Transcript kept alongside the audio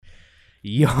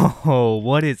Yo,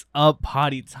 what is up,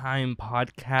 Potty Time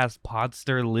Podcast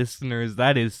Podster listeners?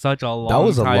 That is such a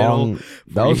long title.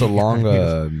 That was a you long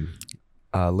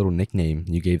guys. little nickname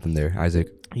you gave them there, Isaac.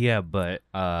 Yeah, but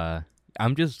I'm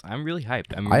really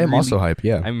hyped. I am also hyped,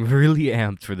 yeah. I'm really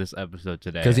amped for this episode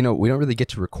today. Because we don't really get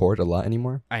to record a lot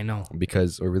anymore I know.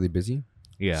 because we're really busy.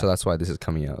 Yeah. So that's why this is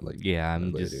coming out yeah,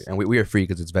 I'm later. just And we are free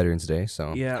because it's Veterans Day.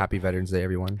 So Yeah. happy Veterans Day,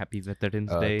 everyone. happy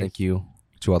Veterans Day. Thank you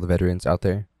to all the veterans out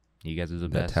there You guys are the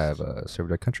that best. have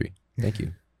served our country. Thank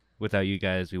you. Without you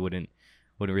guys, we wouldn't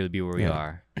really be where we Yeah.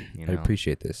 are. You I know?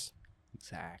 appreciate this.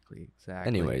 Exactly.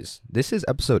 Anyways, this is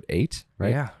episode 8, right?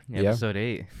 Yeah, episode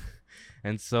 8.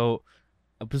 And so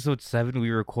episode 7 we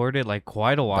recorded like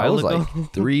quite a while That was ago.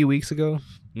 like 3 weeks ago.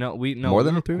 More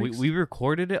than 3 weeks? We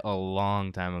recorded it a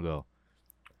long time ago.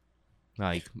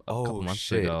 Like a couple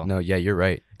months ago. No, yeah, you're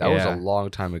right. That was Yeah. a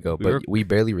long time ago, We but were- we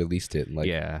barely released it.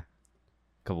 Yeah.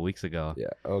 A couple weeks ago. Yeah.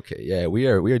 Okay. Yeah, we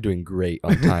are doing great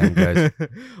on time, guys.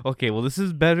 Okay, well this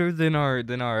is better than our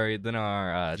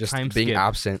Just time being skip.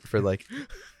 absent for like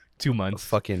 2 months.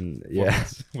 fucking 4 yeah.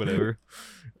 months, whatever.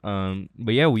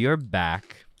 But yeah, we are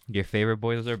back. Your favorite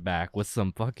boys are back with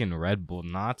some fucking Red Bull,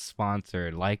 not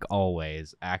sponsored like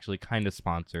always. Actually, kind of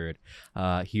sponsored.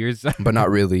 Here's But not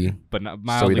really. but not So we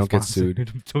mildly don't get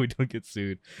sponsored, so we don't get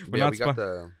sued. We're Yeah, not we got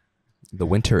the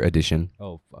winter edition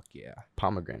Oh fuck yeah!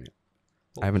 pomegranate.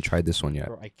 I haven't tried this one yet.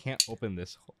 Bro, I can't open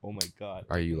this. Oh my god.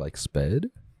 Are you like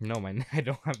sped? No, I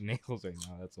don't have nails right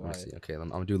now. That's Let why. me see. Okay, I'm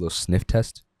gonna do a little sniff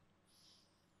test.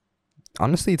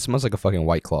 Honestly, it smells like a fucking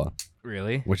White Claw,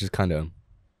 Really? which is kind of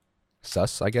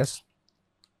sus, I guess.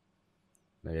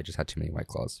 Maybe I just had too many White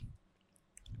Claws.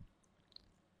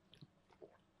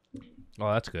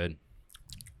 Oh, that's good.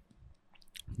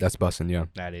 That's bussin', yeah.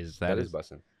 That is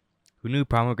bussin'. Who knew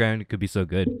pomegranate could be so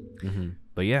good? Mm-hmm.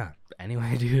 But yeah,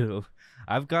 anyway, dude,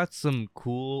 I've got some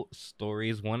cool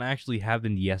stories. One actually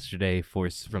happened yesterday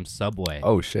from Subway.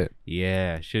 Oh shit!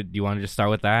 Yeah, do you want to just start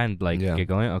with that and Yeah. get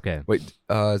going? Okay. Wait,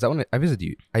 is that when I visited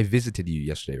you? I visited you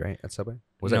yesterday, right? At Subway?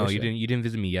 Was that No, yesterday? you didn't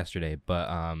visit me yesterday,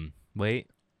 but wait,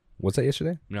 Was that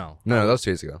yesterday? no. No, that was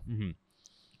 2 days ago. Mm-hmm.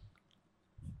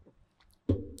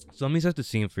 So let me set the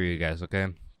scene for you guys, okay?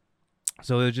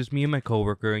 So it was just me and my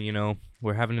coworker.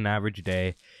 We're having an average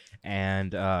day,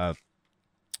 and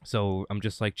so I'm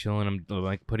just like chilling. I'm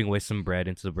like putting away some bread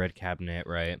into the bread cabinet,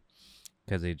 right?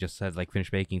 Because it just said like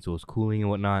finished baking, so it was cooling and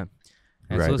whatnot.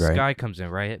 And so this guy comes in,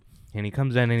 right? And he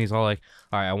comes in and he's all like,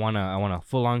 "All right, I want a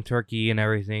full on turkey and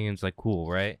everything." And it's like,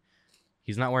 cool, right?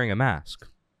 He's not wearing a mask,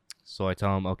 so I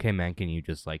tell him, "Okay, man, can you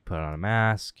just like put on a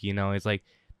mask?" He's like,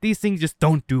 "These things just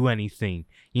don't do anything.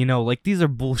 Like these are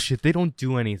bullshit. They don't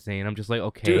do anything." And I'm just like,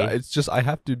 okay. Dude, it's just I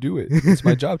have to do it. It's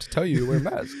my job to tell you to wear a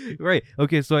mask. Right.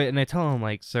 Okay. So I tell him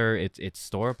like, "Sir, it's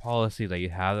store policy that you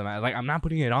have them." Like I'm not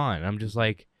putting it on. I'm just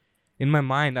like, in my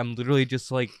mind, I'm literally just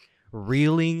like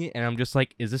reeling, and I'm just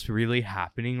like, is this really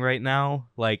happening right now?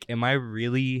 Like, am I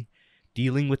really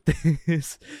dealing with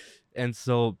this? And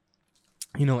so,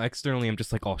 externally, I'm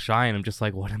just like all shy, and I'm just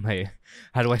like,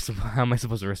 how am I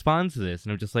supposed to respond to this?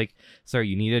 And I'm just like, "Sir,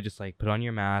 you need to just like put on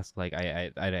your mask. Like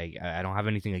I don't have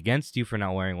anything against you for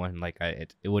not wearing one. Like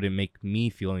it wouldn't make me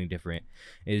feel any different.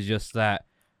 It's just that,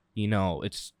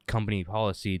 it's company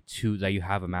policy that you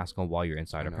have a mask on while you're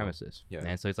inside our premises." Yeah.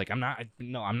 And so it's like, I'm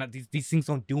not. These things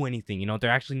don't do anything.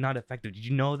 They're actually not effective. Did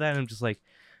you know that? And I'm just like,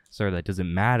 "Sir, that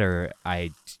doesn't matter.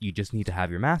 You just need to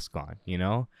have your mask on.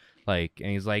 Like," and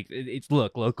he's like, "It's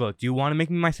look. Do you want to make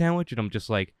me my sandwich?" And I'm just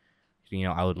like,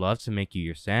 I would love to make you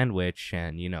your sandwich.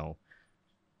 And,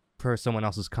 per someone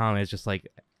else's comment, it's just like,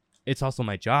 it's also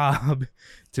my job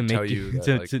to make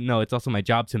it's also my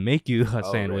job to make you a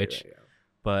sandwich. Right, yeah.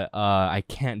 But I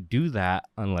can't do that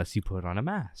unless you put on a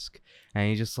mask. And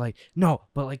he's just like, "No,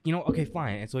 but like, okay,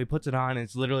 fine." And so he puts it on, and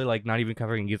it's literally like not even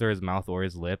covering either his mouth or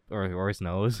his lip or his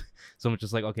nose. So I'm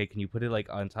just like, "Okay, can you put it like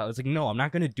on top?" It's like, "No, I'm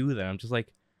not gonna do that." I'm just like,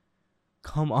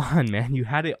 come on, man, you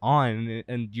had it on,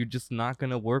 and you're just not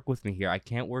gonna work with me here. I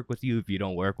can't work with you if you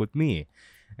don't work with me.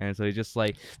 And so he's just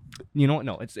like, no,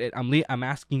 I'm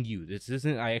asking you. This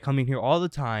isn't. I come in here all the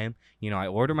time. I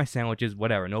order my sandwiches,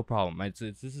 whatever, no problem.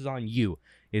 This is on you.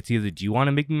 It's either, do you want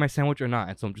to make me my sandwich or not?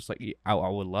 And so I'm just like, I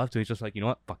would love to. He's just like, "You know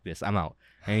what? Fuck this. I'm out."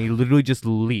 And he literally just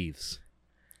leaves.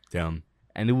 Damn.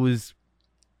 And it was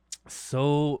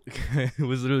so, it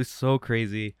was literally so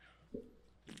crazy,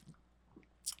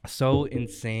 so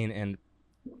insane. And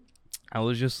I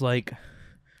was just like,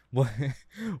 what?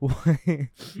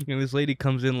 This lady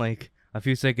comes in like a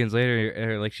few seconds later,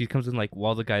 or like she comes in like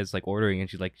while the guy's like ordering, and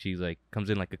she's like comes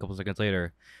in like a couple seconds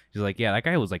later. She's like, "Yeah, that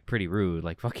guy was like pretty rude.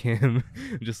 Like fuck him."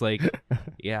 I'm just like,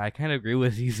 yeah, I kind of agree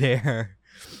with you there.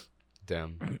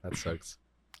 Damn, that sucks.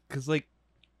 Cause like,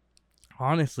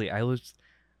 honestly, I would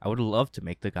love to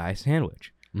make the guy a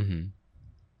sandwich, Mm-hmm.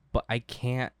 but I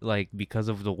can't, like, because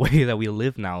of the way that we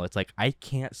live now. It's like I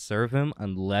can't serve him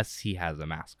unless he has a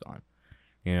mask on,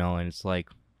 and it's like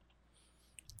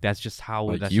that's just how.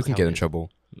 Like That's you just can how get it in is.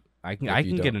 trouble. I can if I you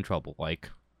can get don't. in trouble. Like,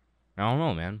 I don't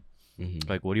know, man. Mm-hmm.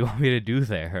 Like, what do you want me to do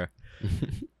there?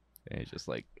 And it's just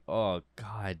like, oh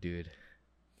god, dude.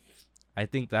 I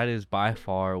think that is by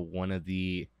far one of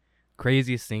the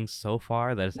craziest things so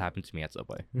far that has happened to me at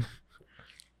Subway.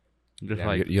 Just Yeah,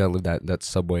 like you gotta live that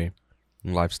Subway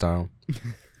lifestyle.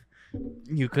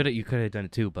 you could have done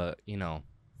it too, but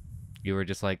you were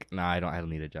just like, nah, I don't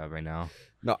need a job right now.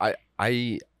 No,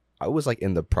 I was like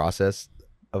in the process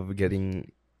of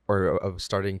getting or of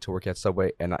starting to work at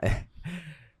Subway, and I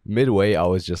midway I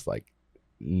was just like,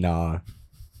 nah,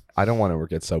 I don't want to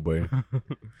work at Subway.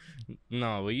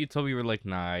 No, but you told me you were like,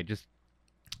 nah,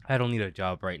 I don't need a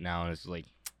job right now, and it's like,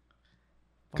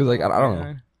 'Cause, like, I fuck, don't know.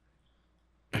 man.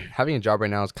 Having a job right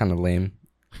now is kind of lame.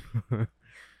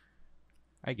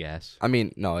 I guess. I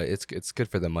mean, no, it's good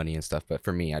for the money and stuff, but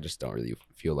for me, I just don't really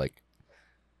feel like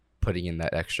putting in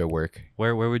that extra work.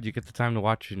 Where would you get the time to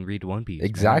watch and read One Piece? man?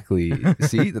 Exactly.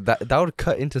 See, that would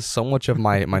cut into so much of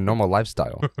my normal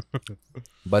lifestyle.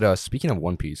 But speaking of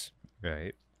One Piece,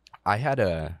 Right. I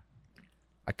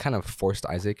kind of forced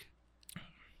Isaac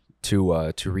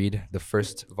to read the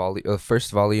first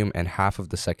volume and half of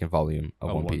the second volume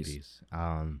of One Piece.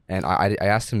 And I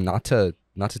asked him not to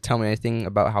tell me anything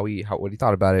about what he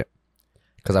thought about it,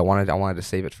 because I wanted to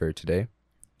save it for today.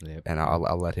 Yep. And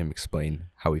I'll let him explain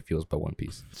how he feels about One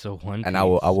Piece. So One Piece. And I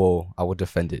will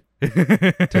defend it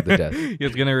to the death.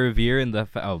 He's gonna revere in the.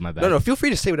 Oh my bad. No, feel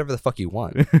free to say whatever the fuck you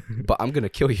want, but I'm gonna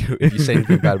kill you if you say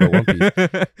anything bad about One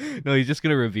Piece. No, he's just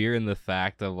gonna revere in the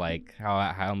fact of like how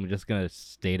I'm just gonna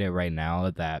state it right now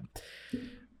that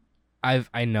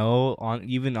I know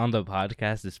even on the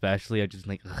podcast especially, I just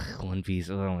like One Piece.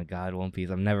 Oh my god, One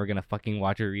Piece. I'm never gonna fucking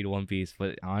watch or read One Piece.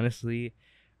 But honestly,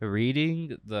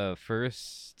 reading the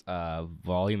first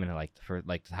volume and like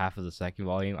the half of the second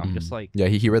volume, I'm just like, yeah,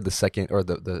 he read the second or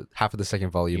the half of the second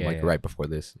volume right before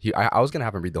this. I was gonna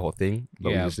have him read the whole thing, but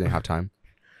we just didn't have time.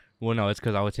 Well, no, it's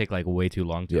because I would take like way too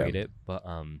long to read it. But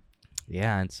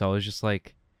yeah, and so I was just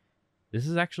like, this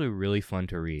is actually really fun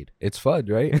to read. It's fun,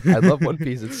 right? I love One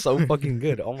Piece. It's so fucking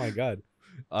good. Oh my god.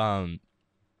 And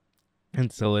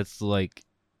so it's like,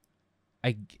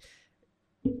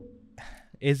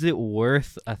 is it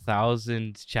worth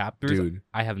 1,000 chapters? Dude.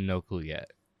 I have no clue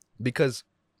yet. Because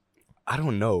I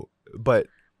don't know, but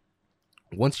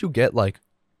once you get like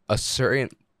a certain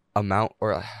amount,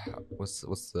 or what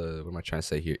am I trying to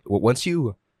say here? Once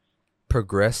you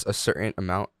progress a certain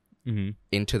amount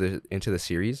into the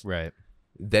series, Right.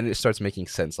 then it starts making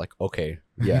sense. Like, okay,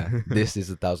 yeah, this is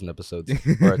 1,000 episodes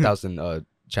or 1,000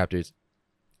 chapters.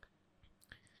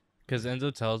 Because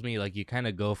Enzo tells me like you kind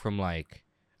of go from like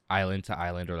island to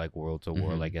island or like world to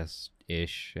world, I guess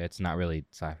ish. It's not really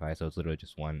sci-fi, so it's literally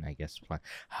just one, I guess.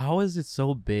 How is it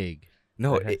so big?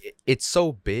 No, it's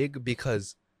so big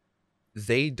because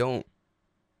they don't.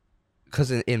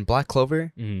 Because in Black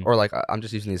Clover, or like I'm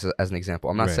just using this as an example.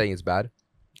 I'm not saying it's bad,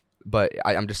 but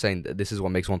I'm just saying that this is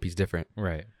what makes One Piece different.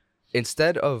 Right.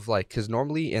 Instead of like, because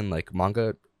normally in like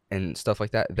manga and stuff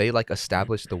like that, they like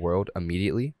establish the world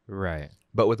immediately. Right.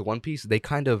 But with One Piece, they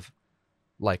kind of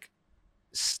like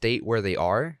state where they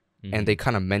are, and they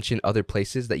kind of mention other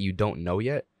places that you don't know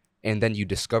yet, and then you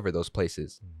discover those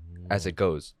places as it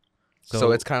goes.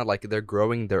 So it's kind of like they're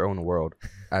growing their own world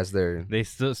as they're they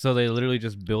literally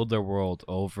just build their world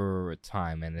over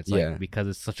time, and it's like because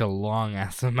it's such a long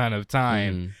ass amount of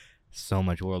time, so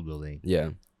much world building. Yeah.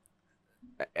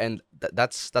 And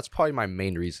that's probably my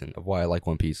main reason of why I like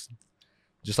One Piece.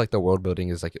 Just like the world building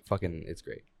is like it's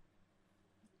great.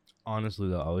 Honestly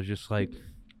though, I was just like,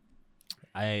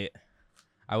 I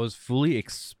was fully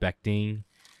expecting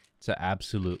to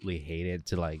absolutely hate it,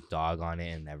 to like dog on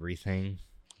it and everything.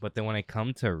 But then when I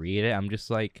come to read it, I'm just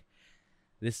like,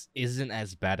 this isn't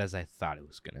as bad as I thought it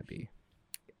was gonna be.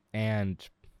 And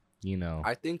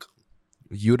I think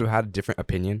you would have had a different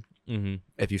opinion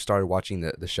if you started watching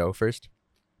the show first.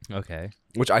 Okay.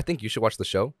 Which I think you should watch the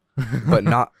show, but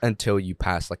not until you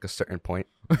pass like a certain point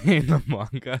in the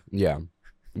manga. Yeah,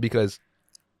 because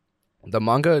the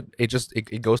manga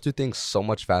it goes through things so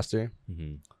much faster,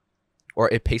 or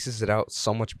it paces it out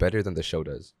so much better than the show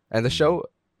does. And the show,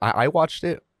 I watched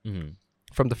it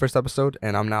from the first episode,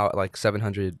 and I'm now at like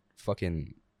 700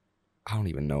 fucking. I don't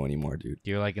even know anymore, dude.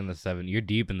 You're like in the You're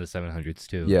deep in the 700s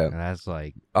too. Yeah, and that's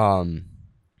like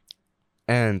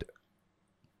and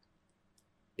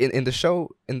in the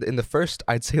show in the first,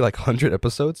 I'd say like 100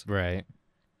 episodes, Right.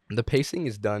 the pacing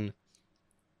is done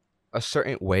a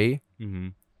certain way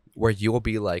where you'll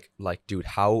be like dude,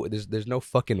 how there's no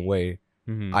fucking way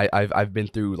I've been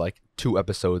through like 2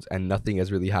 episodes and nothing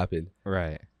has really happened.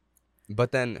 Right.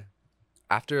 But then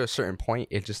after a certain point,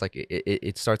 it just like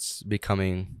it starts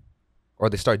becoming, or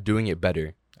they start doing it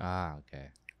better. Ah, okay.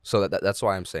 So that's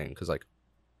why I'm saying, because like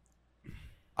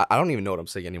I don't even know what I'm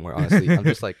saying anymore, honestly. I'm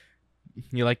just like,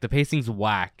 You're like, the pacing's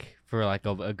whack for like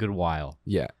a good while.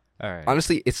 yeah. All right.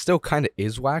 Honestly, it still kind of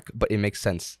is whack, but it makes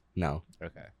sense now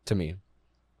Okay. to me.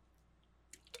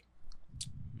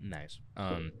 Nice.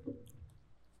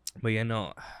 But yeah,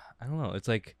 no, I don't know. It's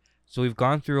like, so we've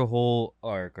gone through a whole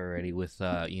arc already with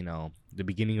the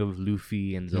beginning of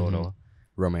Luffy and Zoro.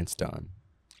 Romance Dawn.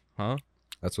 Huh?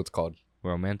 That's what's called.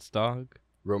 Romance Dog?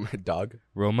 Dog?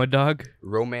 Roma Dog?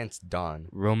 Romance Dawn.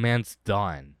 Romance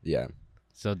Dawn. Yeah.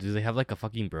 So do they have like a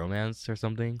fucking bromance or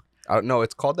something? I don't know.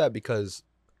 It's called that because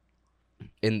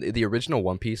in the original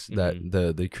One Piece that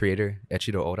the creator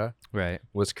Eiichiro Oda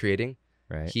was creating,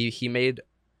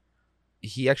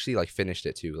 he actually like finished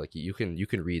it too. Like you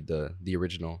can read the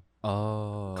original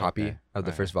copy of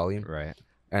the first volume,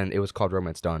 and it was called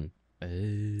Romance Dawn.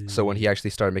 So when he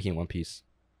actually started making One Piece,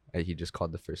 he just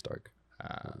called the first arc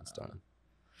Romance Dawn.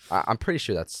 I'm pretty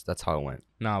sure that's how it went.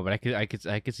 No, but I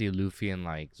could see Luffy and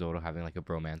like Zoro having like a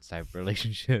bromance type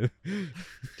relationship.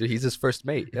 Dude, he's his first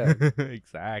mate. Yeah.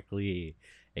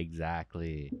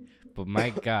 Exactly. But my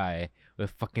guy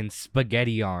with fucking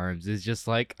spaghetti arms is just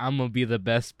like, I'm gonna be the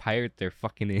best pirate there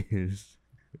fucking is.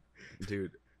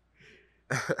 Dude.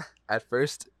 At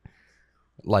first,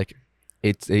 like,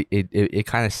 it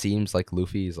kind of seems like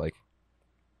Luffy is like,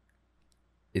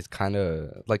 it's kind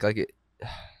of like it.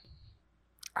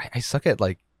 I suck at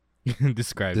like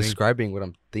describing what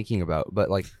I'm thinking about, but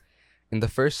like in the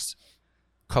first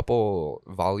couple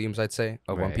volumes, I'd say,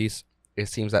 of One Piece, it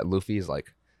seems that Luffy is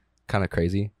like kind of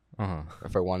crazy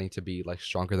for wanting to be like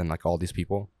stronger than like all these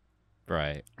people.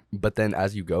 Right. But then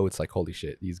as you go, it's like, holy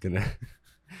shit, he's gonna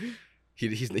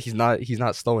he's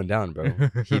not slowing down, bro.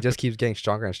 He just keeps getting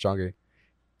stronger and stronger.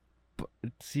 But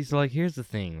see, so like here's the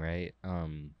thing, right?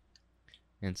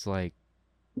 It's like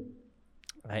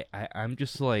I'm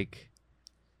just like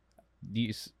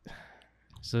these.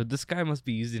 So this guy must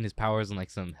be using his powers in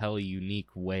like some hella unique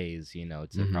ways, you know,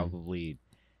 to probably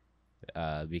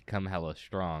become hella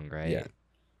strong, right? Yeah.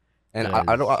 And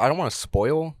I don't want to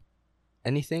spoil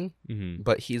anything,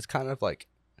 but he's kind of like,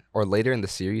 or later in the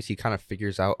series, he kind of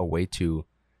figures out a way to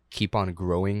keep on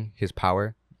growing his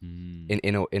power in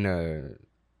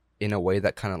a way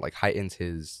that kind of like heightens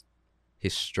his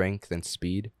strength and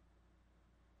speed.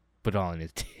 But all in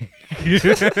his dick.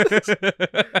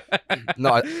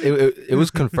 No, it was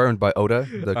confirmed by Oda,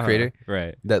 the creator,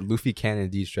 that Luffy can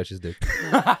indeed stretch his dick.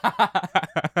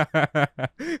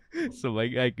 So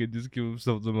like I could just give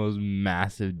himself the most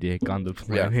massive dick on the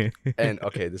planet. Yeah. And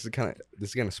okay, this is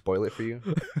gonna spoil it for you.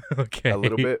 Okay. A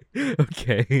little bit.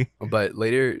 Okay. But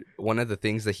later, one of the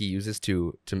things that he uses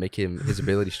to make his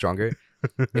ability stronger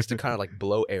is to kind of like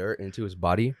blow air into his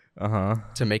body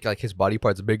to make like his body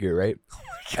parts bigger, right?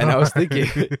 And I was thinking,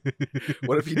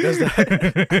 what if he does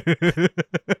that?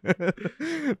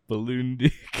 Balloon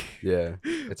dick. Yeah,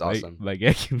 it's awesome. My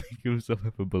guy can make himself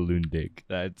have a balloon dick.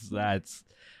 That's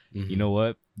you know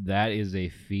what? That is a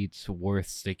feat worth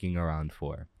sticking around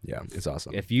for. Yeah, it's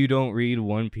awesome. If you don't read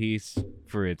One Piece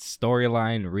for its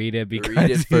storyline, read it because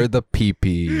read it for the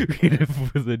pee-pee. Read it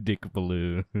for the dick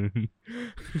balloon.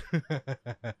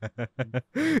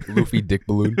 Luffy dick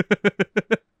balloon.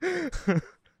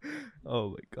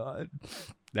 Oh my god.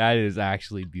 That is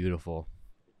actually beautiful.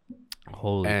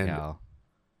 Holy cow.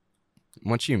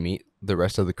 Once you meet the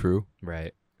rest of the crew,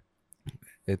 right,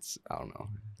 it's, I don't know.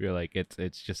 You're like, it's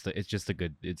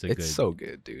so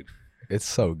good, dude. It's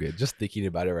so good. Just thinking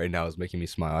about it right now is making me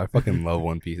smile. I fucking love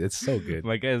One Piece. It's so good.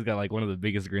 My guy's got like one of the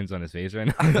biggest grins on his face right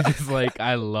now. He's just like,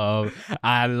 I love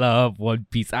One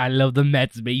Piece. I love the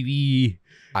Mets, baby.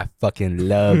 I fucking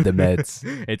love the Mets.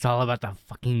 It's all about the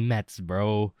fucking Mets,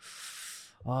 bro.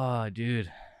 Oh,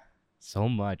 dude. So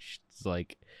much. It's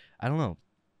like, I don't know.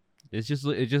 It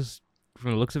just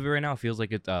from the looks of it right now, it feels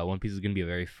like One Piece is gonna be a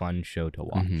very fun show to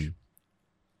watch.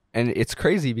 And it's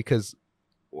crazy because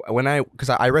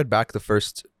I read back the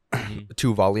first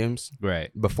 2 volumes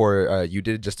before you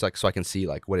did, just like so I can see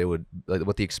like what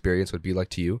the experience would be like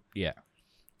to you. Yeah.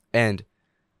 And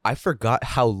I forgot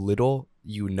how little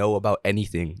you know about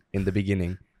anything in the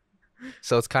beginning.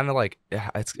 So it's kind of like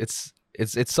it's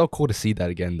so cool to see that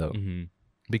again though.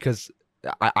 Because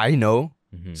I know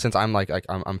since I'm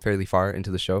I'm fairly far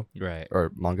into the show, right,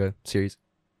 or manga series,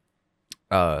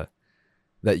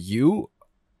 that you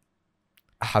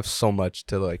have so much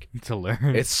to like to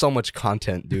learn. It's so much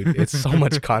content, dude. It's so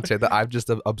much content that I've just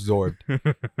absorbed.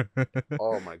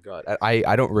 Oh my god.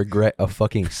 I don't regret a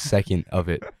fucking second of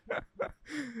it.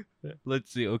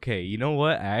 Let's see. Okay, you know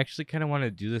what? I actually kind of want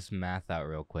to do this math out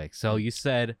real quick. So you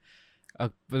said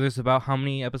there's about how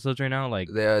many episodes right now? Like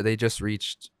they just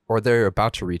reached, or they're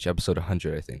about to reach episode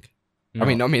 100, I think. No.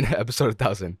 I mean episode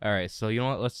 1000. All right, so you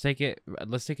know what? Let's take it at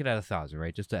 1,000,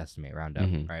 right? Just to estimate, round up,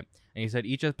 right? And you said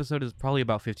each episode is probably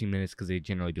about 15 minutes because they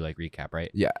generally do like recap,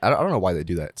 right? Yeah, I don't know why they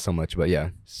do that so much, but yeah.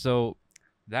 So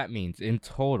that means in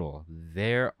total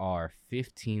there are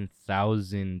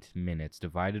 15,000 minutes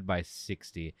divided by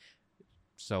 60.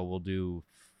 So we'll do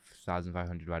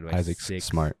 1,500 divided by Isaac's 6.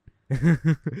 Smart.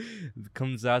 It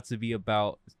comes out to be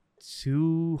about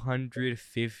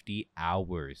 250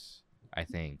 hours, I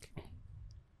think.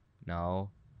 No,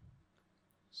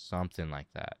 something like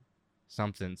that.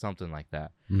 Something like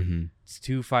that. It's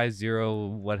 250,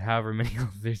 however many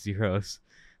other zeros,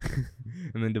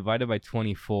 and then divided by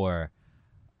 24.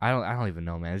 I don't even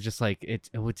know, man. It's just like it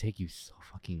would take you so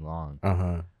fucking long.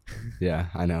 Yeah,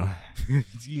 I know.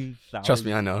 Trust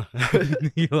me, I know.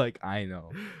 You're like, I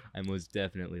know. I most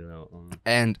definitely know.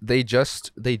 And they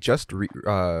just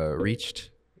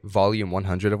reached volume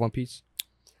 100 of One Piece,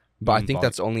 but I think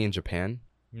that's only in Japan.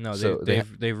 No,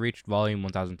 they've reached volume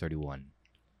 1031.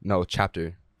 No,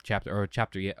 chapter. Yeah.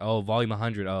 Oh, volume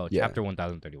 100. Oh, yeah. Chapter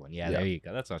 1031. Yeah, there you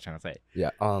go. That's what I was trying to say. Yeah.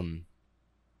 What do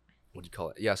you call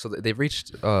it? Yeah. So they've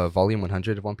reached volume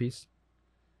 100 of One Piece,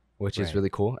 which is really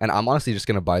cool. And I'm honestly just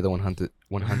gonna buy the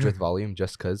 100th volume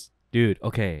just cause. Dude,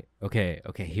 okay.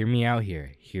 Hear me out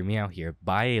here.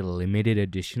 Buy a limited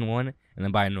edition one and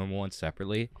then buy a normal one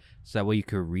separately, so that way you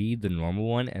could read the normal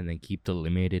one and then keep the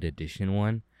limited edition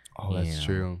one. Oh, that's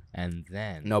true. And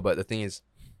then no, but the thing is,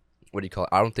 what do you call it?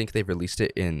 I don't think they've released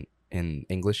it in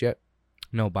English yet.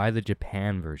 No, buy the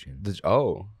Japan version.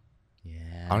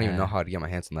 Yeah. I don't even know how to get my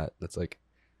hands on that. That's like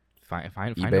find a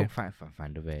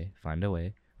way,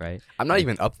 right? I'm not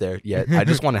even up there yet. I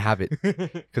just want to have it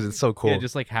because it's so cool. Yeah,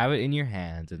 just like have it in your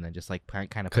hands and then just like kind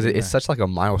of because it's such like a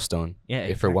milestone. Yeah,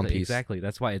 exactly, for One Piece. Exactly.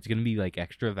 That's why it's gonna be like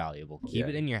extra valuable. Keep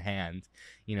it in your hands.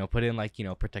 Put in like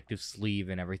protective sleeve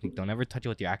and everything. Don't ever touch it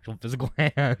with your actual physical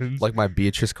hands. Like my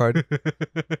Beatrice card.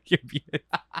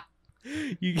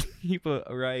 You keep a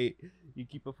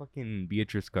fucking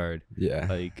Beatrice card. Yeah.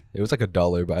 Like it was like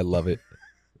 $1, but I love it.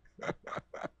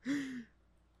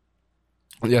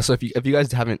 Yeah, so if you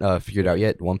guys haven't figured out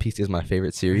yet, One Piece is my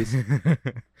favorite series.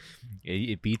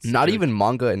 It beats not even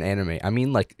manga and anime. I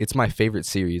mean, like it's my favorite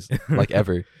series, like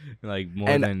ever. Like more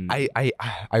and than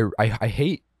I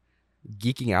hate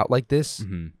geeking out like this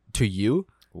to you.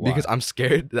 Why? Because I'm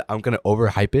scared that I'm gonna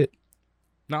overhype it.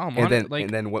 No, and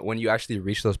then when you actually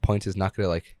reach those points, it's not gonna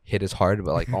like hit as hard.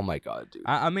 But like, oh my god, dude!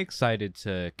 I'm excited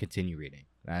to continue reading.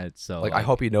 So I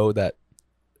hope you know that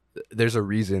there's a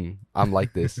reason I'm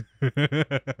like this.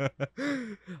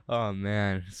 Oh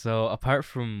man! So apart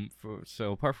from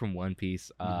One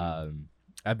Piece,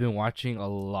 I've been watching a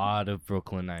lot of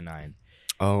Brooklyn Nine-Nine.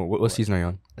 Oh, what season are you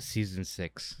on? Season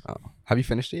 6. Oh, have you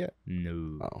finished it yet?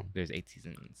 No. Oh, there's 8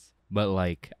 seasons. But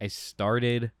like I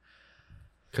started.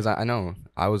 Cause I know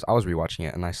I was rewatching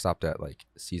it and I stopped at like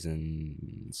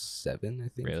season 7, I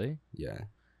think. Really? Yeah.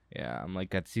 Yeah, I'm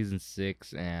like at season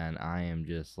 6 and I am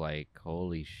just like,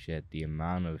 holy shit, the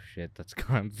amount of shit that's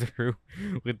gone through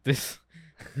with this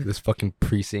fucking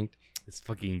precinct. This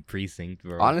fucking precinct,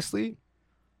 bro. Honestly,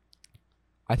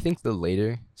 I think the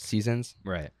later seasons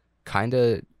kind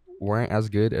of weren't as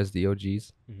good as the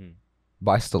OGs,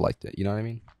 but I still liked it. You know what I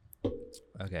mean?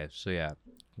 Okay, so yeah.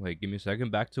 Wait, give me a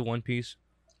second. Back to One Piece.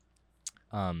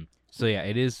 So yeah,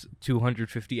 it is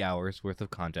 250 hours worth of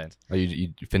content. Oh,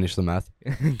 you finished the math?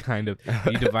 Kind of.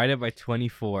 You divide it by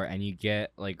 24 and you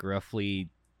get like roughly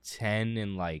 10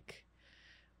 in like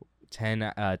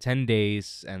 10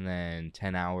 days and then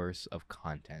 10 hours of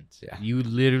content. Yeah. You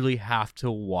literally have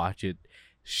to watch it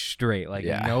straight, like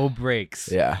no breaks.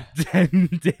 Yeah.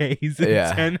 10 days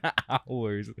and 10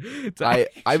 hours.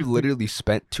 I've literally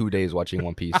spent 2 days watching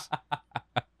One Piece.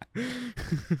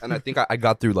 And I think I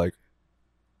got through like,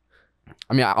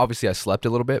 I mean, obviously I slept a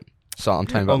little bit, so I'm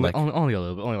talking about only a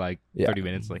little bit, only like 30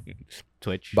 minutes, like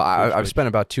Twitch. But I've spent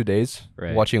about 2 days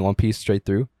watching One Piece straight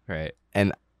through. Right.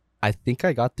 And I think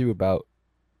I got through about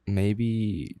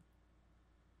maybe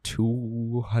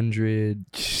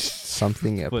 200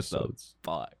 something episodes.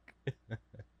 What the fuck?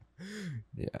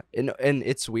 Yeah. And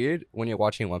it's weird when you're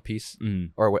watching One Piece,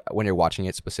 or when you're watching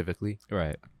it specifically.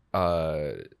 Right.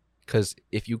 Because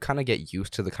if you kind of get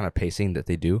used to the kind of pacing that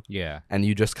they do, and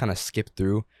you just kind of skip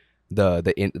through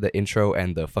the intro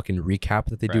and the fucking recap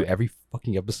that they do Right. every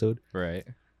fucking episode, Right.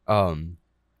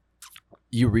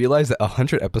 you realize that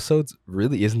 100 episodes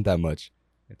really isn't that much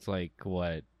It's like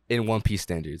what? in One Piece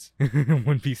standards.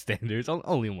 One Piece standards.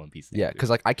 Only One Piece standards. Yeah, because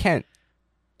like I can't.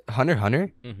 Hunter x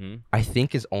Hunter, Mm-hmm. I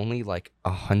think is only like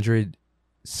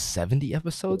 170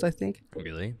 episodes. I think.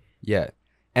 Really? Yeah,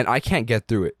 and I can't get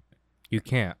through it. You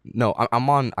can't. No, I'm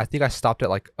on. I think I stopped at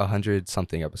like 100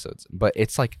 something episodes. But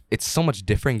it's like it's so much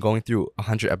different going through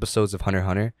 100 episodes of Hunter x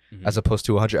Hunter Mhm. as opposed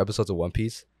to 100 episodes of One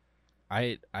Piece.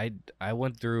 I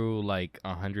went through like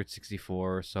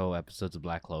 164 or so episodes of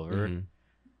Black Clover. Mhm.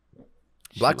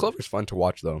 Black Shoot. Clover's fun to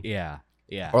watch though. Yeah.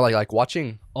 Yeah. Or like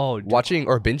watching Oh, dude, watching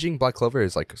or binging Black Clover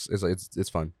is like it's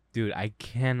fun. dude, I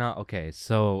cannot. Okay,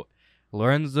 so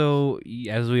Lorenzo,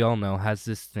 as we all know, has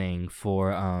this thing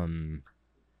for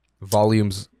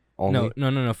Volumes only.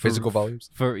 no, for Physical volumes.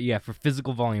 for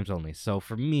physical volumes only. So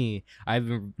for me, I've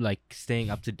been like staying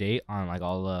up to date on like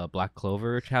all the Black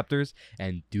Clover chapters,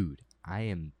 and dude, I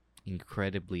am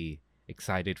incredibly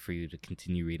excited for you to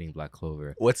continue reading Black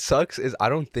Clover. What sucks is I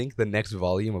don't think the next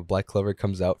volume of Black Clover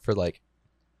comes out for like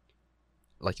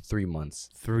 3 months.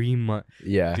 3 months,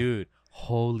 Yeah. dude.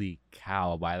 Holy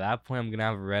cow! By that point, I'm gonna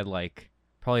have read like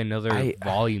probably another I-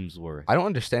 volume's worth. I don't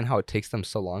understand how it takes them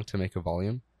so long to make a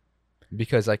volume,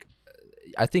 because like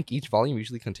I think each volume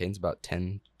usually contains about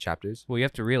 10 chapters. Well, you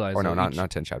have to realize. Or no, though,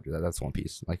 not 10 chapters. That's One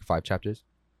Piece. Like 5 chapters.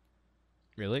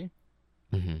 Really?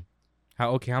 Mm-hmm.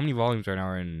 How many volumes right now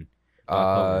are in Black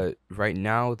Clover? Right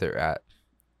now they're at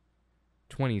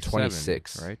 27,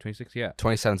 26. right? 26, yeah.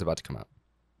 27's about to come out.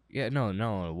 Yeah,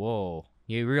 no, whoa.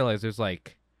 You realize there's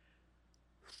like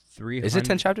 300. Is it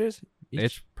 10 chapters? each?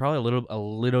 It's probably a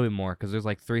little bit more because there's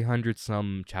like 300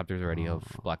 some chapters already of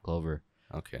Oh. Black Clover.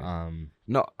 Okay. Um,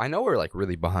 No, I know we're like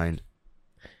really behind.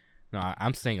 no,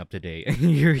 I'm staying up to date.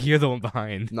 you're the one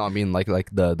behind. No, I mean like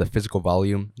the physical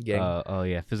volume gang. Oh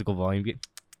yeah, physical volume.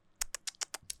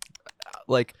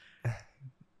 Like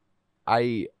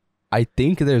I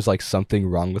think there's like something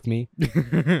wrong with me,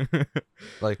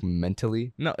 like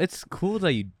mentally. No, it's cool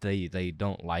that you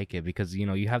don't like it because you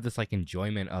know you have this like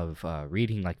enjoyment of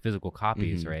reading like physical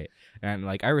copies, Mhm. right? And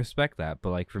like I respect that, but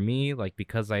like for me, like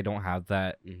because I don't have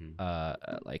that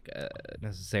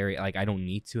necessary, like I don't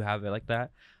need to have it like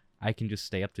that. I can just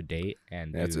stay up to date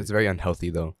and Yeah, it's very unhealthy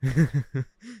though,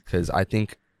 because I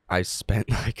think I spent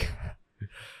like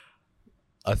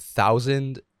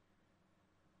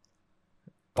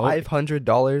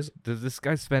 $1,500. This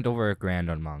guy spent over $1,000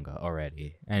 on manga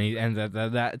already, and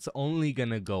that's only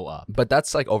gonna go up. But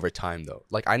that's like over time though.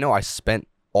 Like I know I spent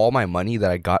all my money that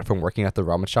I got from working at the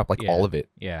ramen shop, like Yeah. all of it,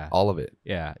 Yeah,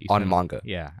 on spent- manga.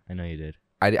 Yeah, I know you did.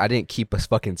 I didn't keep a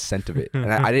fucking cent of it,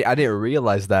 and I didn't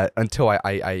realize that until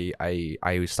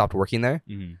I stopped working there,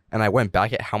 Mm-hmm. and I went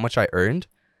back at how much I earned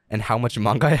and how much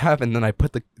manga I have, and then I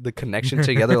put the connection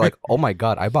together. Like, oh my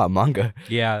god, I bought manga.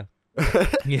 Yeah,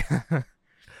 yeah.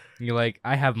 You're like,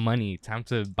 I have money. Time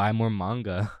to buy more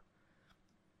manga.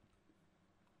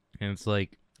 And it's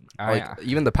like, Like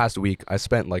even the past week, I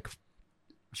spent like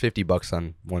 $50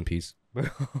 on One Piece.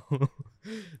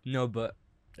 no, but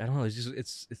I don't know. It's just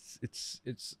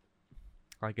it's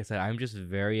like I said. I'm just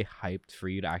very hyped for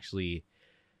you to actually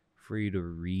for you to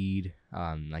read.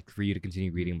 Like for you to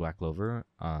continue reading Black Clover.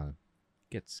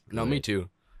 Gets good. No, me too.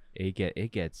 It gets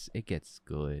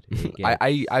good. It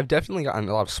gets... I've definitely gotten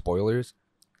a lot of spoilers,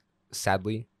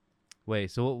 sadly.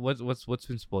 Wait. So what's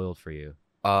been spoiled for you?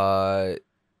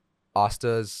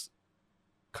 Asta's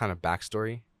kind of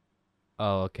backstory.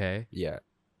 Oh, okay. Yeah.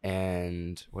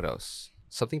 And what else?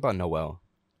 Something about Noel.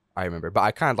 I remember. But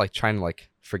I kind of like trying to like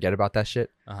forget about that shit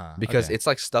because okay. it's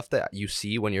like stuff that you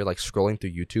see when you're like scrolling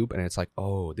through YouTube and it's like,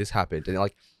 oh, this happened. And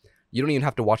like you don't even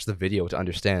have to watch the video to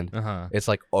understand. It's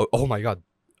like, oh my god,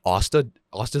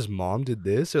 Asta's mom did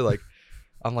this? Or like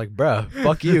I'm like, bruh,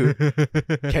 fuck you.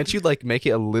 Can't you like make it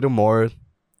a little more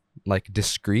like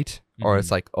discreet? Or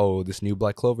it's like, oh, this new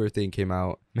Black Clover thing came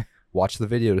out. Watch the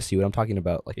video to see what I'm talking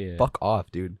about. Like, Yeah. fuck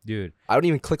off, dude. Dude, I don't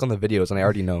even click on the videos and I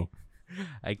already know.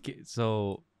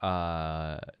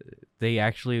 they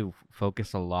actually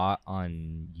focus a lot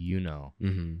on Yuno.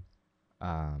 Mm-hmm.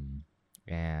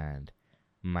 And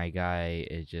my guy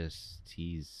is just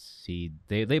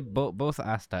they both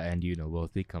Asta and Yuno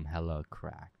both become hella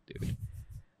cracked, dude.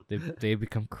 they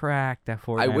become cracked at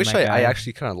Fortnite. I wish I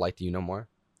actually kind of liked Yuno more.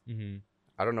 Mm-hmm.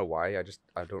 I don't know why. I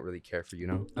don't really care for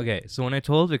Yuno. Okay, so when I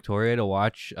told Victoria to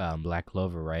watch Black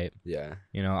Clover, right? Yeah.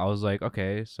 You know, I was like,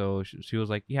 okay. So she was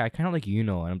like, yeah, I kind of like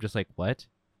Yuno, and I'm just like, what?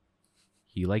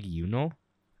 You like Yuno?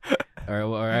 All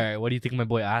right, what do you think of my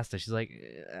boy Asta? She's like,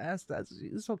 Asta,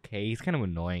 it's okay. He's kind of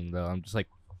annoying though. I'm just like,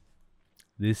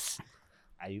 This,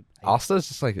 Asta is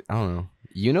just like, I don't know.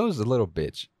 Yuno's a little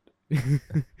bitch.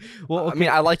 Well, okay. I mean,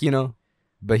 I like Yuno,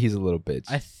 but he's a little bitch.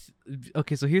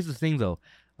 Okay, so here's the thing though.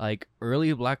 Like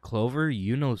early Black Clover,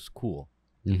 Yuno's cool.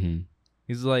 Mm-hmm.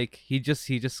 He's like he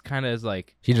just kind of is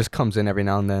like he just comes in every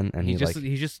now and then, and he's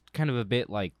just kind of a bit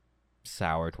like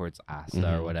sour towards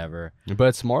Asta or whatever. But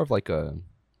it's more of like a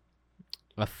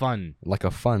fun,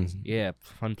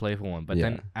 fun playful one. But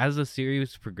then as the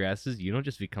series progresses, Yuno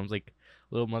just becomes like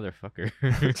a little motherfucker.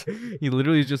 He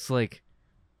literally is just like,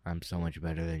 I'm so much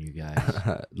better than you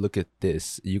guys. Look at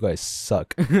this. You guys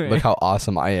suck. Look how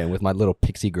awesome I am with my little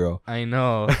pixie girl. I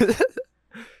know.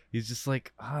 He's just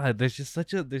like, there's just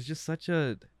such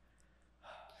a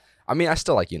I mean, I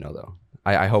still like Yuno though.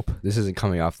 I hope this isn't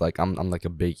coming off like I'm like a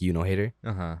big Yuno hater.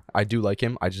 I do like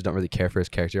him. I just don't really care for his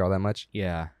character all that much.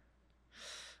 Yeah.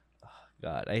 Oh,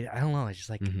 God, I don't know. I just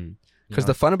like because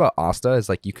the fun about Asta is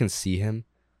like you can see him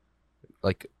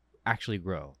like actually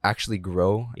grow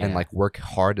and like work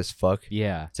hard as fuck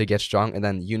to get strong, and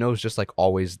then Yuno's just like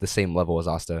always the same level as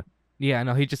Asta. Yeah,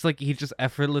 no, he just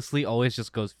effortlessly always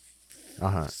just goes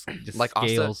just like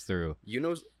scales Asta, through.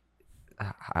 Yuno's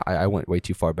I went way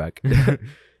too far back.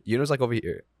 Yuno's like over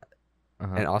here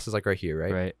and Asta's like right here,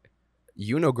 right?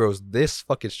 Yuno grows this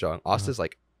fucking strong. Asta's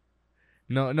like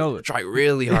no try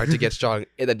really hard to get strong,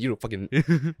 and then Yuno fucking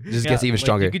just gets even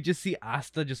stronger. You could just see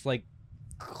Asta just like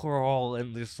crawl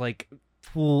and just like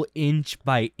pull inch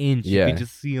by inch. You can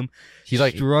just see him. He's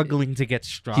like struggling to get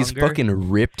stronger. He's fucking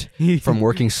ripped from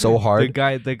working so hard.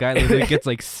 The guy literally gets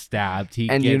like stabbed.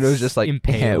 And Yuno's just like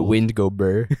impaled. Wind go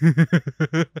burr.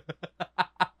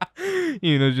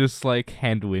 Just like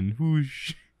hand wind.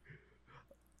 Whoosh.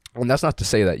 And that's not to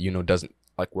say that Yuno doesn't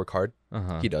like work hard.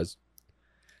 He does.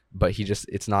 But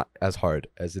it's not as hard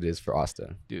as it is for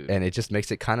Asta. Dude. And it just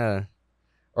makes it kind of,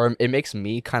 or it makes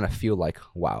me kind of feel like,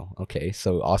 wow, okay,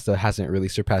 so Asta hasn't really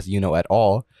surpassed Yuno at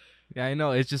all. Yeah, I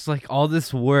know. It's just like all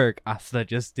this work Asta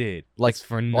just did, like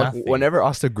for nothing. Like, whenever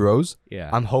Asta grows, yeah,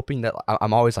 I'm hoping that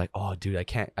I'm always like, oh, dude, I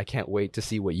can't wait to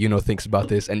see what Yuno thinks about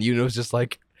this. And Yuno's just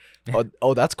like,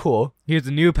 oh, that's cool. Here's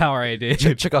a new power I did.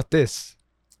 Check out this.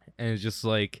 And it's just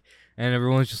like, and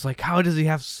everyone's just like, how does he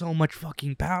have so much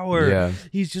fucking power? Yeah,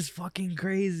 he's just fucking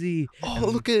crazy. Oh,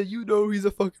 look at Yuno, he's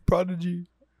a fucking prodigy.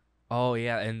 Oh,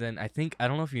 yeah, and then I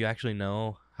don't know if you actually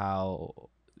know how...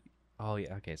 Oh,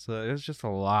 yeah, okay, so there's just a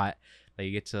lot that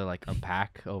you get to, like,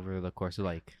 unpack over the course of,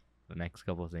 like, the next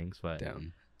couple of things, but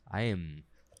damn. I am,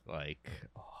 like...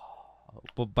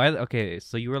 Oh, but okay,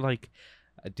 so you were like,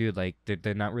 dude, like,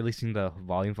 they're not releasing the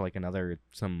volume for, like,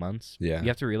 some months. Yeah. You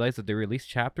have to realize that they release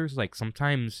chapters, like,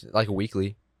 sometimes... Like,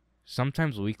 weekly.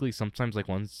 Sometimes weekly, sometimes, like,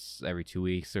 once every 2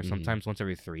 weeks, or sometimes once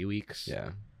every 3 weeks.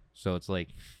 Yeah. So it's, like...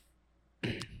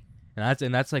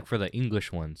 And that's like for the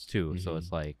English ones too. So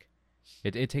it's like,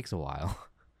 it takes a while.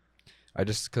 I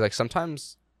just because like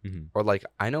sometimes, or like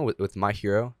I know with My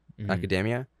Hero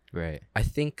Academia, right? I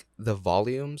think the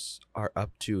volumes are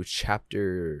up to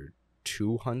chapter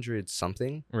 200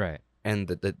 something, right? And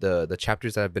the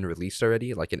chapters that have been released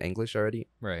already, like in English already,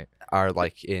 right, are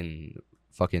like in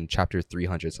fucking chapter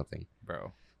 300 something,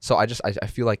 bro. So I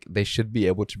feel like they should be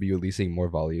able to be releasing more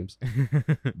volumes,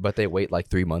 but they wait like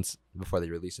 3 months before they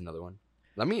release another one.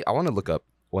 I want to look up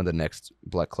when the next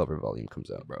Black Clover volume comes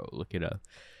out. Bro, look it up.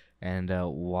 And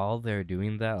while they're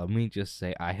doing that, let me just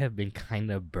say I have been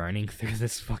kind of burning through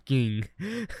this fucking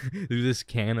through this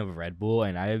can of Red Bull,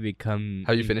 and I have become.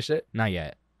 Have you finished it? Not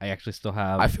yet. I actually still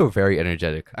have. I feel very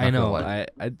energetic. I know. I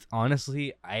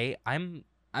honestly, I'm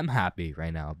happy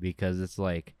right now because it's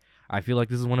like. I feel like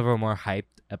this is one of our more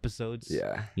hyped episodes.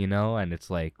 Yeah. And it's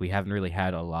like we haven't really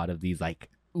had a lot of these like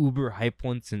uber hype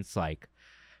ones since like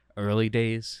early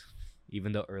days.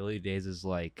 Even though early days is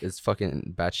like it's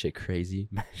fucking batshit crazy.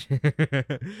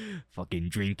 Fucking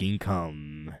drinking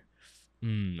cum.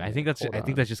 I think that's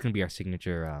just gonna be our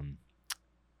signature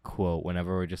quote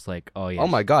whenever we're just like, oh yeah. Oh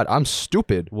my god, I'm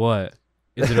stupid. What?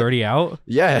 Is it already out?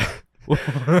 Yeah.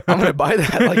 I'm gonna buy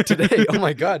that like today. Oh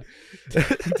my god.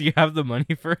 Do you have the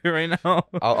money for it right now?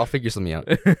 I'll figure something out.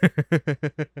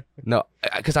 No,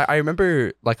 because I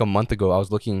remember like a month ago I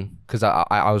was looking because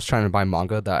I was trying to buy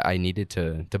manga that I needed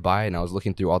to buy, and I was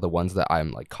looking through all the ones that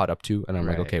I'm like caught up to, and I'm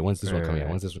like, okay, when's this one coming out?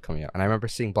 When's this one coming out? And I remember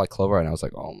seeing Black Clover, and I was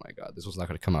like, oh my god, this was not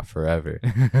gonna come out forever.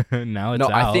 Now it's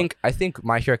out. I think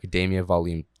My Hero Academia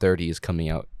Volume 30 is coming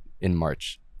out in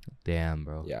March. Damn,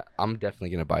 bro. Yeah, I'm definitely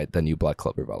gonna buy the new Black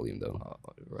Clover volume though.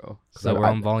 Oh, bro. So we're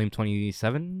on volume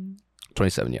 27.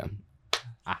 27, yeah.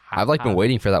 I've like been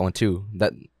waiting for that one too.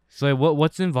 So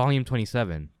what's in volume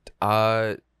 27?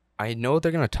 I know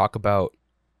they're gonna talk about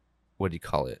what do you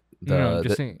call it? I'm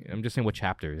just saying what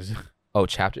chapters. Oh,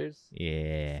 chapters?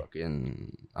 Yeah.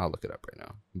 Fucking, I'll look it up right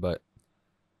now. But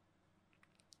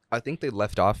I think they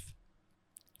left off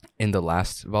in the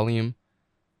last volume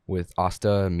with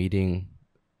Asta meeting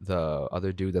the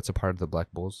other dude that's a part of the Black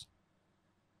Bulls.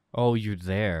 Oh, you're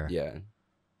there. Yeah.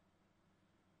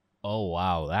 Oh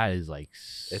wow, that is like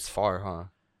It's far, huh?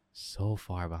 So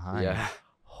far behind. Yeah.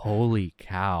 Holy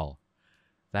cow.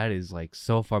 That is like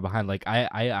so far behind. Like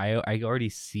I already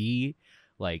see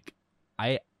like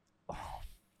oh,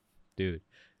 dude.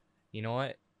 You know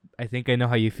what? I think I know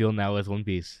how you feel now with One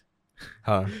Piece.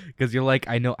 Huh? Because you're like,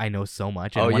 I know so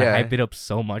much, and I Oh, want to yeah. hype it up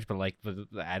so much, but like,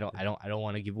 I don't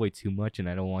want to give away too much, and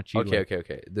I don't want you.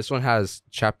 Okay. This one has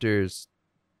chapters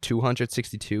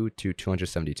 262 to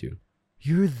 272.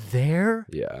 You're there?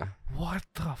 Yeah. What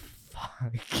the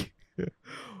fuck?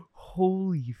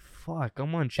 Holy fuck!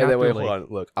 I'm on And chapter. then wait, like... hold on.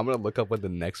 Look, I'm gonna look up when the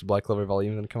next Black Clover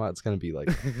volume is gonna come out. It's gonna be like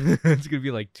it's gonna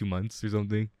be like 2 months or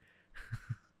something.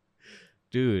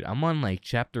 Dude, I'm on like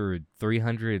chapter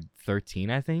 313,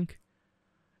 I think.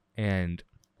 And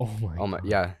oh my god.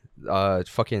 Yeah.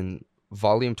 Fucking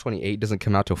volume 28 doesn't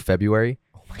come out till February.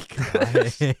 Oh my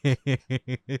god.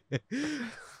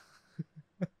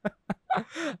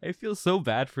 I feel so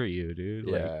bad for you, dude.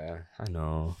 Yeah, I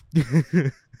know.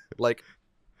 Like,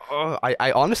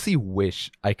 I honestly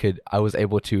wish I was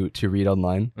able to read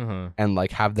online and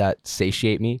like have that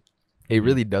satiate me. It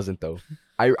really doesn't though.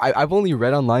 I've only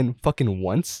read online fucking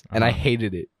once and I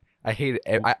hated it. I hated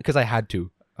it because I had to.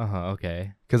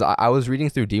 Okay. Because I was reading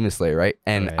through Demon Slayer, right?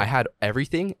 And Right. I had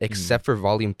everything except for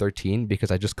volume 13 because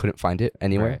I just couldn't find it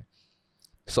anywhere. Right.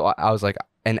 So I was like,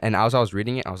 and as I was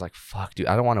reading it, I was like, fuck, dude,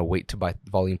 I don't want to wait to buy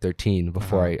volume 13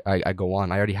 before I go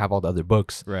on. I already have all the other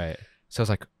books. Right. So I was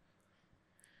like,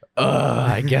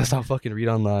 I guess I'll fucking read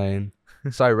online.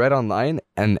 So I read online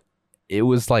and it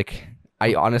was like,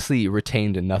 I honestly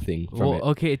retained nothing from it.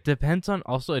 Okay, it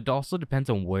also depends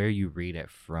on where you read it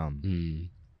from.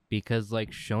 Because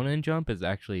like Shonen Jump is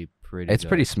actually pretty It's good.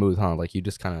 pretty smooth, huh? Like you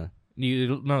just kind of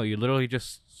you literally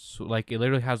just like it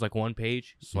literally has like one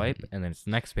page swipe and then it's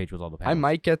the next page with all the panels. I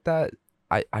might get that.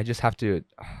 I just have to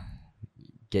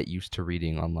get used to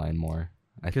reading online more.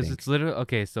 Because it's literally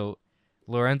okay. So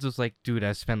Lorenzo's like, dude,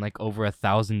 I spent like over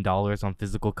 $1,000 on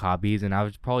physical copies, and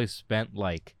I've probably spent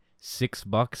like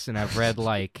 $6, and I've read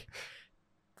like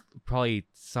probably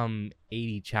some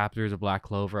 80 chapters of Black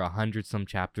Clover, 100 some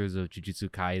chapters of Jujutsu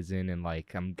Kaisen, and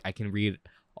like I can read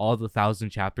all the 1,000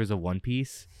 chapters of One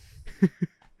Piece.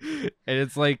 And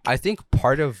it's like I think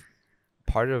part of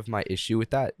my issue with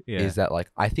that is that like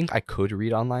I think I could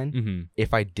read online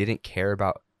if I didn't care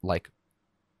about like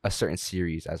a certain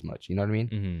series as much. You know what I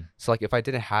mean? So like if I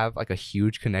didn't have like a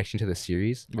huge connection to the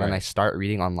series and I start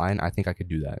reading online, I think I could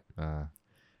do that.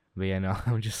 But yeah, no,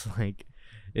 I'm just like,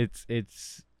 it's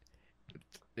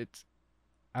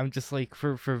I'm just like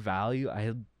for value,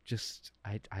 I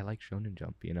like Shonen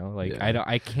Jump, you know, like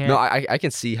I can't. No, I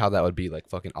can see how that would be like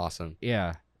fucking awesome.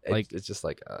 Yeah. Like it's just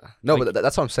like no, like, but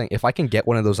that's what I'm saying. If I can get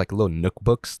one of those like little Nook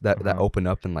books that open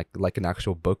up and like an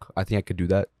actual book, I think I could do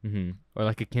that. Or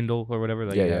like a Kindle or whatever.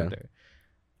 That you have there.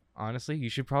 Honestly, you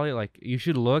should probably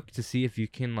look to see if you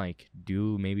can like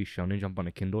do maybe Shonen Jump on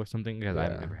a Kindle or something, because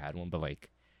I've never had one. But like,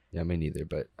 yeah, me neither.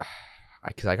 But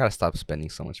because I gotta stop spending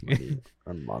so much money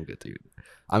on manga, dude.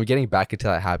 I'm getting back into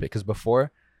that habit because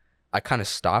before I kind of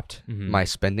stopped my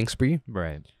spending spree.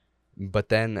 Right. But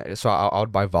then, so I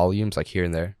would buy volumes like here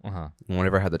and there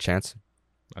whenever I had the chance.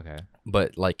 Okay.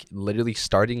 But like literally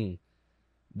starting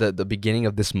the beginning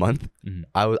of this month,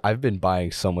 I've been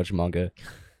buying so much manga.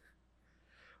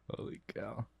 Holy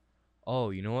cow.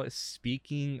 Oh, you know what?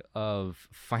 Speaking of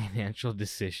financial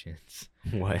decisions,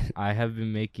 what? I have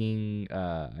been making.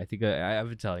 I think I've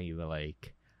been telling you, but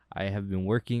like, I have been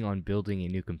working on building a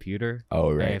new computer.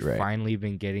 Oh, right, I've finally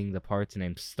been getting the parts, and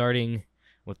I'm starting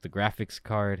with the graphics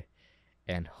card.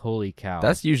 And holy cow,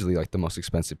 that's usually like the most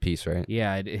expensive piece, right?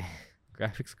 Yeah,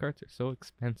 graphics cards are so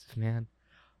expensive, man.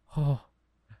 Oh,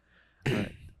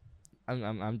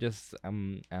 I'm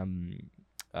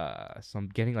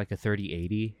getting like a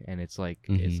 3080, and it's like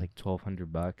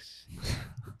 $1,200.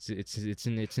 It's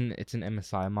an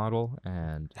MSI model,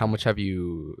 and how much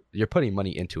you're putting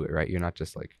money into it, right? You're not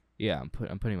just like I'm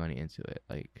putting money into it.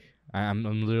 Like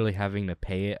I'm literally having to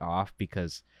pay it off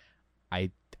because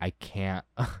I can't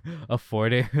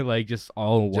afford it like just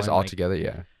all together.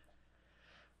 Yeah,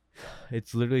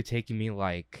 it's literally taking me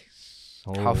like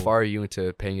so. How far are you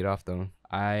into paying it off though?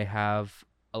 I have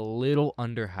a little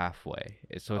under halfway,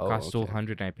 so it costs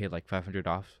 $200 and I paid like $500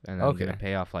 off, and then I'm gonna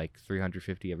pay off like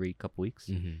 $350 every couple weeks.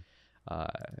 And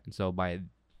so by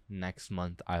next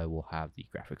month I will have the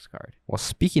graphics card. Well,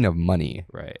 speaking of money,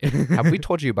 Right. have we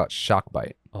told you about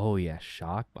Shockbite? Oh yeah,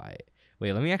 Shockbite.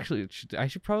 Wait, let me actually. I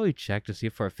should probably check to see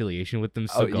if our affiliation with them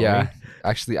is still going. Yeah.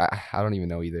 Actually, I don't even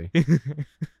know either.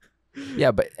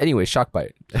 Yeah, but anyway,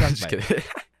 Shockbite. Just kidding.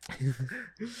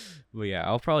 Well, yeah,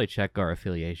 I'll probably check our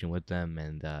affiliation with them,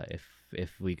 and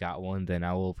if we got one, then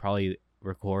I will probably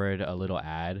record a little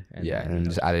ad. And and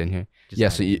just add it in here. Yeah,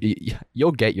 so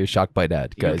you'll get your Shockbite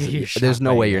ad, guys. There's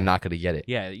no way you're not gonna get it.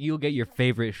 Yeah, you'll get your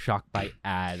favorite Shockbite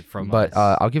ad from us. But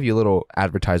I'll give you a little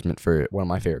advertisement for one of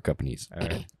my favorite companies,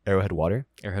 Arrowhead Water.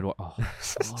 Arrowhead Water. Oh,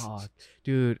 fuck.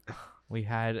 Dude, we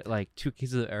had like 2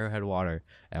 cases of Arrowhead Water,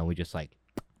 and we just like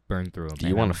burned through them. Do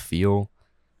you want to feel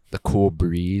the cool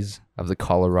breeze of the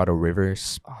Colorado River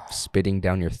spitting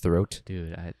down your throat?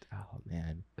 Dude, oh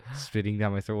man, spitting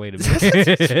down my throat. Wait a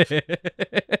minute.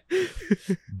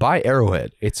 Buy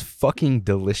Arrowhead. It's fucking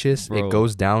delicious. Bro, it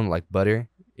goes down like butter.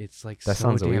 It's like that so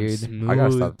sounds damn weird. smooth, I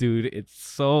gotta stop. dude. It's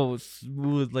so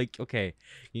smooth. Like, okay,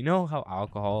 you know how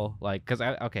alcohol, like,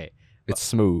 It's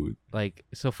smooth. Like,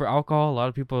 so for alcohol, a lot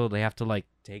of people, they have to like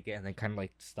take it and then kind of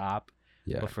like stop.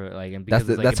 Yeah. But for like, and That's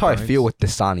because that's how I feel with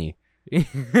Dasani. Drinking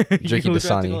you have to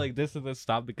Dasani. go like this and then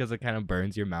stop because it kind of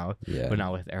burns your mouth. Yeah. But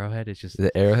not with Arrowhead. It's just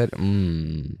The Arrowhead.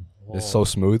 It's so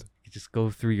smooth. You just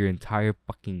go through your entire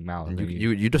fucking mouth. And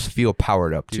you just feel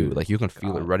powered up too. Dude, Like you can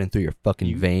feel it running through your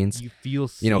fucking veins. You feel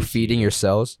feeding your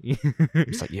cells.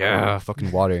 It's like, yeah,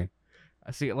 fucking water.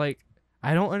 See, like,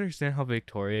 I don't understand how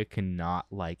Victoria cannot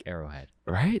like Arrowhead.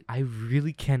 Right? I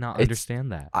really cannot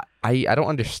understand that. I don't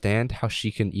understand how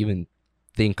she can even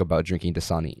think about drinking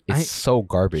Dasani. It's so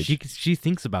garbage. She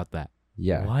thinks about that.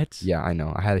 Yeah. What? Yeah, I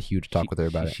know. I had a huge talk with her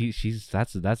about it. She's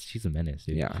a menace,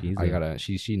 dude. Yeah.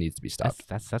 She needs to be stopped.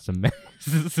 That's a menace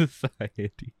to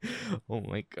society. Oh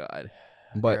my god.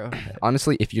 But Arrowhead.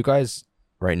 honestly, if you guys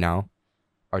right now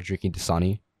are drinking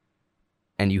Dasani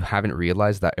and you haven't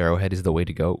realized that Arrowhead is the way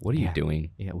to go, what are you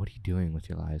doing? Yeah, what are you doing with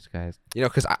your lives, guys? You know,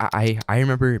 because I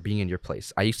remember being in your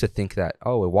place. I used to think that,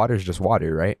 water is just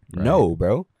water, right? No,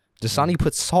 bro. Dasani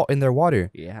puts salt in their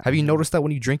water. Yeah. Have you noticed that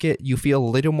when you drink it, you feel a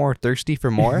little more thirsty for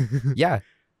more? Yeah.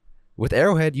 With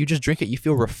Arrowhead, you just drink it, you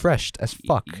feel refreshed as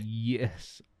fuck.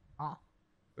 Yes.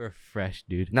 Refreshed,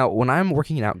 dude. Now, when I'm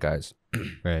working out, guys,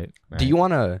 right. do you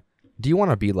wanna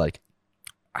be like,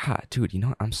 dude, you know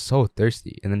what? I'm so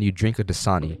thirsty, and then you drink a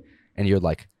Dasani, and you're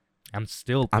like, I'm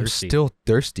still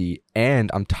thirsty,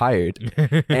 and I'm tired,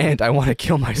 and I want to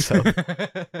kill myself.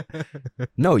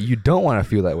 No, you don't want to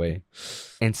feel that way.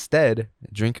 Instead,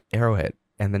 drink Arrowhead,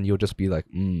 and then you'll just be like,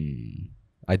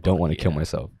 I don't want to kill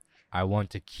myself. I want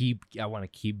to keep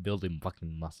building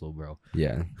fucking muscle, bro.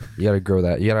 Yeah, you gotta grow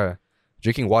that.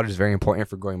 Drinking water is very important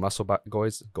for growing muscle.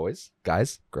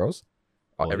 Guys, girls,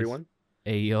 everyone.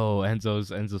 Hey yo,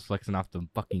 Enzo's flexing off the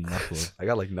fucking muscles. I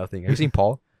got like nothing. Have you seen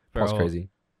Paul? Bro, Paul's crazy.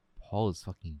 Paul is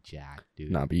fucking jacked,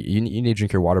 dude. Nah, but you need to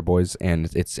drink your water, boys, and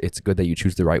it's good that you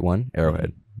choose the right one.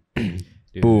 Arrowhead.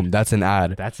 Dude, boom, that's an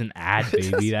ad. That's an ad,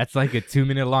 baby. That's like a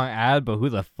 2-minute long ad, but who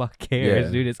the fuck cares,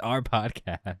 dude? It's our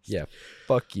podcast. Yeah,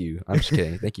 fuck you. I'm just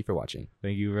kidding. Thank you for watching.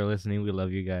 Thank you for listening. We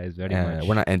love you guys very much.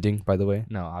 We're not ending, by the way.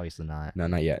 No, obviously not. No,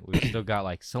 not yet. We've still got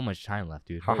like so much time left,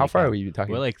 dude. How far are we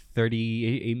talking? We're like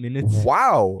 38 minutes.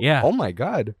 Wow. Yeah. Oh my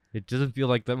god. It doesn't feel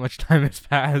like that much time has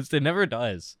passed. It never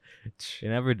does. It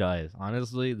never does.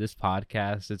 Honestly, this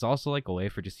podcast, it's also like a way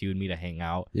for just you and me to hang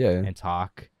out and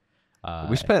talk.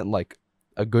 We spent like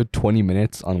a good 20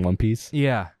 minutes on One Piece.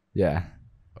 Yeah. Yeah.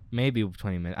 Maybe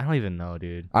 20 minutes. I don't even know,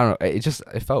 dude. I don't know.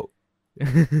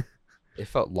 It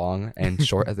felt long and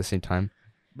short at the same time.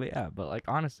 But yeah, but like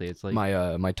honestly, it's like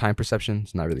my time perception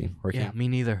is not really working. Yeah, me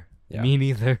neither. Yeah. Me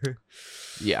neither.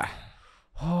 Yeah.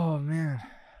 Oh man.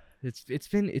 It's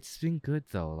been good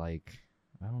though. Like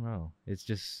I don't know. It's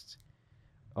just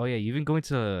oh yeah, you've been going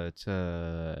to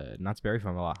Knott's Berry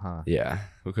Farm a lot, huh? Yeah,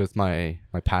 because my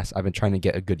past, I've been trying to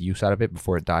get a good use out of it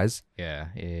before it dies. Yeah.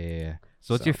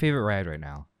 So what's your favorite ride right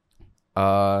now?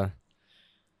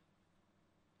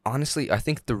 Honestly, I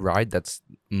think the ride that's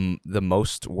the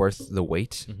most worth the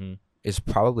wait is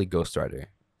probably Ghost Rider.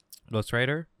 Ghost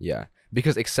Rider? Yeah,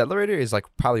 because Accelerator is like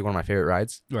probably one of my favorite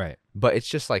rides. Right. But it's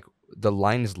just like the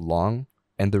line is long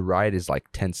and the ride is like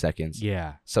 10 seconds.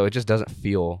 Yeah. So it just doesn't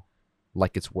feel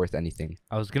like it's worth anything.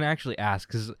 I was gonna actually ask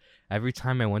because every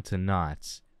time I went to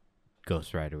Knott's,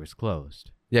 Ghost Rider was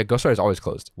closed. Yeah, Ghost Rider is always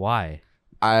closed. Why?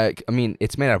 I mean,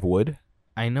 it's made out of wood.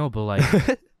 I know, but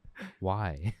like,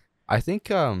 why? I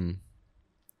think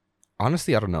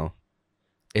honestly, I don't know.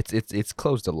 It's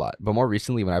closed a lot, but more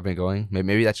recently when I've been going,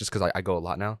 maybe that's just because I go a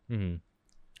lot now.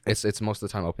 It's most of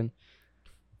the time open.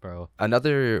 Bro.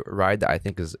 Another ride that I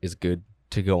think is good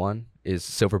to go on is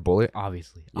Silver Bullet.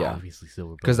 Obviously Silver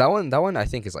Bullet. Because that one I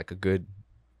think is like a good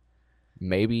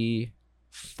maybe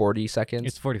 40 seconds.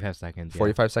 It's 45 seconds.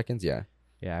 45 seconds, yeah.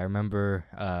 Yeah, I remember.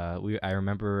 I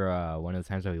remember one of the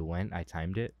times that we went. I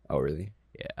timed it. Oh, really?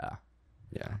 Yeah.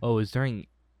 Yeah. Oh, it was during.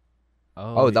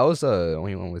 Oh, that was the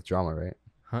only one with drama, right?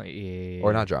 Huh? Yeah.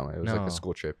 Or not drama. It was like a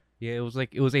school trip. Yeah, it was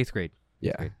 8th grade.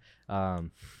 Yeah. Grade.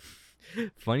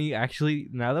 Funny, actually.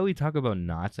 Now that we talk about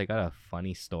knots, I got a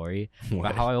funny story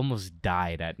about how I almost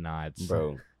died at knots,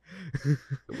 bro.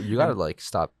 You gotta like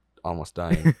stop almost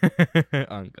dying.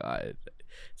 Oh God.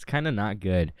 It's kind of not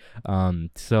good.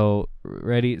 So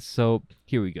ready? So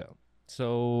here we go.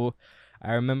 So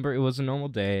I remember it was a normal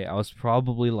day. I was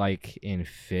probably like in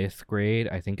 5th grade.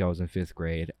 I think I was in 5th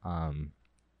grade. And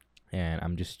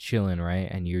I'm just chilling, right?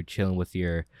 And you're chilling with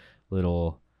your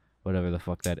little, whatever the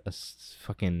fuck that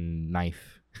fucking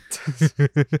knife.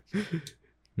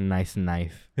 Nice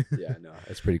knife. Yeah, no,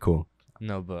 it's pretty cool.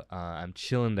 No, but I'm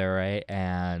chilling there, right?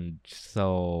 And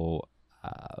so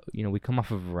we come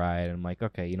off of a ride, and I'm like,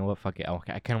 okay, you know what, fuck it,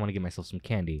 I kind of want to get myself some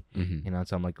candy,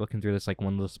 so I'm like looking through this like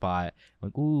one little spot, I'm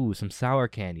like, ooh, some sour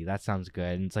candy, that sounds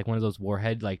good, and it's like one of those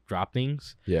Warhead like drop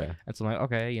things, and so I'm like,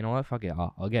 okay, you know what, fuck it,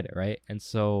 I'll get it, right? And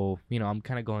so I'm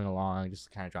kind of going along, just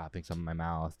kind of dropping some in my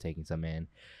mouth, taking some in,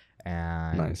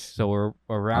 and nice. So we're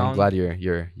around. I'm glad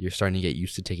you're starting to get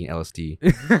used to taking LSD.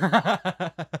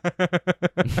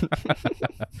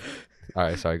 All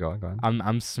right, sorry, go on.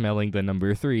 I'm smelling the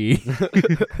number 3.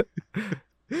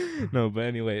 No, but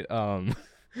anyway,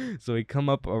 so we come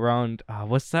up around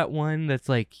what's that one that's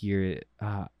like your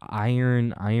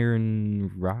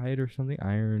Iron Ride or something?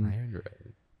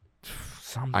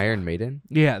 Iron Maiden?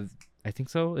 Yeah, I think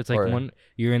so. It's like one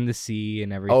you're in the sea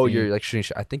and everything. Oh, you're like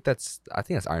shooting. I think that's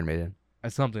Iron Maiden.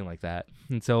 Something like that.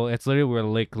 And so it's we're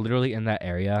like literally in that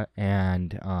area,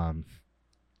 and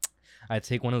I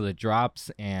take one of the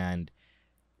drops, and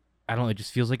I don't know, it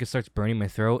just feels like it starts burning my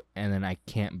throat, and then I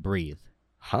can't breathe.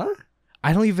 Huh?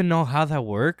 I don't even know how that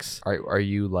works. Are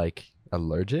you like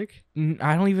allergic?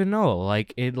 I don't even know.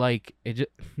 Like it just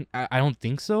I don't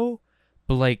think so,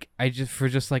 but like I just for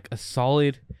just like a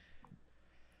solid,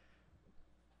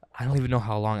 I don't even know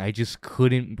how long, I just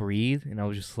couldn't breathe, and I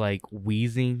was just like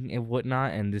wheezing and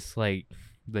whatnot, and this like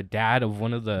the dad of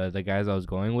one of the guys I was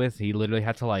going with, he literally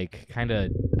had to like kind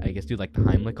of, I guess, do like the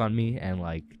Heimlich on me and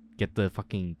like get the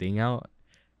fucking thing out.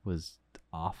 It was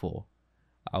awful.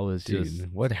 I was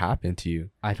Dude, what happened to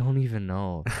you? I don't even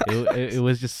know. It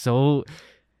was just so,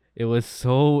 it was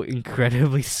so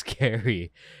incredibly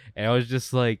scary, and I was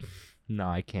just like, no,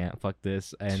 I can't, fuck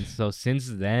this. And so since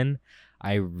then,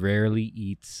 I rarely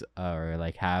eat or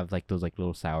like have like those like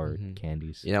little sour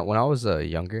candies. When I was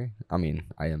younger, I mean,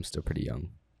 I am still pretty young,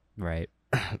 right?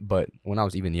 But when I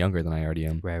was even younger than I already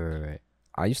am, right,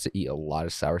 I used to eat a lot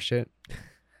of sour shit,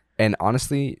 and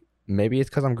honestly, maybe it's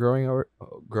because I'm growing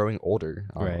older.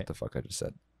 I don't know what the fuck I just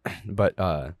said, but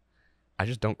I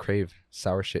just don't crave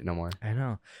sour shit no more. I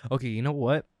know. Okay, you know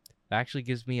what? That actually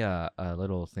gives me a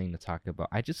little thing to talk about.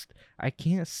 I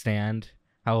can't stand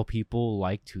how people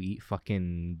like to eat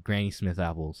fucking Granny Smith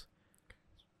apples.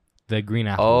 The green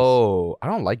apples. Oh, I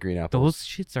don't like green apples. Those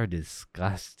shits are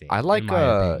disgusting. I like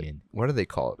what are they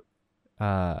called?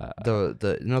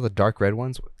 The dark red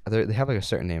ones. They have like a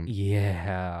certain name.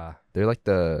 Yeah. They're like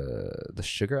the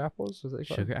sugar apples. What are they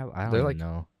called? Sugar apple. I don't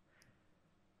know.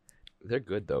 They're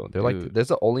good though. They're like there's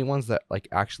the only ones that like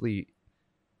actually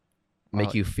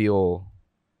make you feel.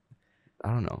 I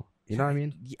don't know. You know what I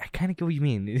mean? Yeah, I kind of get what you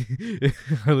mean.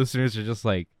 Our listeners are just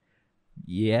like,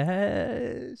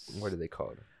 yes. What are they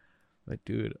called? But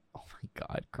dude, oh my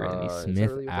God, Granny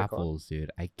Smith really apples,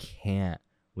 dude. I can't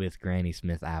with Granny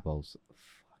Smith apples.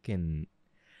 Fucking,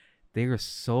 they are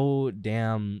so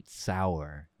damn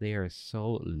sour. They are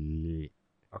so.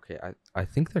 Okay, I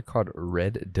think they're called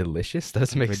Red Delicious. That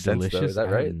doesn't make sense, Delicious? Though. Is that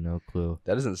right? I have no clue.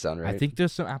 That doesn't sound right. I think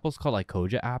there's some apples called like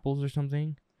Koja apples or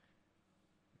something.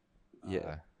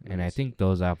 Yeah. And I think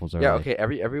those apples are. Yeah. Okay.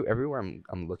 Everywhere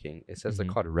I'm looking, it says they're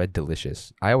called Red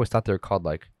Delicious. I always thought they were called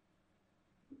like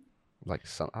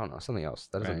some, I don't know, something else.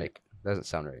 That doesn't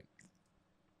sound right.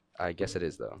 I guess it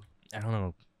is though. I don't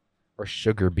know. Or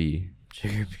Sugar Bee.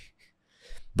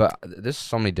 But there's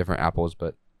so many different apples.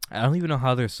 But I don't even know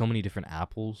how there's so many different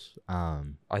apples.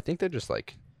 I think they're just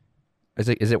like. Is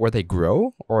it where they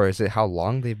grow, or is it how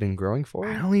long they've been growing for?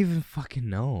 I don't even fucking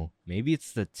know. Maybe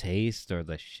it's the taste or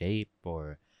the shape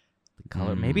or the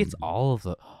color. Maybe it's all of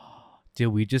the. Did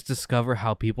we just discover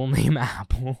how people name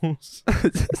apples?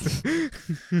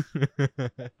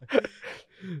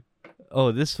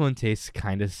 Oh, this one tastes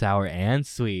kind of sour and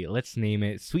sweet. Let's name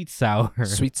it Sweet Sour.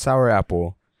 Sweet Sour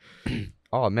Apple.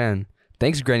 Oh man,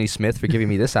 Thanks, Granny Smith, for giving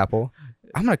me this apple.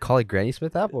 I'm gonna call it Granny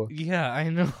Smith apple. Yeah, I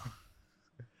know.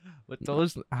 But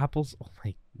those apples, oh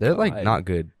my They're God. like not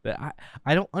good.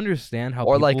 I don't understand how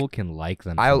Or, people like, can like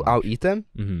them. I'll eat them,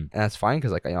 Mm-hmm. and that's fine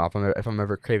because like if I'm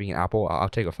ever craving an apple, I'll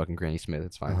take a fucking Granny Smith.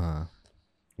 It's fine. Uh-huh.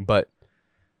 But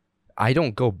I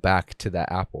don't go back to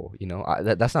that apple. You know,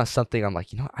 that's not something I'm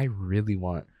like. You know, I really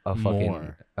want a fucking.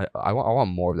 More. I want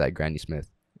more of that Granny Smith.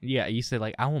 Yeah, you said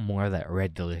like I want more of that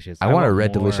red delicious. I want a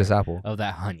red more delicious apple. of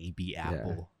that honeybee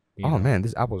apple. you Oh know? man,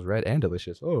 this apple's red and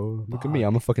delicious. Oh, look at me.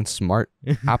 I'm a fucking smart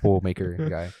apple maker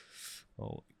guy.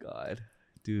 Oh my God,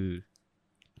 dude.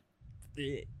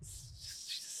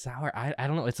 It's sour. I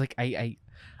don't know. It's like I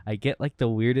get like the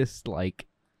weirdest like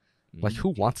Who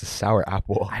wants a sour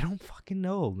apple? I don't fucking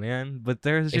know, man. But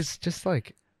there's It's just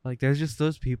like there's just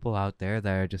those people out there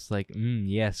that are just like,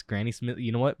 yes, Granny Smith.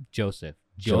 You know what? Joseph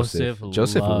Joseph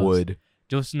loves, would.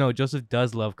 Joseph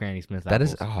does love Granny Smith That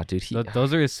apples. is, oh dude,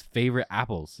 Those are his favorite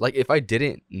apples. like if I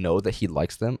didn't know that he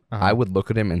likes them, Uh-huh. I would look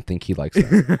at him and think he likes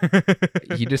them.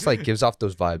 He just like gives off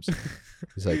those vibes.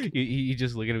 He's like, you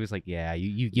just look at him. He's like, yeah,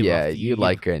 you give yeah, off, you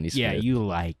like Granny Smith. Yeah, you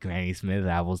like Granny Smith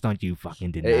apples, don't you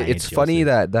fucking deny it? It's funny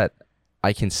that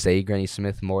I can say Granny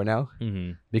Smith more now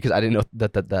Mm-hmm. because I didn't know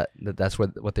that's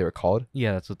what they were called.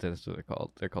 Yeah, that's what they're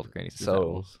called. They're called Granny Smith So-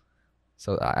 apples.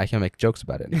 So I can make jokes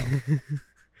about it now.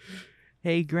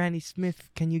 Hey, Granny Smith,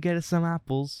 can you get us some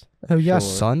apples? Oh yeah, Sure.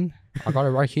 son. I got it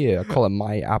right here. I call it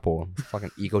my apple.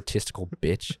 Fucking egotistical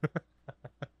bitch.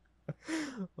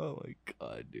 Oh my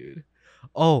God, dude.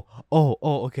 Oh,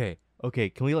 okay. Okay,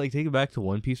 can we like take it back to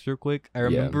One Piece real quick? I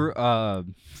remember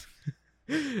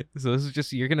so this is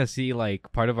just you're gonna see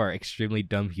like part of our extremely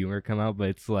dumb humor come out, but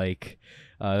it's like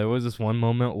there was this one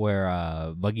moment where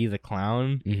Buggy the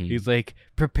Clown, Mhm. he's like,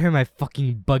 prepare my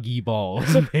fucking buggy balls.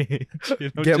 bitch."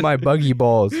 You know, Get just- my buggy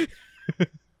balls.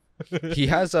 He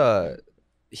has a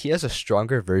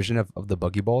stronger version of the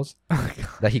buggy balls Oh, God.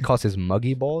 that he calls his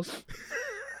muggy balls.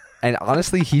 And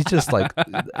honestly, he's just like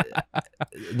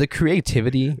the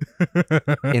creativity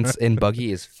in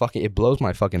Buggy is fucking. It blows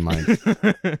my fucking mind.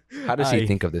 How does he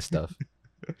think of this stuff?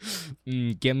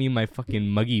 Get me my fucking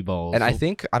muggy balls. And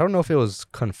I don't know if it was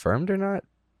confirmed or not,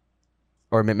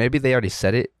 or maybe they already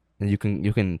said it, and you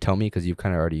can tell me because you've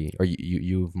kind of already, or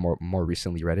you've more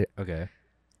recently read it. Okay.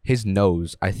 His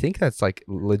nose, I think that's like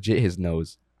legit his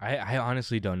nose. I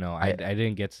honestly don't know. I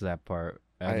didn't get to that part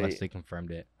unless they confirmed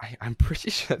it. I'm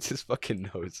pretty sure that's his fucking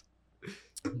nose.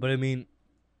 But I mean,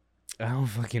 I don't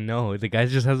fucking know. The guy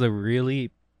just has a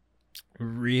really,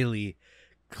 really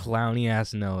clowny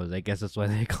ass nose. I guess that's why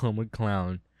they call him a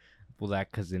clown. Well,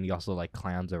 because then he also like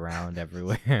clowns around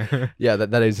everywhere. Yeah,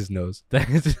 that is his nose. That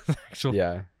is his actual.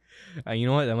 Yeah. You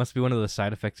know what? That must be one of the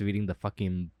side effects of eating the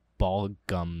fucking ball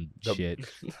gum shit,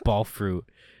 ball fruit.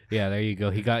 Yeah, there you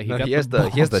go. He has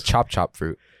the chop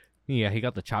fruit. Yeah, he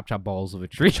got the chop balls of a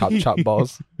tree. Chop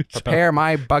balls. Prepare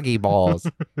my buggy balls.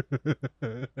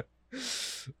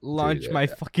 Launch Dude, my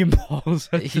fucking balls.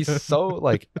 He's so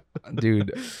like,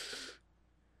 dude.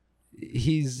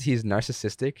 He's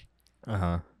narcissistic.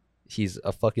 Uh-huh. He's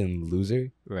a fucking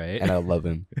loser, Right. and I love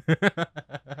him.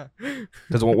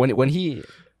 Because when he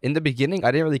in the beginning,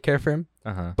 I didn't really care for him,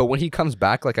 Uh-huh. but when he comes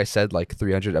back, like I said, like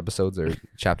 300 episodes or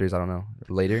chapters, I don't know,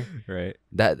 later, Right.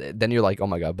 then you're like, oh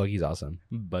my god, Buggy's awesome.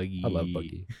 Buggy. I love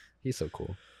Buggy. He's so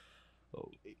cool. Oh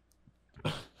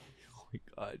my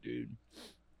god, dude.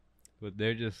 But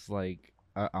they're just like,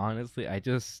 honestly, I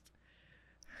just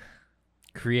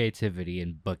creativity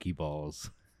and buckyballs.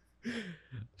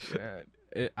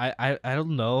 I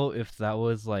don't know if that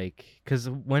was like, because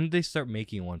when did they start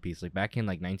making One Piece? Like back in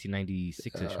like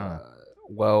 1996ish, huh?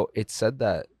 Well, it said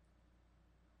that,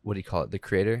 what do you call it? The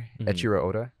creator, Mhm. Eiichiro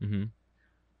Oda,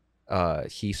 Mm-hmm.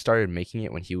 he started making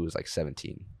it when he was like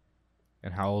 17.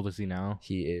 And how old is he now?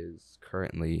 He is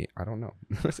currently, I don't know.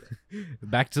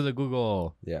 Back to the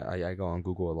Google. Yeah, I go on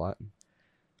Google a lot.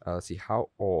 Let's see, how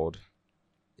old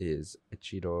is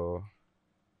Eiichiro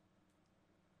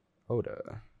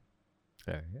Oda?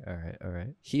 All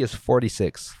right. He is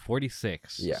 46.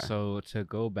 46. Yeah. So to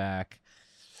go back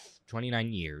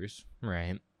 29 years,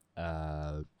 right?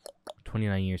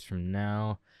 29 years from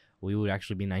now, we would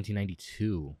actually be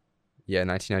 1992. Yeah,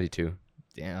 1992.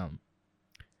 Damn.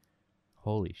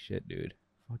 Holy shit, dude.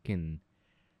 Fucking.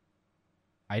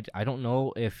 I don't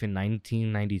know if in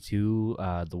 1992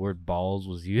 the word balls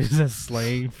was used as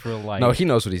slang for like. No, he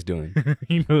knows what he's doing.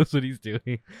 he knows what he's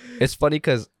doing. It's funny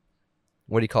because,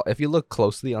 what do you call it? If you look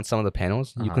closely on some of the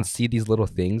panels, you Uh-huh. can see these little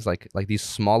things, like these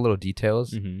small little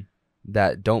details Mm-hmm.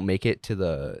 that don't make it to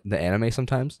the anime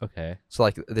sometimes. Okay. So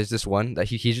like, there's this one that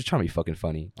he's just trying to be fucking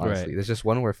funny. Honestly, Right. there's just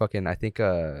one where fucking I think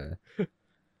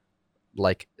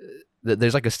like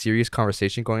there's like a serious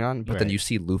conversation going on, but then Right. you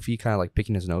see Luffy kind of like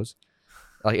picking his nose,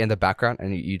 like in the background,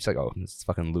 and you just like, oh, it's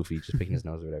fucking Luffy just picking his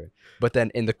nose or whatever. But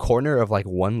then in the corner of like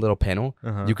one little panel,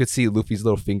 Uh-huh. you could see Luffy's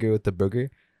little finger with the burger,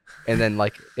 and then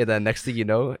like and then next thing you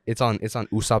know, it's on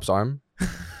Usopp's arm.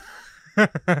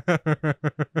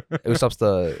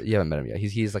 Usopp's you haven't met him yet.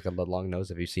 He's like a long nose.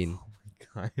 Have you seen?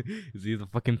 God. Is he the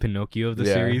fucking Pinocchio of the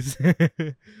Yeah. series?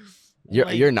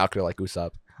 You're not gonna like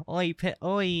Usopp. Oi,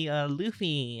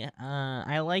 Luffy.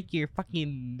 I like your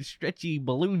fucking stretchy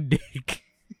balloon dick.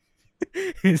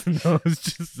 His nose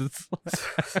just.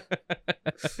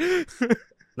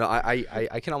 No,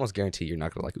 I can almost guarantee you're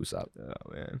not gonna like Usopp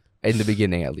Oh man. in the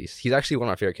beginning at least. He's actually one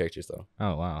of my favorite characters though.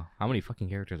 Oh wow. How many fucking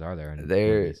characters are there?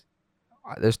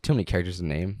 There's too many characters to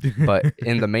name, but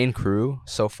in the main crew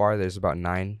so far, there's about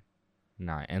 9.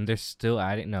 9, and they're still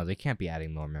adding. No, they can't be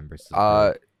adding more members. To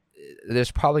the crew.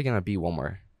 There's probably gonna be one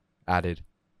more added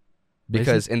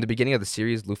because in the beginning of the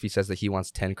series, Luffy says that he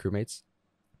wants 10 crewmates,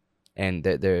 and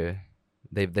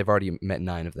they've already met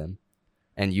 9 of them,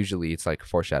 and usually it's like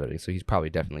foreshadowing, so he's probably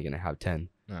definitely gonna have 10.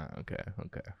 Oh, okay.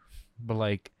 But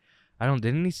like,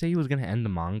 didn't he say he was gonna end the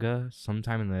manga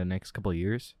sometime in the next couple of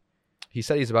years? He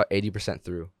said he's about 80%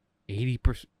 through.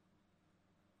 80%.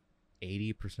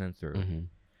 80% through. Mm-hmm.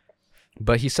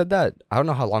 But he said that I don't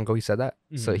know how long ago he said that,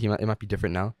 so Mhm. it might be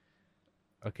different now.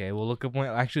 Okay, well look up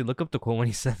the quote when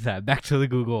he said that. Back to the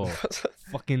Google.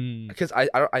 Fucking. Because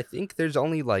I think there's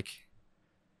only like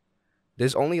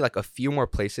a few more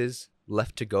places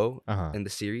left to go Uh-huh. in the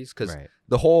series, because Right.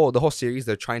 the whole series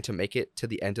they're trying to make it to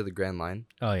the end of the Grand Line.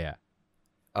 Oh yeah.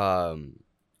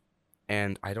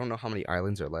 And I don't know how many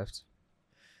islands are left.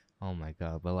 Oh my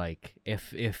god. But like,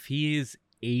 if he's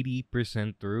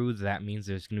 80% through, that means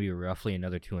there's gonna be roughly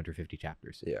another 250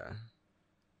 chapters. Yeah.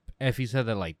 If he said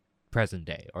that like present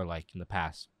day or like in the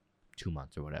past 2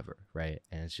 months or whatever, right?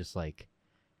 And it's just like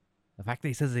the fact that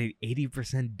he says they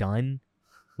 80% done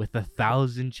with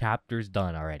 1,000 chapters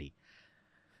done already.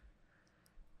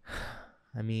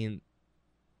 I mean,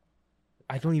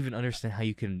 I don't even understand how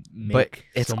you can make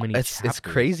so many chapters. It's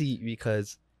crazy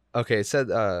because it said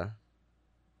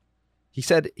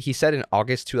he said in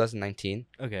August 2019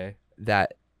 Okay.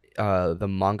 that the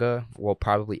manga will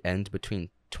probably end between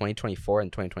 2024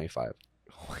 and 2025.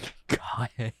 Oh my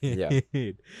god. Yeah.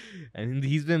 And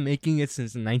he's been making it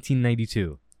since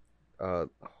 1992.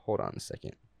 Hold on a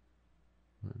second.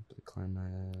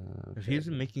 If he's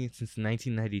been making it since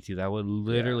 1992, that would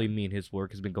literally mean his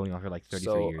work has been going on for like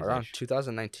 33 years. Around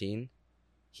 2019,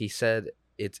 he said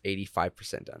it's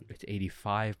 85% done. It's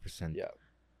 85%. Yeah.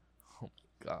 Oh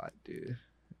my god, dude.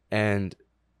 And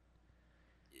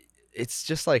it's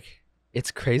just like,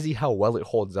 it's crazy how well it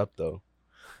holds up though.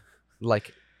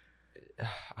 Like,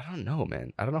 I don't know,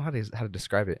 man. I don't know how to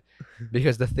describe it,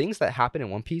 because the things that happen in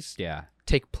One Piece Yeah.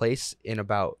 take place in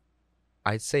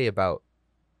I'd say about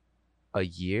a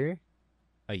year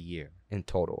A year. in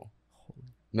total.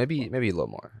 Maybe a little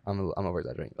more. I'm over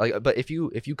exaggerating. Like, but if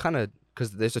you kind of,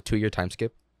 because there's a 2-year time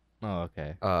skip Oh,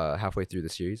 okay. halfway through the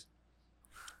series.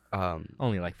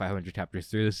 Only like 500 chapters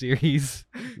through the series.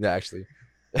 Yeah, actually.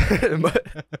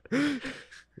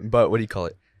 but what do you call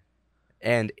it?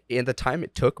 And in the time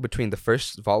it took between the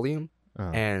first volume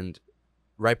and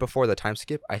right before the time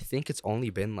skip, I think it's only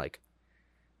been like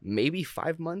maybe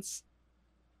 5 months.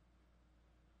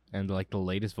 And like the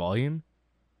latest volume?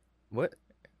 What?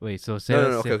 Wait, so say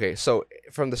No. Okay. So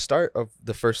from the start of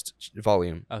the first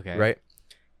volume, Okay. right,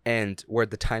 and where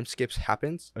the time skips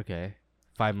happens, Okay.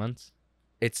 5 months?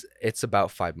 it's about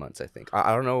 5 months, I think.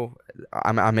 I don't know.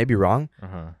 I may be wrong,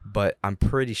 Uh-huh. but I'm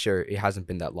pretty sure it hasn't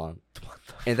been that long.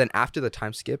 And then after the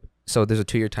time skip, so there's a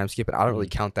 2-year time skip, and I don't really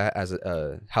count that as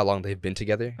how long they've been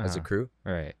together as a Uh-huh. crew,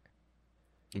 Right.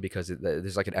 because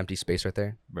there's like an empty space right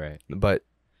there. Right. But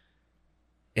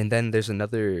and then there's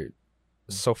another.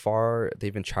 So far,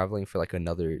 they've been traveling for like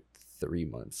another 3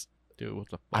 months. Dude, what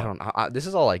the fuck? I don't know. This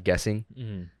is all like guessing,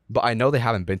 Mhm. but I know they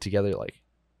haven't been together like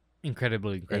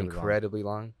Incredibly long. incredibly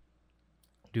long.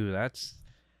 Dude, that's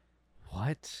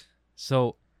what?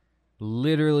 So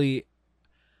literally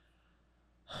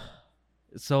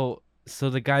so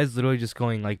the guy's literally just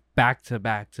going like back to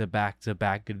back to back to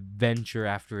back, adventure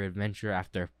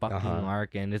after fucking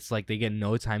arc, and it's like they get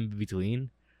no time in between.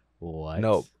 What?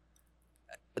 No.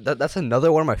 That's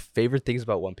another one of my favorite things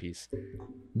about One Piece,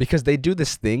 because they do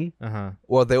this thing. Uh-huh.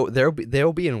 Well,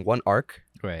 they'll be in one arc,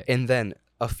 Right. and then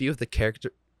a few of the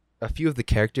characters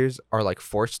are like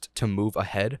forced to move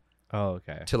ahead Oh,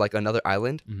 okay. to like another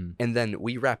island, Mhm. and then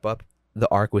we wrap up the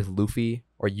arc with Luffy,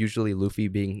 or usually Luffy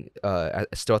being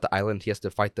still at the island. He has to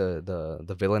fight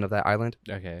the villain of that island,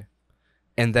 Okay.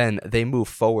 and then they move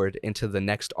forward into the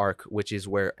next arc, which is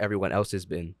where everyone else has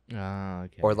been.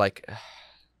 Okay. Or like,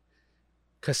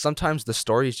 because sometimes the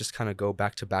stories just kind of go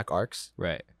back to back arcs.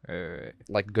 Right.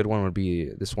 Like a good one would be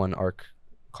this one arc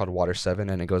called Water 7,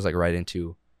 and it goes like right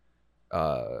into,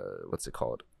 what's it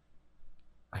called?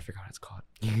 I forgot what it's called.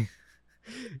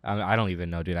 I don't even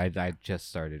know, dude. I just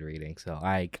started reading, so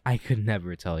I could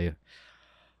never tell you.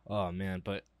 Oh man,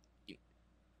 but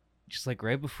just like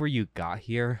right before you got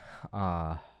here,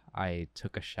 I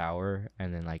took a shower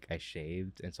and then like I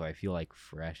shaved, and so I feel like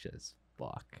fresh as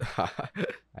fuck.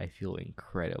 I feel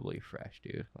incredibly fresh,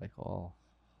 dude. Like oh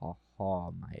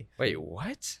my. Wait,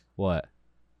 what? What?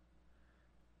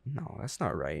 No, that's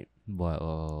not right. What?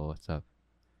 Oh, what's up?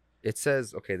 It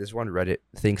says, okay, this one Reddit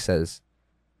thing says,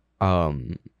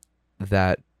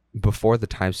 that before the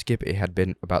time skip, it had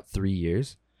been about 3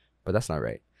 years, but that's not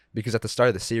right. Because at the start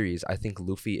of the series, I think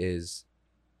Luffy is,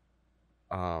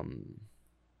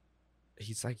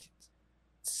 he's like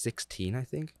 16, I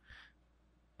think.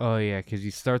 Oh yeah, because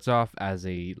he starts off as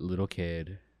a little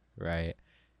kid, right?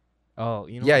 Oh,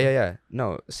 you know. Yeah.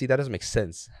 No, see, that doesn't make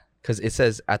sense. Because it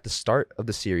says at the start of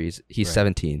the series, he's Right.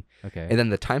 17. Okay. And then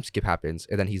the time skip happens,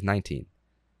 and then he's 19.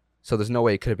 So there's no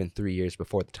way it could have been 3 years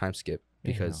before the time skip,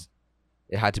 Yeah, because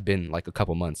it had to been like a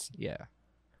couple months. Yeah.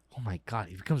 Oh my god,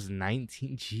 he becomes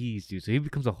 19. Jeez, dude. So he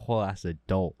becomes a whole ass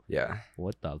adult. Yeah.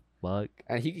 What the fuck?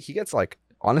 And he gets like,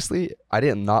 honestly, I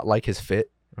did not like his fit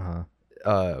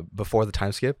Uh-huh. before the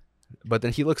time skip, but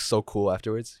then he looks so cool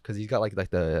afterwards because he's got like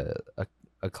a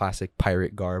classic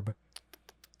pirate garb.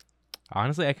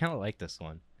 Honestly, I kind of like this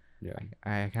one. Yeah.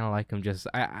 I kind of like him just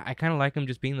I kind of like him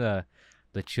just being the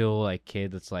chill like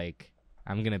kid that's like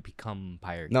I'm going to become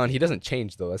pirate. No, and he doesn't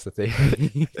change though. That's the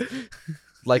thing.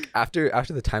 Like after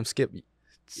the time skip,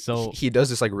 So he does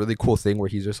this like really cool thing where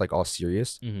he's just like all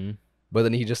serious, mhm. but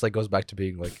then he just like goes back to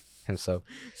being like himself.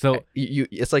 So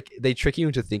It's like they trick you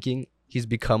into thinking he's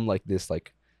become like this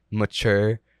like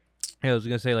mature. I was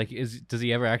going to say like does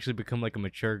he ever actually become like a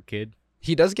mature kid?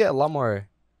 He does get a lot more.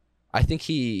 I think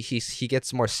he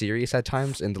gets more serious at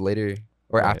times in the later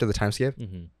or Right. after the time skip,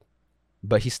 Mhm.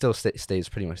 but he still stays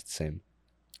pretty much the same.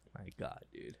 My god,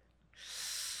 dude.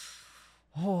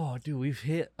 Oh, dude, we've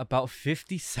hit about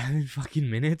 57 fucking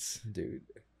minutes. Dude,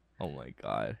 Oh my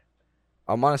god.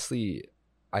 I'm honestly,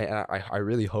 I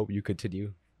really hope you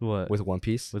continue What? with One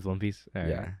Piece, With One Piece? All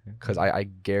Yeah. right. because I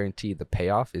guarantee the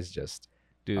payoff is just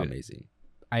Dude, amazing.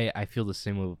 I feel the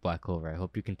same way with Black Clover. I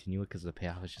hope you continue it because the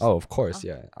payoff is just. Oh, of course,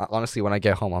 yeah. Honestly, when I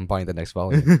get home, I'm buying the next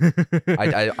volume.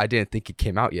 I didn't think it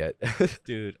came out yet.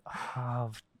 Dude,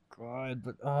 oh god,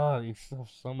 but you still have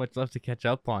so much left to catch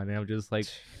up on, and I'm just like,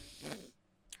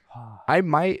 I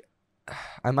might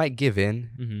give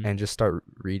in Mhm. and just start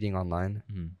reading online,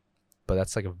 Mhm. but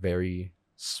that's like a very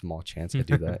small chance I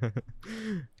do that.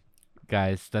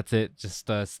 Guys, that's it. Just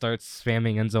start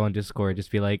spamming Enzo on Discord.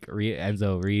 Just be like,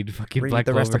 Enzo, read fucking Read Black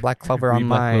the Clover. rest of Black Clover Read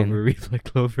Black online. Clover, read Black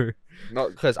Clover. No,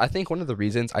 because I think one of the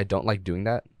reasons I don't like doing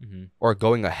that Mm-hmm. or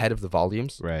going ahead of the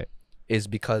volumes Right. is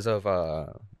because of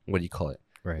what do you call it?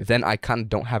 Right. Then I kind of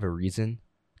don't have a reason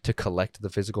to collect the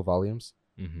physical volumes,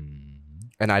 Mm-hmm.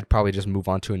 and I'd probably just move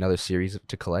on to another series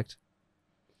to collect.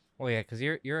 Oh yeah, because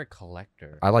you're a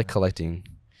collector. I like collecting,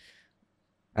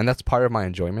 and that's part of my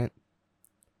enjoyment.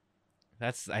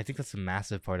 I think that's a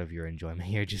massive part of your enjoyment.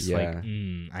 You're just Yeah. like,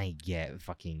 I get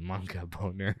fucking manga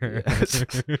boner. Yes.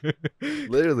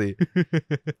 Literally.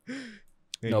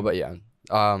 No, but yeah,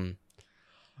 because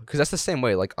that's the same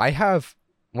way. Like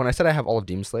when I said I have all of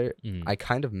Demon Slayer, Mhm. I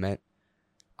kind of meant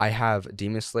I have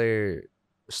Demon Slayer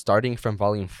starting from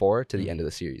volume 4 to the end of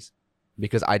the series,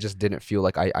 because I just didn't feel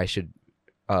like I should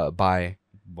buy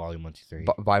Volume 1, 2, 3.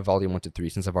 buy volume 1 to 3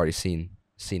 since I've already seen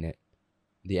it,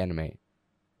 the anime.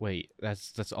 Wait,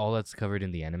 that's all that's covered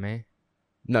in the anime?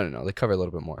 No, they cover a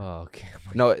little bit more. Oh, okay.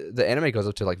 No, the anime goes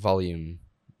up to like volume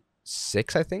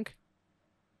 6, I think,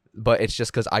 but it's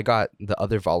just because I got the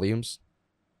other volumes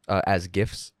as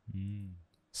gifts,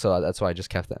 so that's why I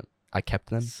just kept them. I kept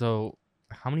them. So,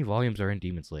 how many volumes are in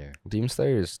Demon Slayer? Demon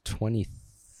Slayer is 20.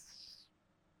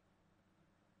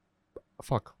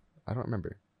 Fuck, I don't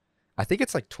remember. I think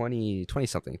it's like 20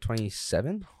 something,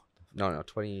 27. No,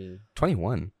 20,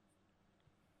 21.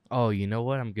 Oh, you know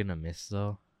what I'm gonna miss though?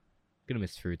 I'm gonna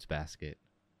miss Fruits Basket.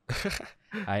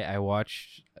 I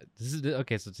watched. This is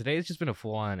okay. So today it's just been a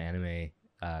full on anime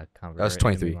conversation. That was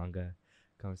 23. Manga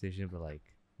conversation, but like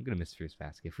I'm gonna miss Fruits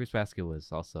Basket. Fruits Basket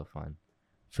was also fun.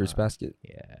 Fruits Basket.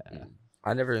 Yeah.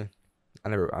 I've never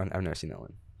seen that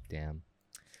one. Damn.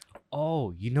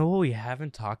 Oh, you know what we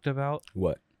haven't talked about?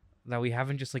 What? That we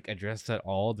haven't just like addressed at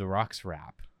all? The Rocks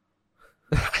rap.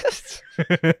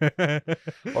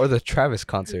 Or the Travis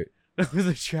concert.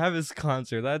 The Travis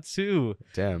concert, that too.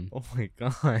 Damn. Oh my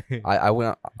god. I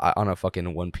went on a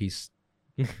fucking One Piece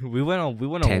we went on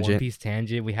One Tangent. Piece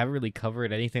tangent. We haven't really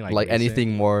covered anything like recent.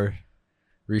 anything more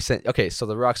recent. Okay, so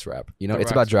the Rock's rap. You know, The it's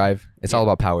Rock's about drive. It's all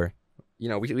Yeah. about power. You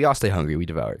know, we all stay hungry. We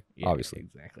devour. Yeah, Obviously.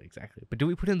 Exactly. But do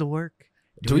we put in the work?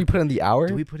 Do we put in the hour?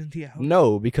 Do we put in the hour?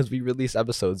 No, because we release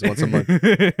episodes once a month.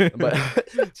 But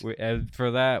And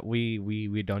for that,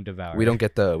 we don't devour. we don't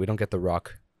get the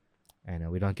Rock. I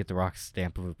know we don't get the Rock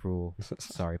stamp of approval.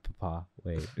 Sorry, Papa.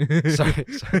 Wait. Sorry,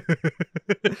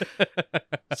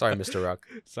 sorry, Mr. Rock.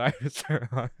 Sorry, Mr.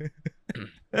 Rock.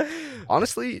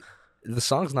 Honestly, the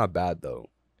song's not bad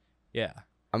though. Yeah.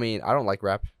 I mean, I don't like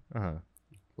rap Uh-huh.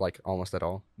 like almost at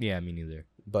all, Yeah, me neither.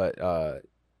 but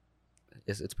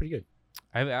it's pretty good.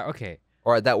 Okay.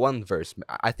 Or that one verse,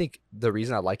 I think the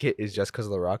reason I like it is just because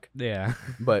of the Rock. Yeah.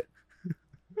 But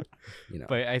you know,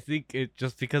 But I think it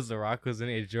just because The Rock was in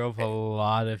it, it drove a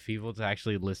lot of people to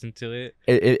actually listen to it.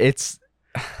 it's.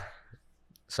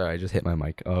 Sorry, I just hit my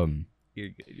mic. You're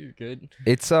good. You're good.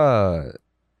 It's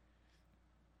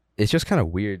just kind of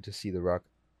weird to see the Rock.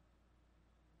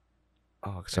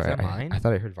 Oh, sorry. that mine? I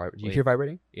thought I heard vibrating. Do you Wait. hear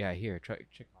vibrating? Yeah. Here, check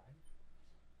mine.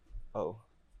 Oh,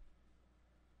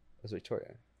 that's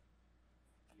Victoria.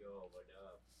 Yo, what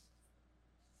up?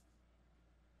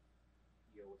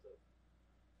 Yo, what's up?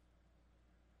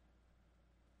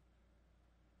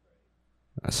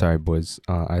 Sorry, boys.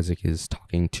 Isaac is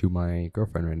talking to my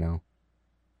girlfriend right now.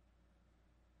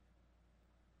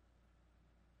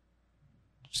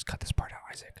 Just cut this part out,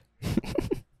 Isaac.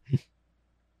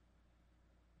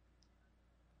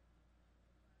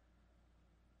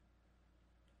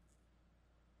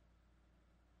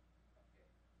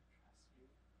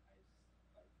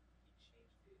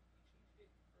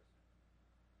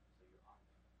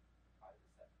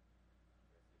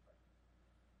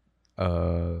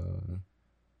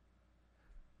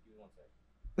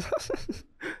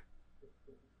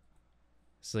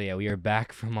 So yeah, we are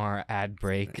back from our ad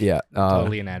break. Yeah.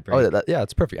 Totally an ad break. Oh, yeah,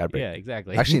 it's perfect ad break. Yeah,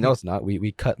 exactly. Actually, no, it's not.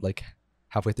 We cut like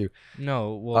halfway through.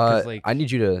 No, well, 'cause, like, I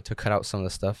need you to cut out some of the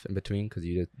stuff in between because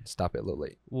you did stop it a little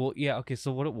late. well, yeah, okay.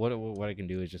 So what I can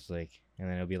do is just like, and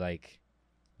then it'll be like,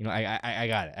 you know, I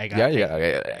got it. I got Yeah, it. yeah,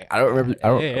 okay. I don't remember. I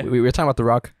don't. Yeah. We were talking about The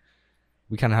Rock.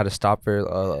 We kind of had to stop for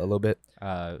a little bit.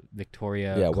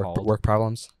 Victoria. Yeah, called. work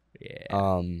problems.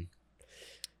 Yeah.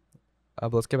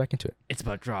 But let's get back into it. It's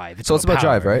about drive. So it's about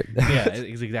drive, power. right? Yeah,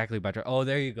 it's exactly about drive. Oh,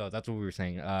 there you go. That's what we were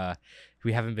saying.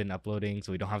 We haven't been uploading,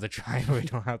 so we don't have the drive. We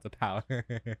don't have the power.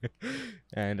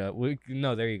 And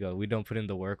there you go. We don't put in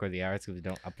the work or the hours because we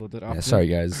don't upload it often. Yeah, sorry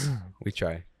guys. We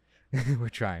try. We're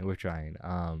trying.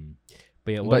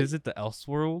 But yeah, what is it? The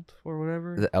Elseworld or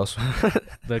whatever? The else.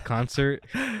 The concert.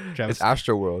 It's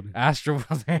Astroworld.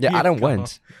 Astroworld. There Yeah, you Adam go.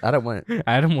 went.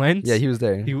 Adam went. Yeah, he was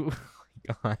there.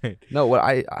 Oh my God. No, what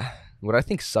I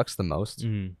think sucks the most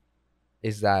Mm-hmm.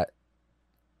 is that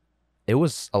it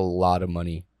was a lot of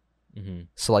money. Mm-hmm.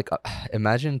 So like,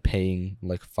 imagine paying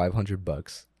like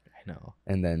 $500 I know.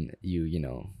 and then you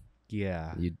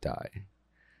Yeah. die.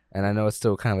 And I know it's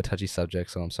still kind of a touchy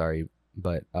subject, so I'm sorry,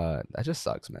 but that just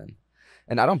sucks, man.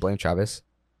 And I don't blame Travis.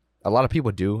 A lot of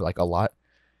people do, like a lot.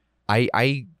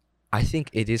 I think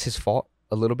it is his fault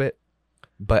a little bit,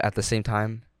 but at the same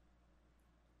time,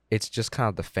 it's just kind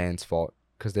of the fans' fault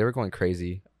because they were going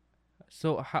crazy.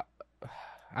 So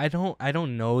I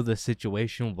don't know the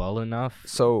situation well enough.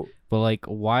 So But like,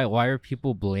 why are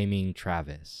people blaming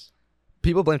Travis?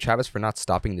 people blame Travis for not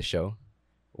stopping the show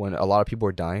when a lot of people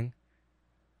were dying.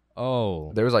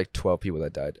 Oh. There was like 12 people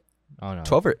that died. Oh no.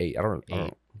 12 or 8? I don't know. There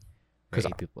were 'Cause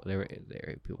 8 people. There were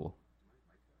 8 people.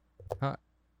 Huh?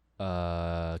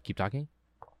 Keep talking.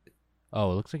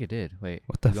 Oh, it looks like it did. Wait.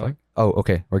 What the keep fuck? going? Oh,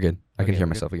 okay. We're good. I can Okay, hear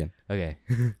we're good. myself again. Okay.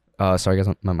 Sorry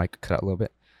guys, my mic cut out a little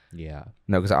bit. Yeah.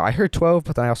 No, because I heard 12,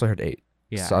 but then I also heard 8.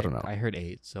 Yeah. So I don't know. I heard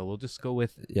 8, so we'll just go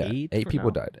with Yeah, 8. 8 for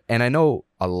people now. died. And I know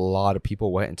a lot of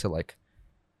people went into like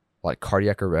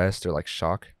cardiac arrest or like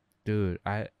shock Dude,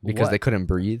 because they couldn't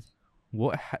breathe.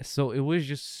 So it was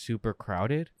just super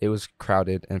crowded. It was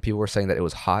crowded and people were saying that it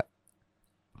was hot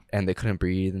and they couldn't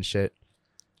breathe and shit.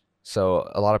 So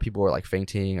a lot of people were like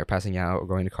fainting or passing out or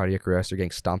going to cardiac arrest or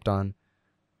getting stomped on.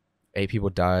 8 people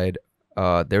died.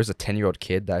 There was a 10-year-old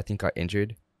kid that I think got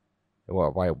injured.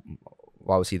 Why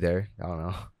was he there? I don't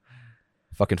know.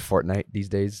 Fucking Fortnite these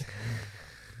days.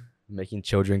 Making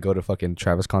children go to fucking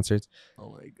Travis concerts.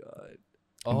 Oh my god.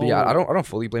 But yeah, I don't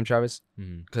fully blame Travis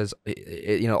Mhm. because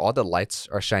all the lights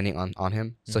are shining on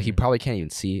him, so he Mhm. probably can't even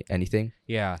see anything.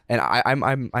 Yeah. And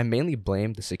I mainly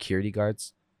blame the security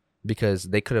guards because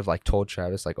they could have like told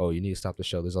Travis like, oh, you need to stop the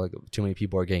show. There's like too many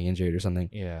people are getting injured or something.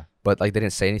 Yeah. But like they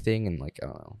didn't say anything, and like I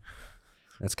don't know.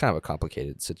 It's kind of a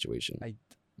complicated situation.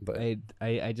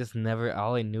 I just never.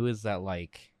 All I knew is that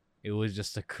like it was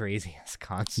just a crazy ass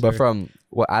concert. But from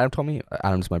what Adam told me,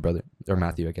 Adam's my brother, or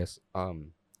Matthew, I guess.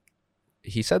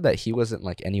 He said that he wasn't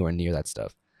like anywhere near that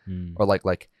stuff, or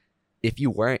like if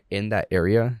you weren't in that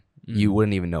area, you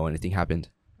wouldn't even know anything happened.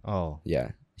 Oh.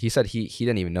 Yeah. He said he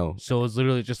didn't even know. So it was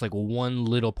literally just like one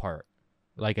little part.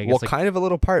 Like I guess like, kind of a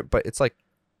little part, but it's like,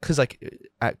 cause like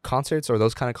at concerts or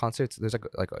those kind of concerts, there's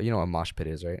like you know what a mosh pit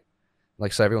is, right?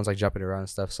 Like so everyone's like jumping around and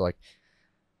stuff. So like,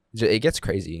 it gets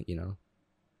crazy, you know.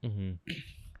 Mm-hmm.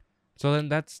 So then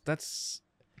that's.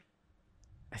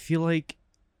 I feel like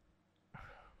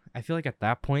at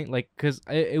that point, like, cause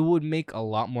it would make a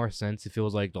lot more sense if it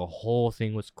was like the whole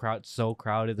thing was so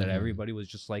crowded that everybody was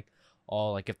just like,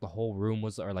 all like if the whole room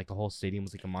was or like the whole stadium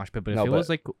was like a mosh pit. But if it was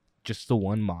like just the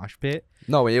one mosh pit.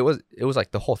 No, it was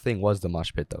like the whole thing was the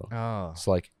mosh pit though. Oh.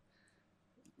 So like,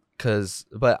 it's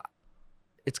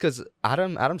because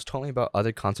Adam's told me about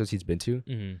other concerts he's been to,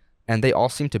 and they all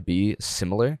seem to be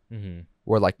similar.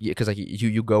 Where like, because like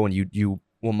you go and you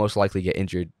will most likely get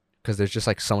injured because there's just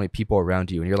like so many people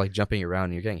around you and you're like jumping around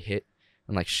and you're getting hit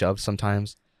and like shoved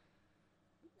sometimes.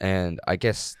 And I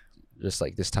guess just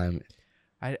like this time,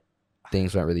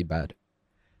 things went really bad.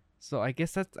 So I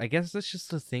guess that's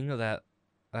just the thing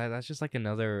that's just like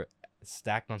another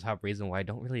stacked on top reason why I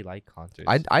don't really like concerts.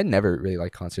 I never really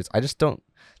like concerts. I just don't.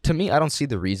 To me, I don't see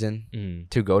the reason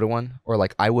to go to one. Or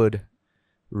like I would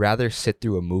rather sit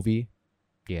through a movie.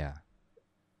 Yeah.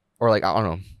 Or like I don't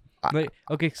know. But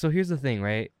okay, so here's the thing,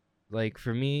 right? Like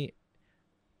for me,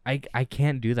 I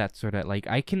can't do that sort of like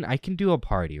I can do a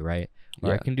party, right?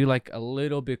 Or I can do like a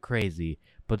little bit crazy.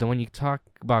 But then when you talk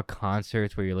about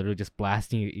concerts where you're literally just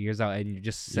blasting your ears out and you're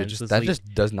just senselessly... that just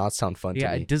does not sound fun to me.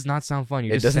 Yeah, it does not sound fun.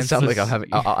 It doesn't sound like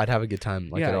I'd have a good time.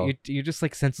 Like, at all. You're just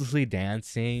like senselessly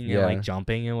dancing and like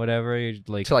jumping and whatever. You're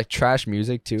like to like trash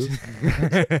music too.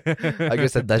 I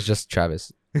guess that's just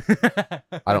Travis. I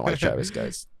don't like Travis,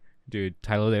 guys. Dude,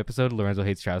 title of the episode: Lorenzo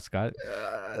hates Travis Scott.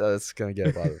 That's gonna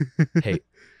get a lot of hate.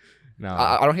 No,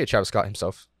 I don't hate Travis Scott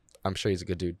himself. I'm sure he's a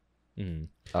good dude.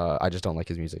 I just don't like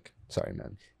his music. Sorry,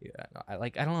 man. Yeah, no, I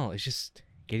don't know. It's just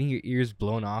getting your ears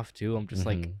blown off too. I'm just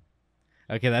like,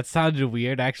 okay, that sounded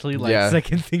weird. Actually, like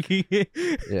second thinking. Yeah,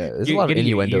 there's a lot of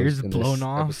innuendos ears in blown this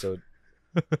off. episode.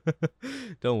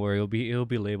 Don't worry, it'll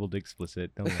be labeled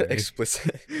explicit. Don't worry.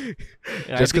 Explicit.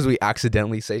 Just because we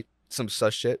accidentally say some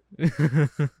such shit.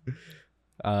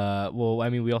 Well, I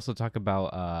mean, we also talk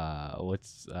about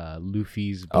what's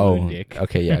Luffy's balloon dick.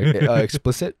 Okay, yeah.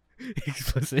 Explicit.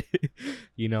 Explicit.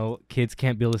 You know, kids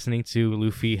can't be listening to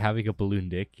Luffy having a balloon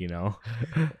dick, you know.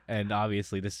 And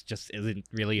obviously this just isn't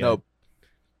really a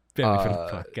family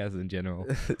friendly podcast in general.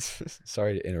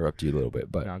 Sorry to interrupt you a little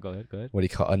bit, but no, go ahead. What do you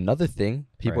call another thing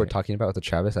people are talking about with the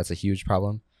Travis that's a huge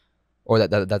problem, or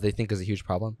that they think is a huge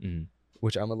problem,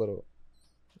 which I'm a little.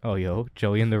 Oh, yo,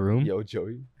 Joey in the room. Yo,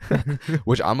 Joey.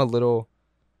 Which I'm a little,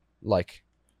 like,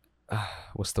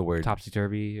 what's the word?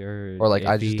 Topsy-turvy or like, iffy?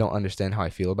 I just don't understand how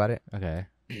I feel about it. Okay.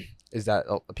 Is that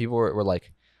people were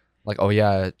like, oh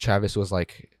yeah, Travis was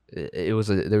like, there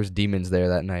was demons there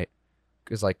that night.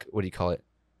 Cause like, what do you call it?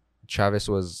 Travis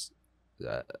was,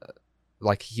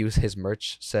 like his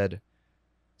merch said,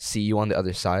 "See you on the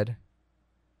other side,"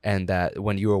 and that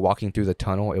when you were walking through the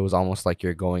tunnel, it was almost like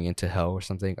you're going into hell or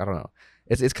something. I don't know.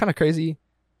 It's kind of crazy,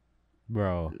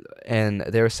 bro. And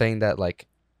they were saying that like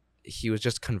he was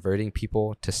just converting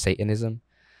people to Satanism,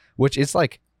 which is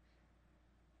like,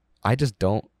 I just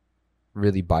don't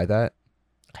really buy that.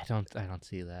 I don't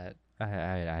see that.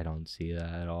 I don't see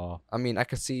that at all. I mean, I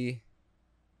could see.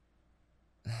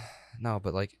 No,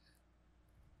 but like,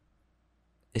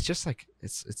 it's just like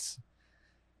it's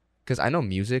because I know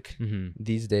music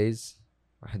these days,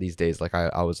 like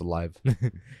I was alive.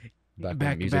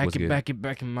 Back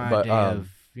in my day of,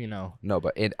 you know. No,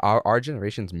 but in our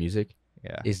generation's music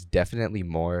is definitely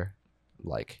more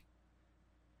like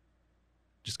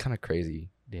just kind of crazy.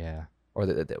 Yeah. Or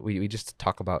that we just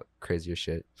talk about crazier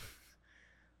shit.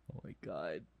 Oh my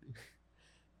god.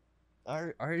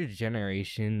 Our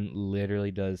generation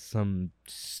literally does some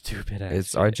stupid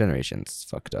ass shit. Our generation's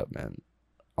fucked up, man.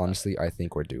 Honestly, I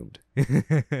think we're doomed.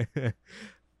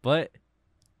 But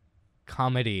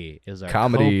comedy is our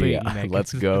coping mechanism.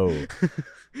 Let's go.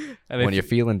 When you're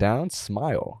feeling down,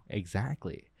 smile.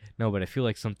 Exactly. No, but I feel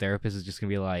like some therapist is just gonna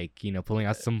be like, you know, pulling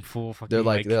out some full fucking. They're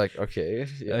like, okay,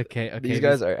 yeah. okay. These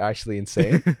guys are actually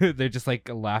insane. They're just like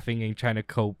laughing and trying to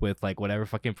cope with like whatever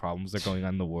fucking problems are going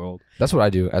on in the world. That's what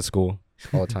I do at school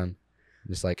all the time.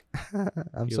 Just like,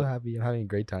 I'm so happy. I'm having a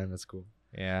great time. That's cool.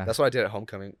 Yeah. That's what I did at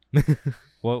homecoming.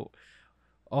 Well,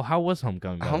 how was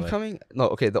homecoming? By Homecoming? No,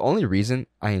 okay. The only reason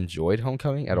I enjoyed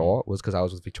homecoming at all was because I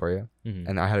was with Victoria,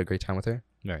 and I had a great time with her.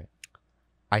 Right.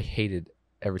 I hated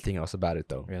everything else about it,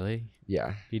 though. Really?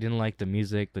 Yeah. You didn't like the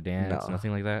music, the dance,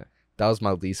 nothing like that? That was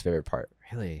my least favorite part.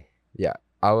 Really? Yeah.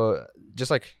 I was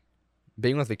just like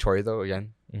being with Victoria, though,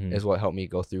 again, is what helped me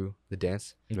go through the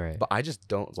dance. Right. But I just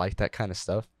don't like that kind of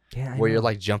stuff. Yeah. Where you're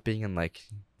like jumping and like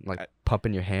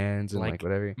pumping your hands and like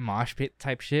whatever. Mosh pit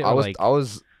type shit.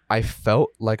 I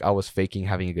felt like I was faking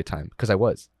having a good time because I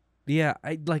was. Yeah.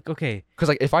 Okay. Because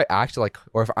like if I act like,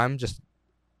 or if I'm just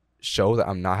show that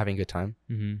I'm not having a good time,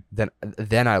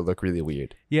 then I look really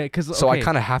weird. Yeah, because so I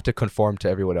kind of have to conform to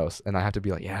everyone else, and I have to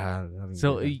be like, yeah.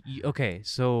 So okay,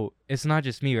 so it's not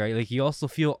just me, right? Like you also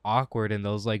feel awkward in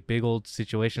those like big old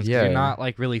situations. Yeah, you're not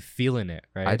like really feeling it,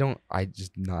 right? I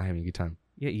just not having a good time.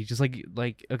 Yeah, you just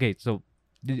like okay. So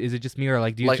is it just me or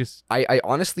like do you just? I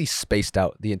honestly spaced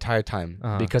out the entire time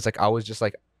because like I was just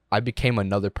like. I became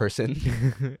another person.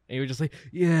 And you were just like,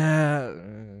 yeah.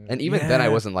 And even then, I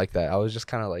wasn't like that. I was just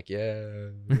kind of like, yeah.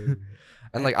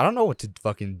 And like, I don't know what to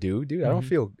fucking do, dude. I don't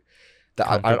feel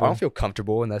that. I don't feel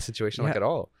comfortable in that situation like at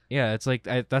all. Yeah, it's like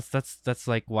that's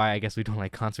like why I guess we don't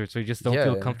like concerts. We just don't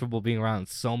feel comfortable being around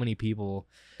so many people.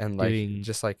 And like,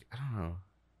 just like I don't know.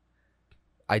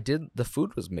 The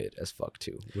food was mid as fuck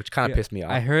too, which kind of pissed me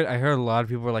off. I heard a lot of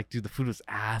people were like, dude, the food was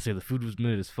ass or the food was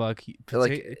mid as fuck.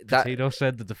 Potato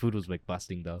said that the food was like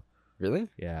busting though. Really?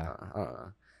 Yeah.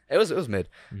 It was mid.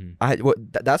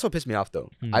 That's what pissed me off though.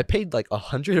 I paid like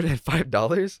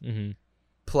 $105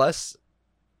 plus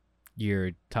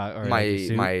your tie or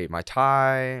my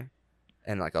tie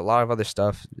and like a lot of other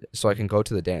stuff so I can go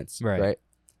to the dance. Right?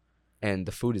 And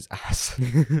the food is ass.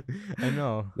 I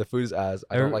know. The food is ass.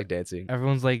 I don't like dancing.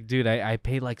 Everyone's like, dude, I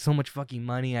paid like so much fucking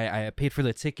money. I paid for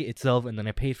the ticket itself, and then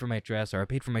I paid for my dress, or I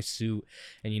paid for my suit,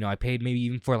 and, you know, I paid maybe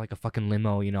even for like a fucking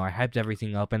limo. You know, I hyped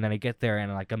everything up, and then I get there,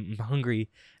 and like I'm hungry,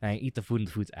 and I eat the food, and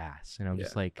the food's ass. And I'm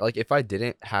just like if I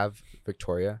didn't have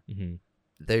Victoria,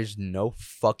 there's no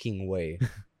fucking way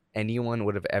anyone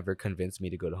would have ever convinced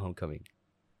me to go to homecoming.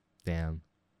 Damn.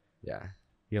 Yeah.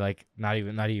 You're like not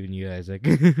even you, Isaac.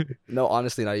 No,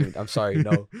 honestly, not even. I'm sorry.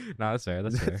 No. No, that's fair.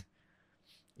 That's fair.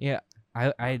 Yeah,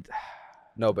 I.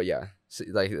 No, but yeah, so,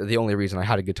 like the only reason I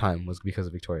had a good time was because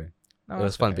of Victoria. It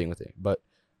was fun being with her, but.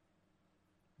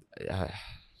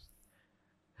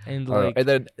 And like, and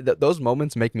then those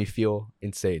moments make me feel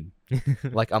insane.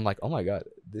 Like I'm like, oh my god,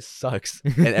 this sucks,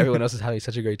 and everyone else is having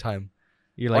such a great time.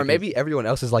 Or maybe everyone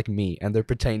else is like me and they're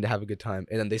pretending to have a good time,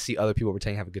 and then they see other people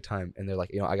pretending to have a good time, and they're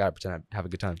like, you know, I gotta pretend to have a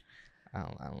good time. I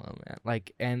don't know, man.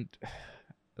 Like, and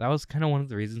that was kind of one of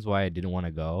the reasons why I didn't want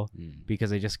to go,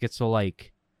 because I just get so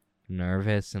like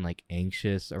nervous and like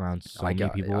anxious around so many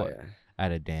people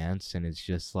at a dance, and it's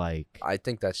just like I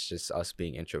think that's just us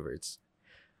being introverts.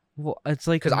 Well, it's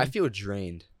like because I feel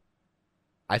drained.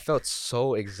 I felt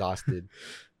so exhausted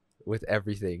with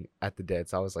everything at the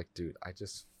dance. I was like, dude,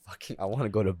 I want to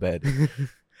go to bed.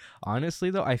 Honestly,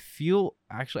 though, I feel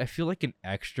like an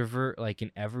extrovert, like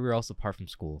in everywhere else apart from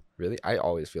school. Really? I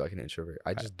always feel like an introvert.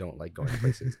 I just don't like going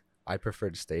places. I prefer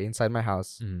to stay inside my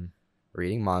house,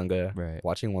 reading manga,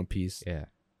 watching One Piece. Yeah.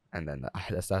 And then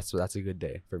that's a good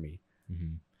day for me.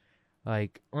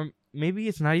 Like, or maybe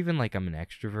it's not even like I'm an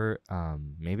extrovert.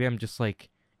 Maybe I'm just like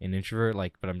an introvert,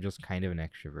 like, but I'm just kind of an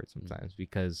extrovert sometimes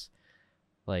because,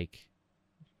 like,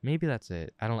 maybe that's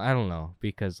it. I don't know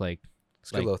because like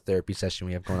it's a little therapy session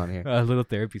we have going on here. A little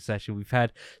therapy session. We've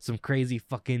had some crazy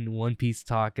fucking One Piece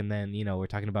talk, and then, you know, we're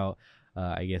talking about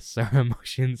I guess our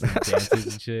emotions and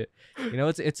dances and shit. You know,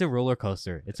 it's a roller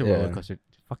coaster. It's a roller coaster.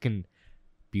 Fucking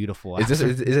beautiful. Is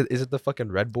it the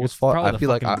fucking Red Bull's fault? I feel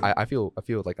like I feel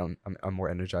like I'm more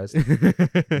energized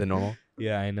than normal.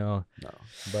 Yeah, I know. No,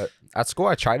 but at school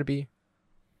I try to be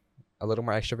a little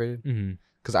more extroverted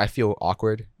because I feel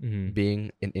awkward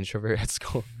being an introvert at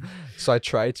school. So I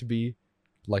try to be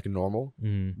like normal,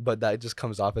 but that just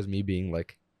comes off as me being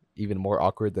like even more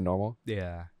awkward than normal.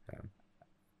 Yeah.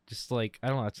 Just like, I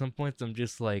don't know, at some points I'm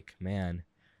just like, man,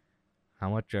 how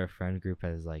much our friend group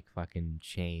has like fucking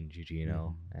changed, you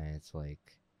know? And it's like,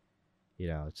 you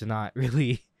know, it's not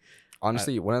really.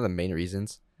 Honestly, one of the main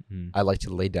reasons I like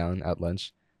to lay down at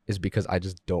lunch is because I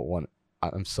just don't want.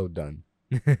 I'm so done.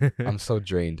 I'm so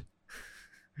drained.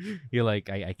 You're like,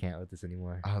 I can't with this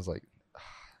anymore. I was like,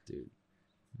 dude,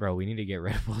 bro, we need to get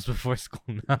Red Bulls before school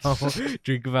now.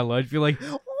 Drink them at lunch. Feel like,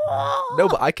 no,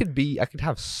 but I could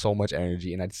have so much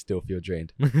energy and I'd still feel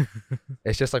drained.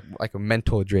 It's just like a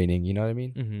mental draining. You know what I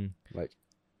mean? Like,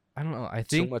 I don't know. I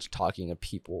think too much talking to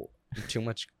people, too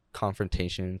much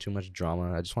confrontation, too much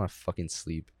drama. I just want to fucking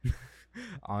sleep.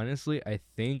 Honestly, I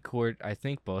think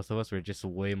both of us were just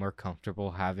way more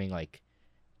comfortable having like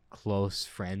close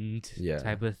friend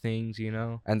type of things, you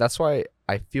know? And that's why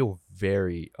I feel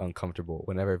very uncomfortable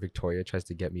whenever Victoria tries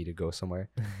to get me to go somewhere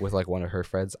with like one of her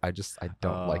friends. I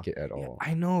don't like it at all.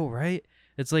 I know, right?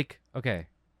 It's like, okay,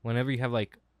 whenever you have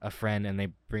like a friend and they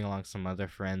bring along some other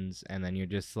friends and then you're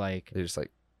just like,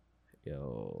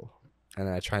 yo. And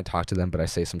then I try and talk to them, but I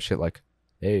say some shit like,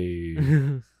 hey,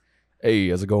 hey,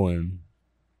 how's it going?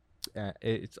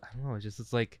 It's, I don't know,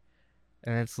 it's like,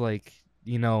 and it's like,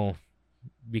 you know,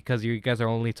 because you guys are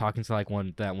only talking to like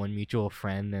one mutual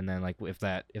friend, and then like if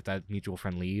that mutual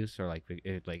friend leaves or like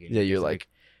you're like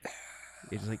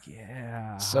it's like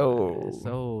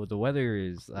so the weather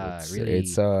is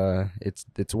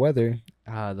it's weather.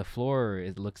 The floor,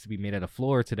 it looks to be made out of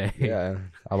floor today. Yeah,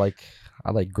 I like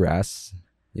grass.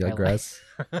 You like grass?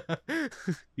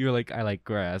 You were like, I like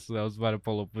grass. So I was about to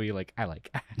pull up and be like, I like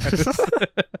ass.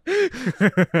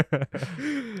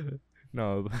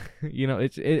 No, you know,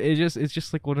 it's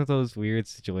just like one of those weird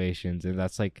situations, and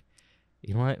that's like,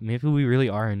 you know what? Maybe we really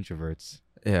are introverts.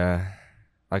 Yeah,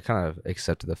 I kind of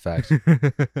accepted the fact.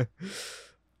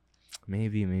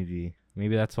 Maybe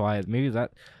that's why. Maybe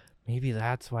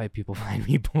that's why people find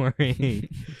me boring.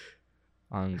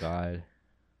 On God,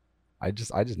 I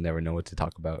just never know what to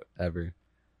talk about ever.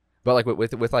 But like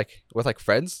with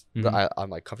friends that I'm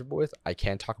like comfortable with, I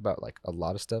can talk about like a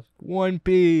lot of stuff. One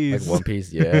Piece. Like One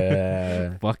Piece,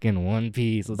 yeah. Fucking One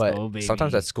Piece. Let's go, baby.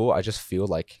 Sometimes at school, I just feel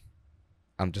like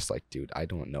I'm just like, dude, I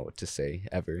don't know what to say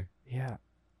ever. Yeah.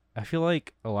 I feel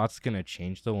like a lot's gonna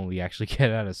change though when we actually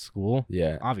get out of school.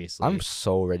 Yeah. Obviously. I'm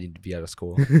so ready to be out of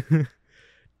school.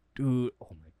 Dude,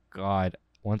 oh my God.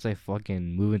 Once I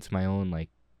fucking move into my own like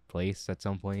place at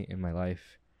some point in my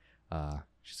life,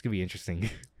 it's just gonna be interesting.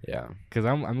 Yeah. Cause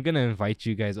I'm gonna invite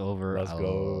you guys over a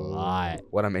lot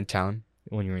when I'm in town.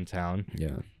 When you're in town.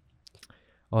 Yeah.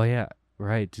 Oh yeah.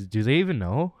 Right. Do they even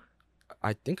know?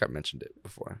 I think I mentioned it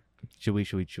before. Should we? I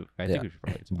think we should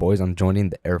probably. Boys, I'm joining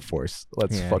the Air Force.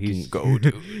 Let's fucking go,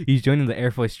 dude. He's joining the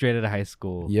Air Force straight out of high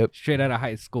school. Yep. Straight out of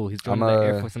high school. He's joining the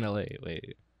Air Force in LA.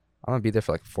 Wait. I'm gonna be there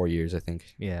for like 4 years, I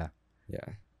think. Yeah.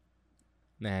 Yeah.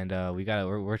 And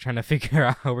we're trying to figure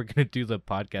out how we're gonna do the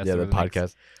podcast. Yeah, the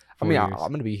podcast. I mean, I'm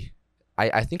gonna be.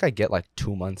 I think I get like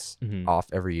 2 months off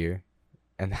every year,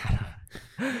 and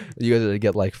you guys are gonna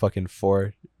get like fucking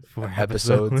four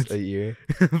episodes a year.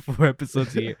 4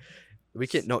 episodes a year. We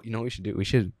can you know what we should do? We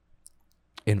should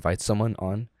invite someone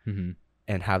on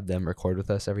and have them record with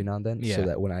us every now and then, so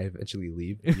that when I eventually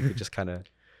leave, you could just kind of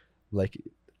like.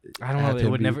 I don't know. It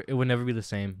would never be the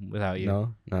same without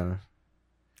you. No.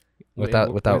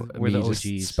 Without me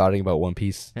just spouting about One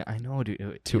Piece. Yeah, I know,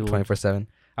 dude. 24/7.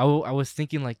 I was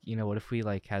thinking like, you know, what if we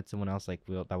like had someone else like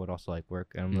that would also like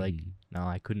work, and I'm like, no,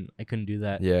 I couldn't do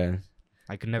that. Yeah,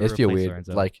 I could never. It feel weird.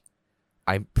 Lorenzo. Like,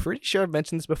 I'm pretty sure I've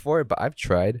mentioned this before, but I've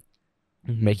tried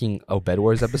making a Bed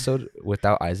Wars episode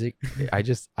without Isaac.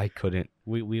 I couldn't.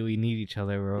 We need each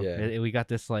other, bro. Yeah. We got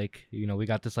this like, you know, we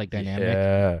got this like dynamic.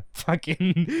 Yeah.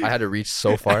 Fucking. I had to reach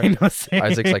so far. I know, same.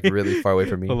 Isaac's like really far away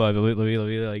from me. Hold on, let me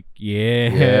like,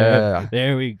 yeah.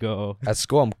 There we go. At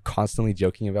school, I'm constantly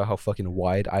joking about how fucking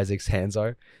wide Isaac's hands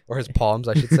are, or his palms,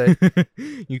 I should say.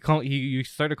 You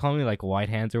started calling me like wide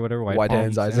hands or whatever. Wide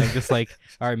hands, Isaac. And I'm just like,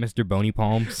 all right, Mr. Bony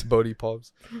Palms. Bony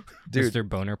Palms, dude. Mr.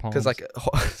 Boner Palms. Because like,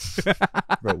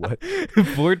 bro, what?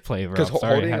 Wordplay, bro. Because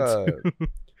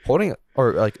holding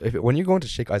or like when you're going to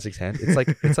shake Isaac's hand,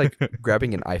 it's like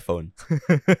grabbing an iPhone.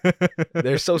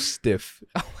 They're so stiff.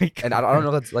 Oh my God. And I don't know.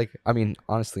 That's like, I mean,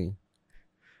 honestly,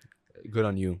 good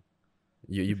on you.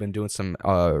 You've been doing some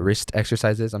wrist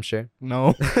exercises, I'm sure.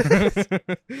 No.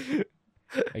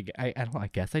 I don't. I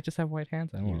guess I just have white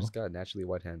hands. I don't know. You just got naturally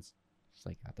white hands. Just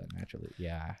like got that naturally.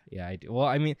 Yeah, I do. Well,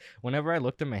 I mean, whenever I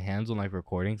looked at my hands on like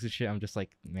recordings and shit, I'm just like,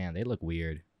 man, they look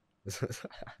weird.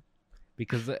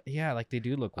 Because like they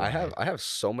do look weird. I have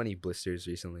so many blisters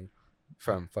recently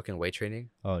from fucking weight training.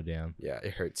 Oh damn. Yeah,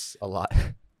 it hurts a lot.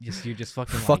 You're just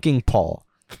fucking fucking Paul.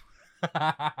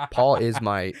 Paul is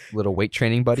my little weight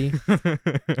training buddy,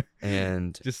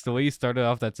 and just the way you started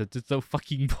off, that's it. It's so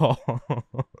fucking Paul,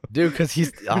 dude. Because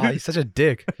he's such a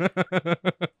dick,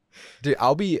 dude.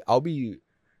 I'll be,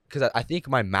 because I think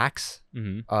my max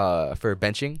for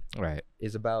benching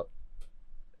is about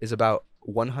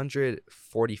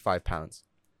 145 pounds.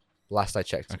 Last I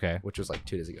checked, which was like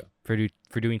 2 days ago. For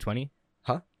doing 20,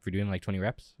 huh? For doing like 20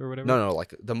 reps or whatever. No,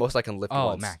 like the most I can lift. Oh,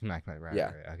 once. max, right?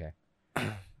 Yeah. Right, okay.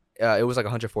 It was like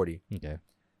 140. Okay.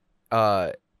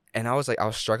 And I was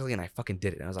struggling, and I fucking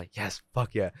did it. And I was like, yes,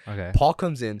 fuck yeah. Okay. Paul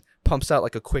comes in, pumps out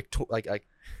like a quick,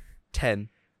 10.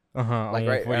 Like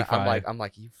Right. 45. I'm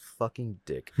like, you fucking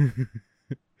dick.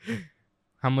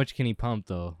 How much can he pump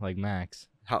though? Like max?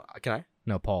 How can I?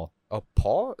 No, Paul. Oh,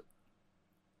 Paul.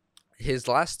 His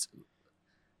last.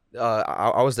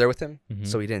 I was there with him,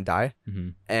 so he didn't die,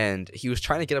 and he was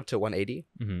trying to get up to 180,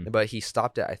 but he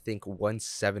stopped at I think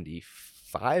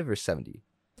 175 or 70.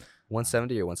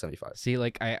 170 or 175. See,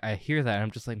 like I hear that and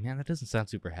I'm just like, man, that doesn't sound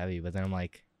super heavy. But then I'm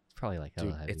like, it's probably like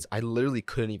hella heavy. I literally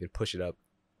couldn't even push it up.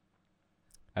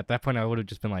 At that point, I would have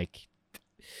just been like,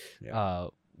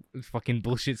 fucking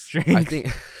bullshit strength. I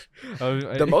think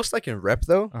the most I can rep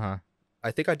though.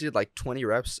 I think I did like 20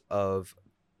 reps of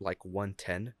like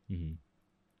 110,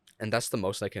 and that's the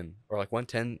most I can, or like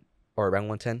 110 or around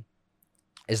 110,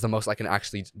 is the most I can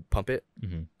actually pump it.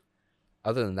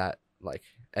 Other than that, like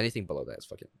anything below that is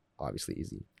fucking obviously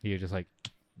easy. You're just like,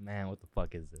 man, what the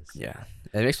fuck is this? Yeah,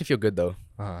 and it makes me feel good though.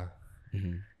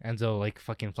 And so like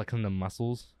fucking flexing the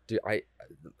muscles. Dude, I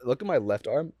look at my left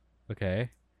arm. Okay.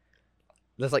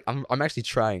 That's like I'm actually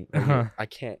trying. I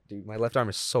can't, dude. My left arm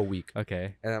is so weak.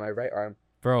 Okay. And then my right arm.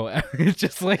 Bro, it's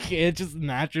just like it just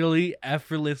naturally,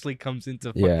 effortlessly comes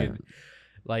into fucking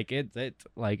like it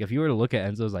like if you were to look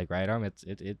at Enzo's like right arm,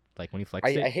 it like when he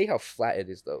flexes it. I hate how flat it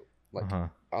is though. Like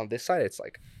on this side, it's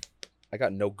like I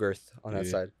got no girth on that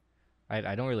side.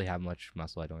 I don't really have much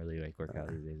muscle. I don't really like work out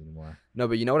these days anymore. No,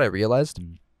 but you know what I realized?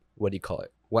 What do you call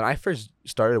it? When I first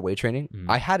started weight training,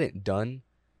 I hadn't done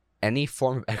any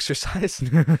form of exercise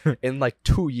in like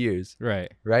 2 years.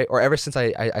 Right. Or ever since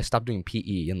I stopped doing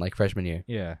PE in like freshman year.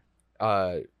 Yeah.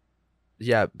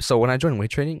 So when I joined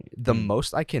weight training, the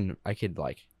most I could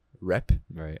like rep.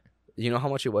 Right. You know how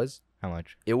much it was? How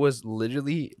much? It was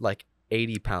literally like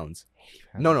 80 pounds.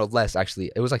 No, less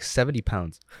actually. It was like 70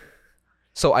 pounds.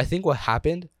 So I think what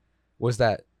happened was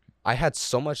that I had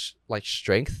so much like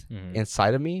strength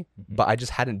inside of me, but I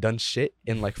just hadn't done shit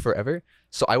in like forever.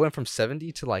 So I went from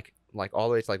 70 to like all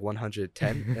the way to like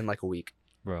 110 in like a week.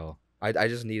 Bro, I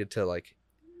just needed to like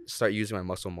start using my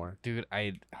muscle more. Dude,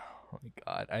 oh my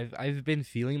god, I've been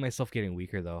feeling myself getting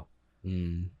weaker though.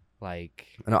 Like,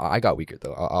 no, I got weaker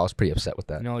though. I was pretty upset with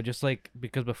that. No, just like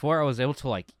because before I was able to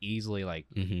like easily like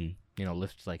you know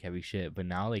lift like heavy shit, but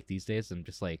now like these days I'm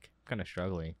just like kind of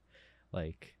struggling.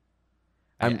 Like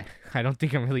I don't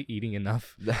think I'm really eating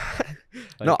enough. Like,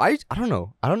 no, I don't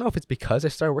know. I don't know if it's because I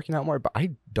started working out more, but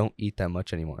I don't eat that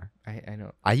much anymore. I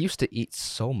know. I used to eat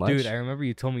so much. Dude, I remember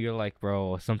you told me you're like,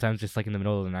 bro, sometimes just like in the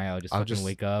middle of the night, I'll just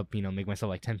wake up, you know, make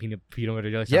myself like 10 peanut butter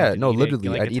jelly. Yeah, no, literally,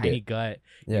 like I'd a eat tiny it. gut,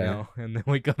 you know, and then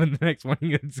wake up and the next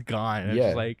morning it's gone. And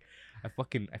it's like, I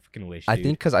fucking wish. I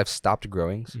think because I've stopped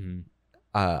growing,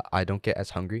 I don't get as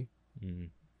hungry.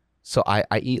 So I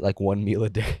eat like one meal a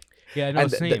day. Yeah, no,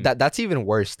 same. That's even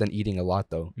worse than eating a lot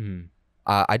though.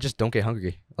 I just don't get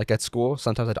hungry. Like at school,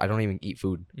 sometimes I don't even eat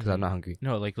food because I'm not hungry.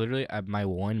 No, like literally, my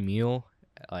one meal,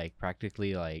 like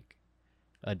practically like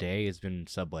a day, has been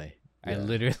Subway.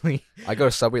 Yeah. I go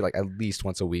to Subway like at least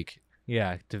once a week.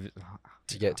 Yeah, to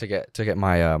get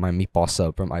my my meatball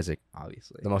sub from Isaac.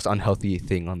 Obviously, the most unhealthy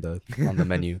thing on the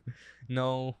menu.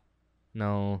 No,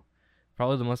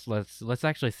 probably the most. Let's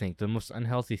actually think the most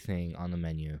unhealthy thing on the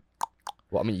menu.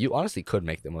 Well, I mean, you honestly could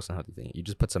make the most unhealthy thing. You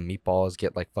just put some meatballs,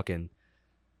 get like fucking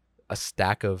a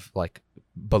stack of like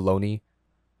bologna.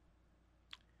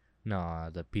 No,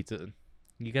 the pizza.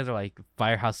 You guys are like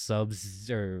Firehouse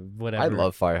Subs or whatever. I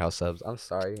love Firehouse Subs. I'm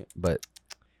sorry, but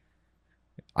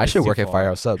I should work at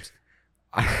Firehouse Subs.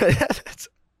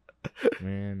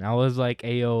 Man, I was like,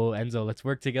 "Ayo, Enzo, let's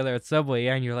work together at Subway."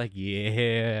 Yeah, and you're like,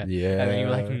 "Yeah." And then you're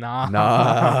like,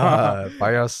 "Nah,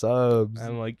 Firehouse Subs."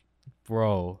 I'm like,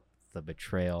 "Bro." The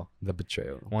betrayal.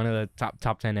 One of the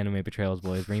top 10 anime betrayals,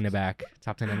 boys. Bringing it back.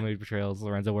 Top 10 anime betrayals.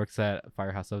 Lorenzo works at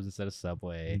Firehouse Subs instead of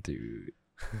Subway. Dude,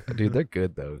 they're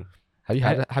good though. Have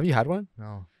you had one?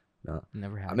 No,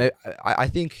 never had. I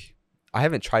think I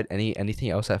haven't tried anything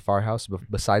else at Firehouse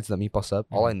besides the meatball sub.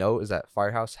 All I know is that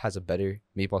Firehouse has a better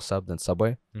meatball sub than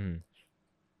Subway.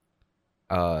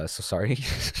 So sorry.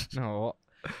 No.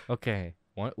 Okay.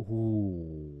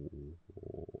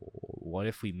 What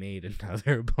if we made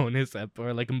another bonus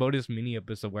or like a bonus mini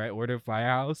episode where I order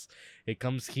Firehouse, it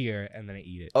comes here, and then I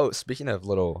eat it? Oh, speaking of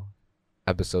little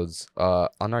episodes, on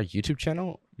our YouTube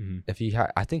channel, if you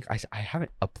I think I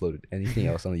haven't uploaded anything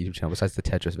else on the YouTube channel besides the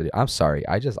Tetris video. I'm sorry.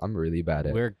 I'm really bad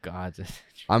at. We're gods.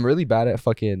 I'm really bad at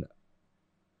fucking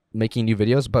making new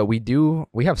videos, but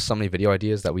we have so many video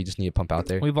ideas that we just need to pump out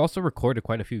there. We've also recorded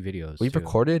quite a few videos. We've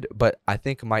recorded, but I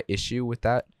think my issue with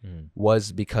that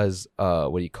was because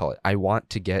what do you call it? I want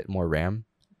to get more RAM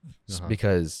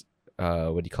because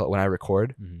what do you call it? When I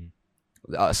record,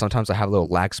 sometimes I have little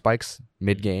lag spikes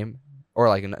mid game, or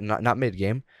like not mid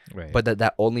game, Right. but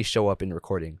that only show up in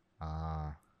recording.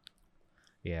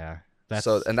 Yeah.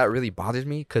 And that really bothered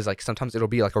me because like sometimes it'll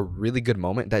be like a really good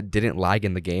moment that didn't lag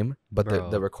in the game, but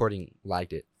the recording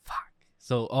lagged it. Fuck.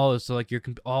 So like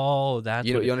that's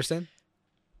you understand?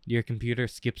 Your computer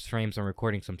skips frames on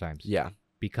recording sometimes. Yeah.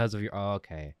 Because of your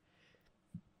okay.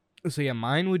 So yeah,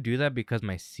 mine would do that because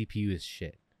my CPU is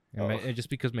shit. And just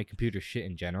because my computer's shit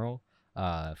in general.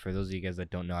 For those of you guys that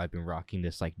don't know, I've been rocking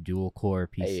this like dual core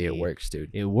PC. Hey, it works, dude.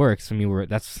 It works. I mean,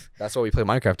 that's what we play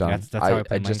Minecraft on. That's how I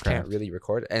play Minecraft. Just can't really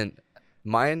record, and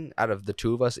mine out of the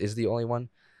two of us is the only one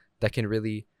that can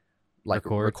really like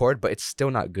record, but it's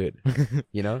still not good.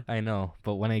 You know? I know,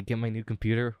 but when I get my new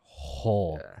computer,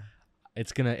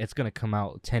 it's gonna come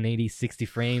out 1080 60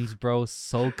 frames, bro,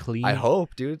 so clean. I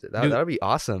hope, dude. That'll be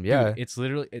awesome. Yeah. Dude, it's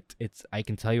literally it's I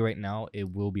can tell you right now,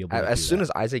 it will be able to as soon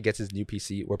as Isaac gets his new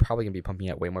PC, we're probably gonna be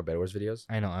pumping out way more Bed Wars videos.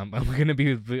 I know. I'm gonna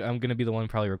be the one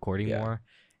probably recording more.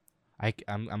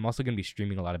 I'm also gonna be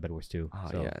streaming a lot of Bed Wars too. Oh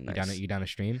so yeah, nice. You down to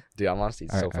stream? Dude, I'm honestly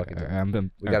so fucking down.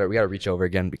 We gotta reach over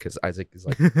again because Isaac is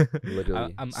like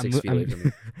literally 6 feet away from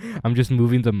me. I'm just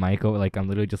moving the mic over, like I'm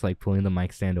literally just like pulling the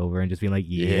mic stand over and just being like,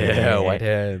 yeah, white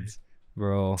hands,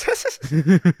 bro.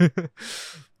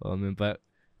 But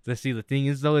the thing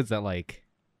is though, is that like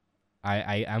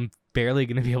I'm barely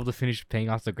gonna be able to finish paying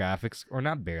off the graphics, or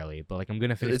not barely, but like I'm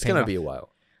gonna finish. It's gonna be a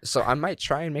while. So I might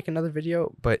try and make another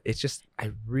video, but it's just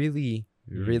I really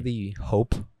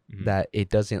hope that it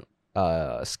doesn't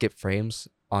skip frames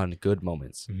on good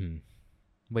moments.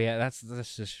 But yeah, that's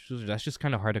just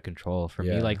kind of hard to control for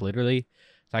me. Like literally,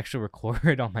 to actually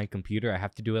record on my computer, I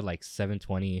have to do it like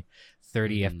 720,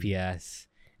 30 FPS,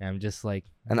 and I'm just like.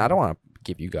 And I don't want to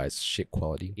give you guys shit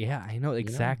quality. Yeah, I know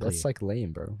exactly. That's like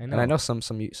lame, bro. I know. And I know some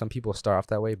people start off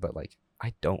that way, but like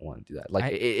I don't want to do that.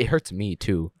 Like it hurts me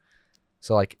too.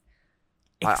 So like,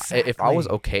 if I was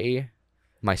okay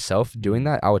myself doing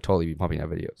that, I would totally be pumping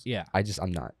out videos. Yeah.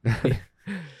 I'm not.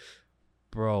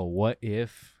 Bro, what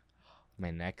if my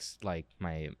next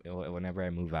whenever I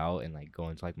move out and like go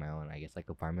into like my own, I guess like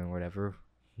apartment or whatever,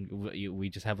 we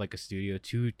just have like a studio,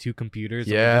 two computers.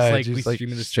 Yeah, we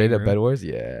stream in the straight up room. Bed Wars.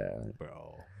 Yeah,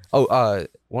 bro. Oh,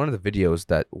 one of the videos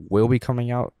that will be coming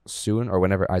out soon, or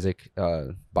whenever Isaac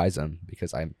buys them,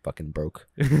 because I'm fucking broke,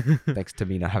 thanks to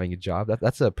me not having a job.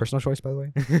 That's a personal choice, by the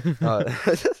way.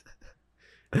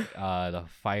 The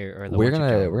fire or the we're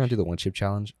gonna do the one chip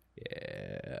challenge.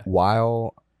 Yeah.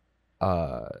 While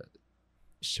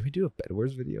should we do a Bed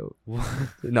Wars video?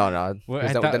 No.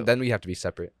 Well, then we have to be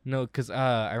separate. No, because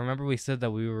I remember we said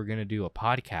that we were gonna do a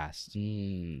podcast.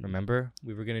 Remember,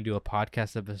 we were gonna do a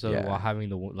podcast episode while having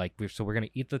so we're gonna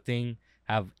eat the thing,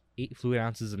 have 8 fluid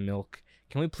ounces of milk.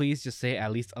 Can we please just say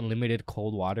at least unlimited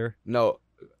cold water? No,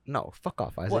 fuck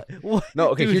off, Isaac. What? No,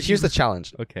 okay. Here's the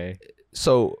challenge. Okay.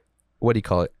 So, what do you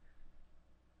call it?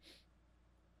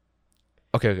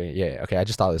 Okay, yeah, okay. I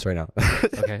just thought of this right now.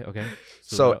 Okay.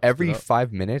 So every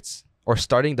 5 minutes, or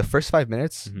starting the first 5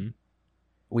 minutes,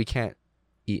 we can't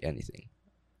eat anything.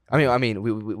 I mean,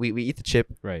 we eat the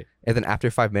chip, right? And then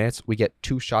after 5 minutes, we get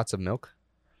 2 shots of milk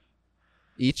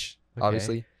each,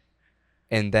 obviously,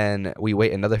 and then we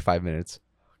wait another 5 minutes,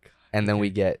 and then we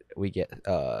get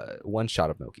 1 shot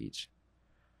of milk each,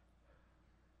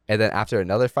 and then after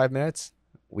another 5 minutes,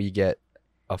 we get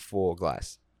a full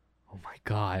glass. Oh my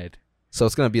god. So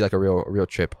it's gonna be like a real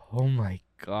trip. Oh my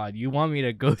god, you want me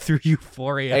to go through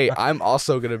Euphoria? Hey, I'm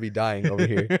also gonna be dying over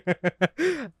here.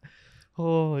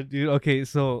 Oh, dude. Okay,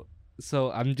 so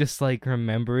I'm just like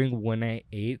remembering when I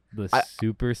ate the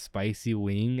super spicy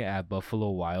wing at Buffalo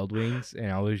Wild Wings, and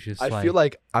I was just. I feel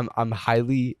like I'm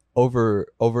highly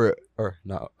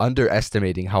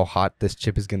underestimating how hot this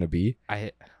chip is gonna be.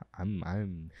 I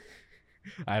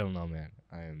don't know,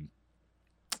 man.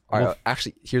 All right,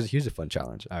 actually, here's a fun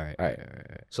challenge. All right.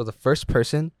 So the first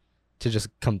person to just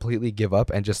completely give up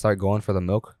and just start going for the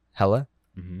milk,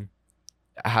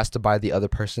 has to buy the other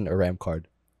person a RAM card.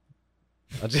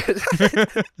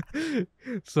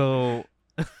 So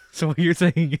what you're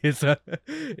saying is that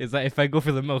if I go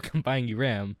for the milk, I'm buying you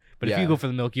RAM, but if you go for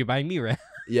the milk, you're buying me RAM.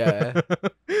 Yeah.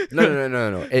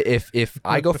 No. If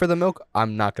I go for the milk,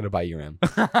 I'm not gonna buy you RAM.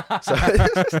 So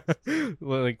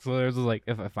there's like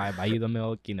if I buy you the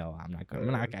milk,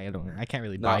 I can't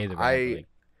really buy you the RAM.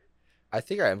 I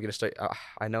think I'm gonna start.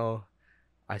 I know,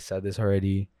 I said this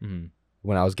already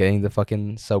when I was getting the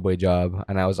fucking Subway job,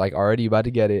 and I was like already about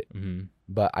to get it,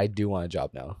 but I do want a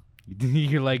job now.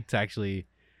 You like to actually.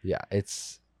 Yeah,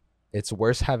 it's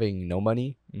worse having no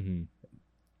money.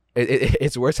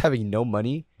 It's worse having no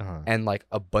money and like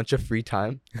a bunch of free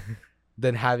time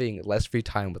than having less free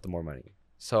time with the more money.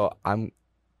 So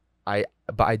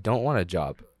but I don't want a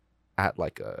job at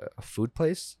like a food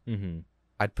place. Mm-hmm.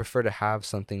 I'd prefer to have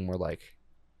something more like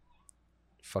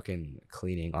fucking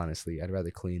cleaning. Honestly, I'd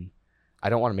rather clean. I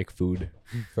don't want to make food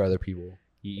for other people.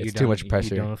 It's too much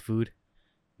pressure. You done with food?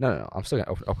 No. I'm still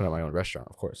gonna open up my own restaurant,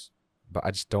 of course, but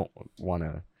I just don't want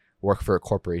to work for a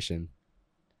corporation.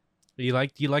 You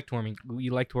liked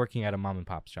working at a mom and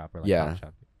pop shop or like yeah. pop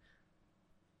shop.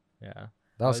 Yeah.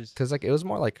 That was because like it was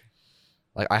more like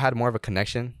I had more of a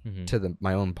connection mm-hmm. to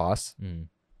my own boss. Mm-hmm.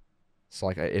 So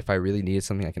like if I really needed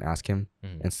something, I can ask him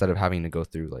instead of having to go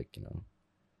through like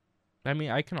I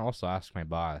mean, I can also ask my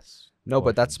boss. No,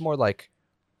 but that's more like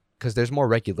because there's more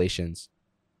regulations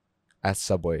at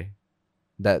Subway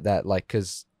that like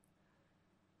because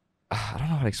I don't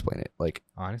know how to explain it. Like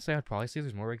honestly, I'd probably say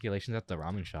there's more regulations at the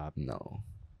ramen shop. No,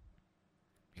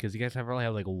 because you guys probably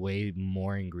have like way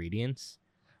more ingredients.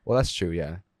 Well, that's true,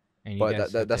 yeah. And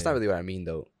but that's not really what I mean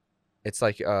though. It's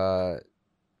like I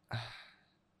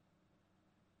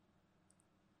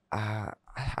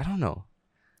don't know.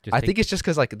 I think it's just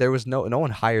because like there was no one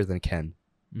higher than Ken,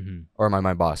 or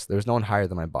my boss. There was no one higher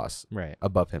than my boss, right,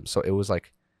 above him. So it was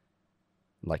like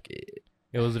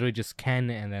it was literally just Ken,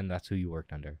 and then that's who you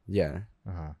worked under. Yeah.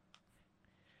 I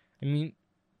mean,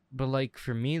 but like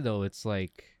for me though, it's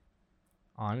like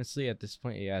honestly at this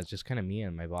point, yeah, it's just kind of me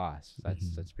and my boss.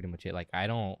 That's pretty much it. Like I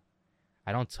don't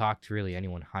talk to really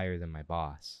anyone higher than my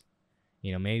boss.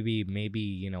 Maybe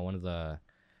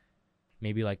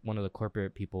one of the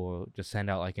corporate people will just send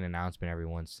out like an announcement every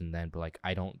once and then, but like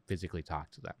I don't physically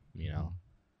talk to them,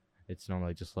 It's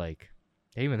normally just like,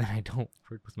 even then I don't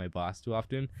work with my boss too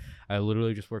often. I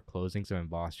literally just work closing, so my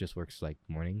boss just works like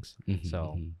mornings.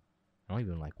 So I don't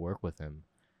even like work with him.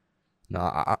 No,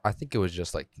 I think it was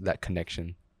just like that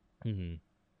connection.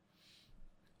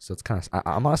 So it's kind of,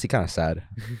 I'm honestly kind of sad.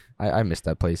 I miss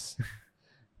that place.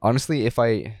 Honestly, if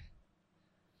I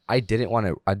didn't want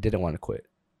to quit.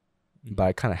 But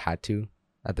I kind of had to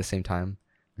at the same time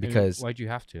because why'd you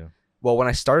have to? Well, when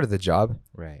I started the job,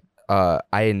 right?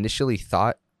 I initially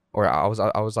thought, or I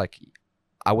was like,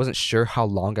 I wasn't sure how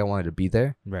long I wanted to be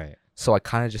there, right? So I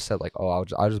kind of just said like, oh, I'll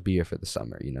just be here for the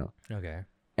summer, Okay.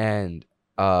 And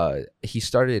he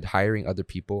started hiring other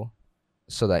people,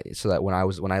 so that when I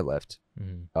left,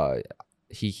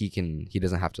 he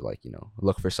doesn't have to like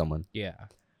look for someone. Yeah.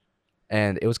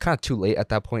 And it was kind of too late at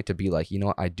that point to be like,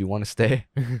 I do want to stay.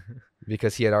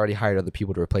 Because he had already hired other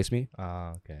people to replace me.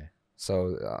 Oh, okay.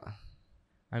 So,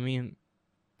 I mean,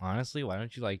 honestly, why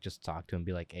don't you like just talk to him and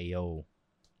be like, hey, yo.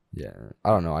 Yeah. I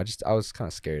don't know. I was kind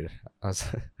of scared.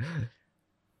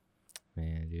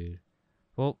 Man, dude.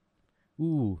 Well,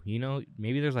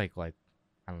 maybe there's like, I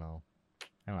don't know.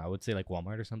 I would say like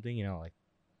Walmart or something, like.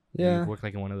 Yeah. You work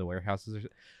like in one of the warehouses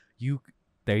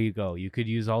there you go. You could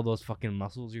use all those fucking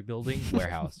muscles you're building.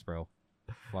 Warehouse, bro.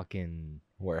 Fucking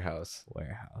warehouse,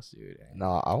 dude.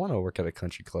 No, I want to work at a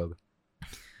country club.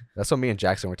 That's what me and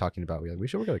Jackson were talking about. We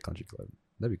should work at a country club.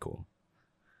 That'd be cool.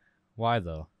 Why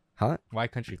though? Huh? Why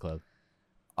country club?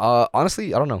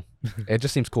 Honestly, I don't know. It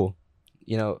just seems cool.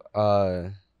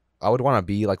 I would want to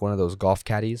be like one of those golf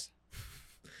caddies.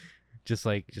 just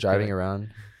driving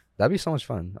around. That'd be so much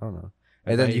fun. I don't know.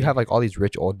 And then you have like all these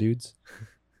rich old dudes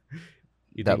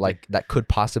that could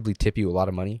possibly tip you a lot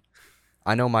of money.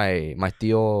 I know my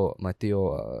Theo,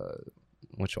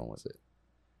 which one was it?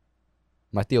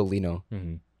 My Theo Lino.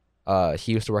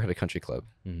 He used to work at a country club,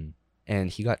 and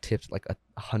he got tipped like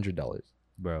 $100,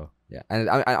 bro. Yeah, and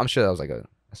I'm sure that was like a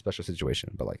special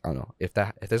situation, but like I don't know if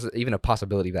there's even a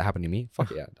possibility of that happened to me.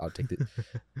 Fuck yeah, I'll take it.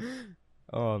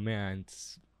 Oh man,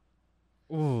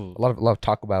 ooh. A lot of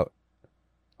talk about.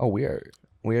 Oh, we're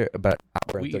about an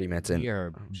hour and 30 minutes in. We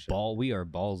are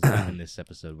balls deep in this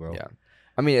episode, bro. Yeah.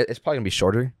 I mean, it's probably gonna be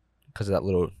shorter because of that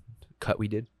little cut we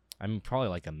did. I mean, probably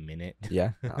like a minute.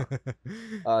 Yeah.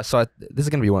 So this is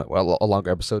gonna be a longer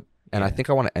episode, and I think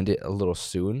I want to end it a little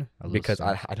soon because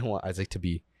I don't want Isaac to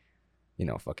be,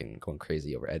 fucking going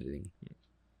crazy over editing.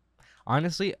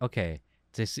 Honestly, okay.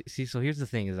 So here's the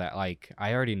thing: is that like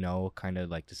I already know kind of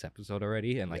like this episode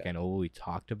already, and like I know what we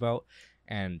talked about,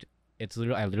 and it's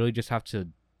I literally just have to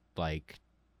like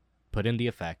put in the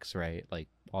effects, right? Like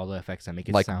all the effects that make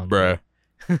it like sound bruh.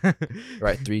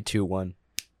 Right, 3, 2, 1.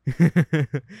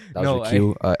 That was your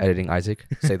cue. Editing Isaac.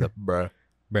 Say the bruh.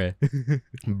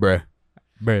 Bruh.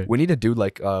 We need to do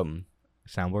like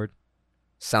soundboard,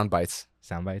 sound bites.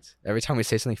 Every time we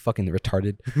say something fucking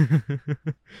retarded.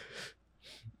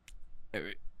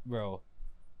 Bro,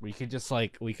 we could just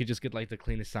get like the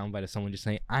cleanest soundbite of someone just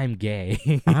saying, "I'm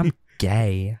gay." I'm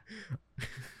gay.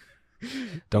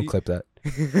 Don't clip that.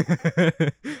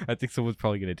 I think someone's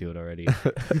probably gonna do it already.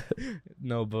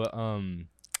 No, but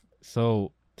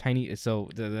So tiny. So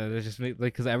there's just like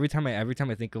because every time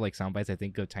I think of like sound bites, I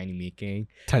think of Tiny Meat Gang.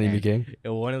 Tiny Meat Gang.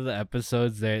 In one of the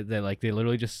episodes, they like they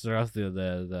literally just start off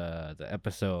the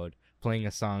episode playing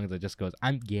a song that just goes,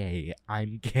 "I'm gay,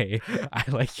 I'm gay, I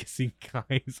like kissing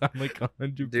guys." I'm like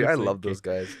 100%. Dude, I love those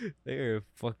guys. They're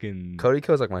fucking. Cody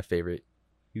Ko's like my favorite.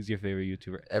 He's your favorite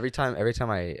YouTuber. Every time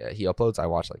he uploads, I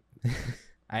watch like.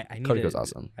 I need Cody Ko's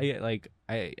awesome.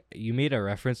 You made a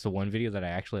reference to one video that I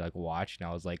actually like watched, and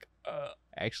I was like, I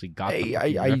actually got. Hey,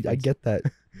 I get that.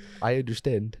 I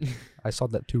understand. I saw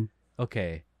that too.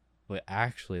 Okay, but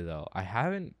actually though, I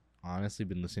haven't honestly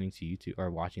been listening to YouTube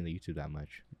or watching the YouTube that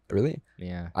much. Really?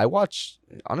 Yeah. I watch.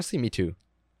 Honestly, me too.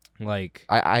 Like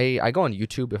I go on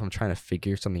YouTube if I'm trying to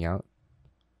figure something out,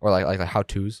 or like how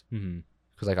tos. Mm-hmm.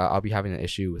 Because like I'll be having an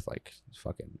issue with like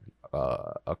fucking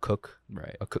a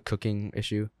cooking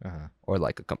issue, or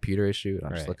like a computer issue, and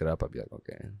I'll just look it up. I'll be like,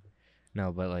 okay.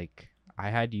 No, but like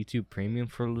I had YouTube Premium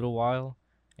for a little while,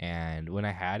 and when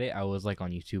I had it, I was like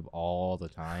on YouTube all the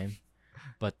time.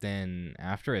 But then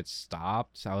after it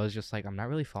stopped, I was just like, I'm not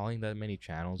really following that many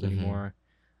channels anymore.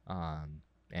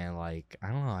 And like I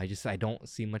don't know, I don't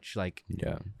see much like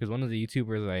because one of the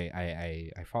YouTubers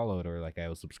I followed or like I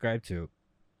was subscribed to.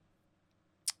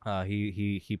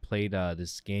 He played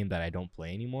this game that I don't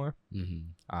play anymore.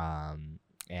 And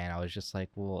I was just like,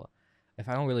 well, if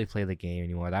I don't really play the game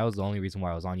anymore, that was the only reason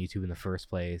why I was on YouTube in the first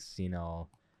place. You know,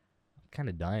 I'm kind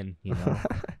of done. You know.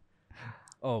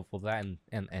 Oh, well, that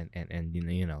and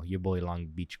you know your boy Long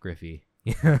Beach Griffey.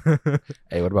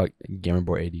 Hey, what about Gamer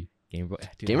Boy 80?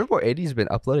 Gamer Boy 80's been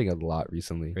uploading a lot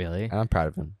recently. Really? And I'm proud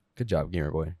of him. Good job,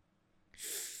 Gamer Boy.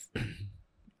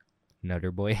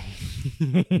 Nutter Boy.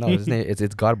 No, his name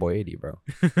it's God Boy 80, bro.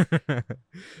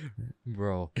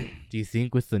 Bro, do you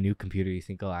think with the new computer, you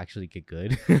think I'll actually get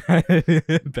good?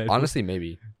 Honestly,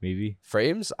 maybe. Maybe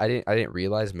frames. I didn't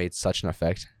realize made such an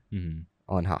effect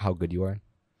on how good you are.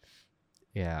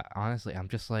 Yeah, honestly, I'm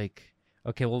just like,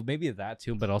 okay, well, maybe that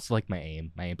too, but also like my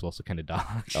aim. My aim's also kind of dog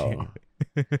shit. Oh.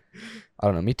 I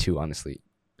don't know. Me too, honestly.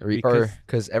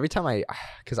 Because every time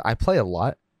I play a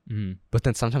lot. But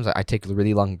then sometimes I take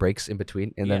really long breaks in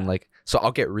between, and then like so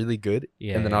I'll get really good,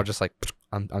 and then I'll just like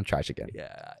I'm trash again.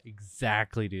 Yeah,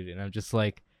 exactly, dude. And I'm just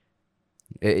like,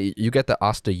 you get the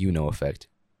Asta Uno effect.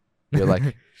 You're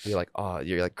like oh,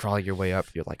 you're like crawling your way up.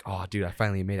 You're like, oh, dude, I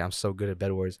finally made it. I'm so good at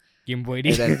Bed Wars. Game Boy 80.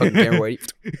 And then fucking Game Boy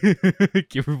 80.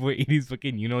 Game Boy 80's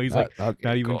fucking, you know, he's like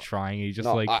not even trying. He's just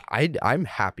like I'm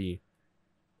happy.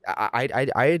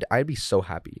 I'd be so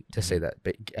happy to say that,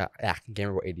 but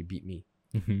Game Boy 80 beat me.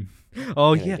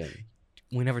 Oh yeah,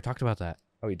 we never talked about that.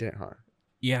 Oh, you didn't, huh?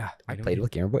 Yeah, I played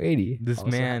with Game Boy 80. This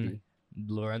man,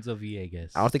 Lorenzo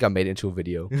Villegas. I don't think I made it into a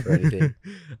video or anything.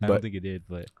 I don't think it did,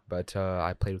 but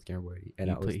I played with Game Boy 80, and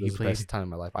it was the best time of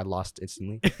my life. I lost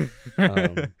instantly.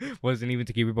 Wasn't even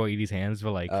to Game Boy 80's hands,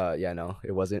 but like. Yeah, no,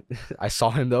 it wasn't. I saw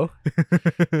him though.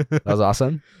 That was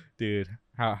awesome, dude.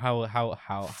 How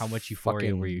much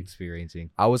euphoria were you experiencing?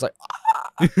 I was like.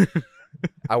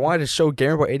 I wanted to show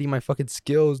Game Boy 80 my fucking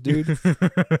skills, dude.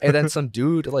 And then some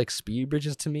dude like speed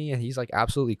bridges to me, and he's like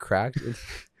absolutely cracked. It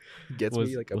gets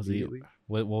me like immediately.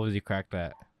 What was he cracked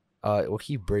at? Well,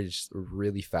 he bridged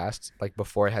really fast, like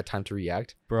before I had time to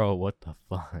react. Bro, what the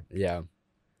fuck? Yeah.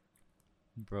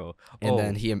 Bro. And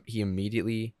then he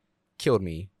immediately killed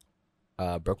me.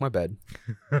 Broke my bed.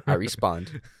 I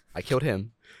respawned. I killed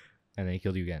him. And then he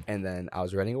killed you again. And then I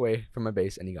was running away from my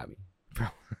base, and he got me. Bro.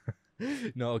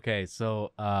 No, okay, so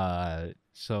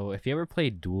if you ever play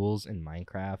duels in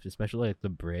Minecraft, especially like the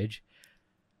bridge,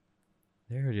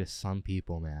 there are just some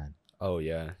people, man. Oh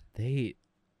yeah. You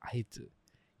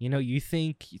know, you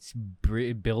think it's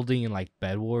building in like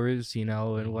Bed Wars, you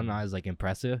know, and whatnot is like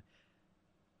impressive.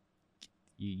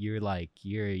 You're done.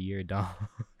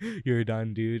 You're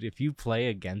done, dude. If you play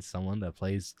against someone that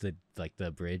plays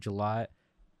the bridge a lot.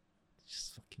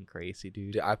 Just fucking crazy,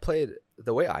 dude. I played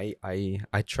the way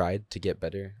I tried to get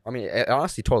better. I mean, it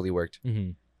honestly totally worked.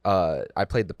 I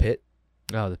played the pit.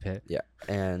 Oh, the pit. Yeah,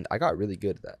 and I got really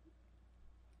good at that.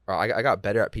 Or I got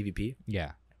better at PvP.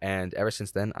 Yeah. And ever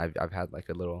since then, I've had like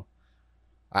a little.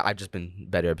 I've just been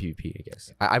better at PvP, I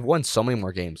guess. I've won so many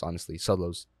more games, honestly,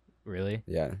 solos. Really?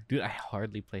 Yeah. Dude, I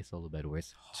hardly play solo Bed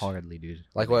Wars. Hardly, dude.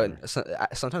 Like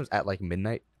sometimes at like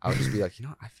midnight, I'll just be like, you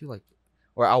know, I feel like.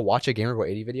 Or I'll watch a Gamer Boy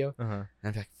 80 video, and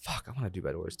I'm like, fuck, I want to do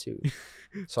Bed Wars too.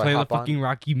 So play the fucking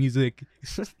Rocky music.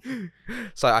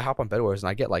 So I hop on Bed Wars, and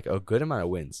I get like a good amount of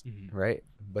wins, right?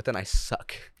 But then I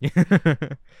suck.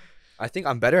 I think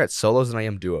I'm better at solos than I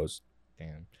am duos.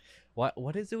 Damn.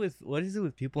 What is it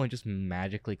with people and just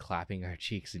magically clapping our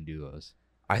cheeks in duos?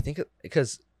 I think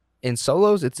because in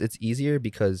solos it's easier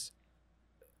because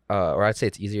or I'd say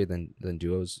it's easier than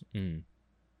duos Mm.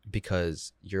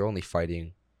 because you're only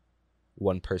fighting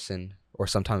one person or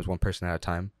sometimes one person at a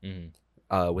time. Mm.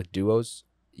 With duos,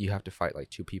 you have to fight like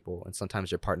two people, and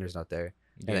sometimes your partner's not there,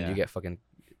 and then you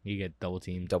get double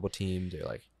teamed. Or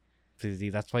like.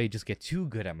 That's why you just get too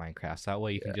good at Minecraft. That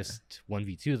way you can just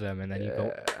 1v2 them, and then you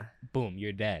go, boom,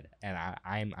 you're dead, and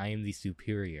I am the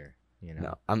superior. You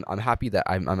know. No, I'm happy that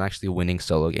I'm actually winning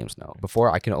solo games now. Before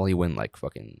I can only win like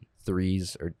fucking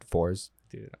 3s or 4s.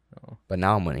 Dude, no. But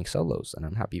now I'm winning solos, and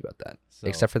I'm happy about that. So.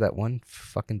 Except for that one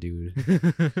fucking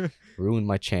dude ruined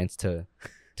my chance to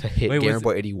hit Gamer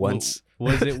Boy 80 once.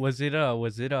 Was it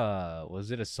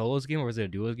a solos game or was it a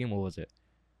duos game? What was it?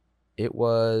 It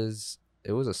was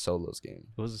a solos game.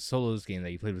 It was a solos game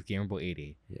that you played with Gamer Boy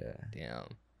 80. Yeah.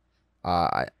 Damn.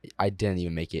 I didn't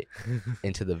even make it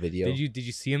into the video. Did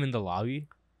you see him in the lobby?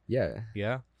 Yeah.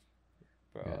 Yeah.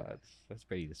 Bro, Yeah. that's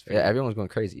pretty. Yeah, everyone's going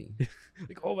crazy.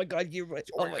 Like, oh my god, Gamer Boy!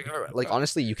 Oh my god! Like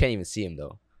honestly, you can't even see him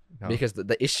though, No. because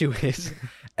the issue is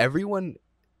everyone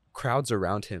crowds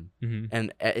around him,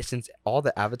 and since all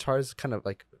the avatars kind of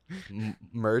like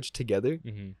merge together,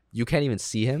 you can't even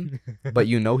see him, but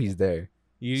you know he's there.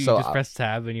 You just press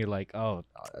tab and you're like, oh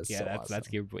that's yeah, so that's awesome.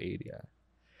 Gamer Boy 80.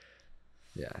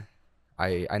 Yeah.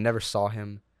 I never saw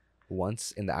him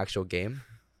once in the actual game,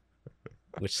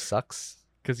 which sucks.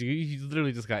 Cause you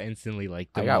literally just got instantly like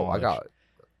I got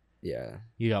yeah.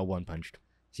 You got one punched.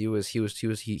 He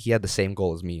had the same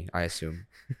goal as me, I assume.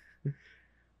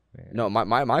 No,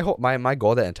 my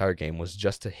goal that entire game was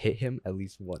just to hit him at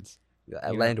least once.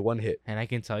 I land one hit. And I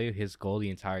can tell you his goal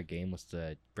the entire game was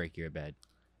to break your bed.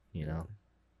 You know?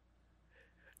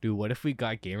 Dude, what if we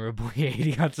got Gamer Boy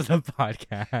 80 onto the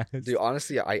podcast? Dude,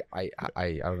 honestly, I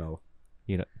don't know.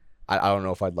 You know, I don't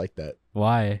know if I'd like that.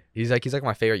 Why? He's like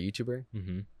my favorite YouTuber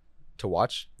to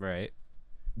watch. Right.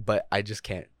 But I just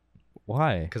can't.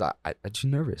 Why? Because I'm too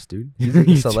nervous, dude. He's like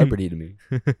a celebrity to me.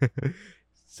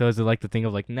 So is it like the thing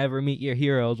of like never meet your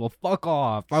heroes? Well, fuck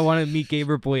off. I want to meet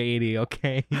Gamer Boy 80,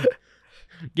 okay?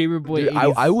 Gamer Boy 80.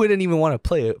 I wouldn't even want to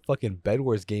play a fucking Bed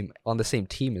Wars game on the same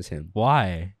team as him.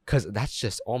 Why? Because that's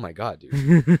just, oh my god,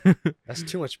 dude. That's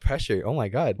too much pressure. Oh my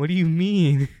god. What do you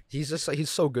mean? He's just like, he's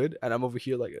so good, and I'm over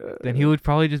here like. Then he would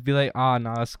probably just be like, nah,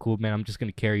 that's cool, man. I'm just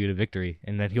gonna carry you to victory,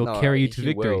 and then he'll carry you to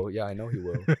victory. Will. Yeah, I know he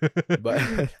will. But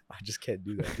I just can't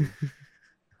do that.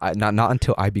 Dude. Not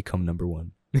until I become number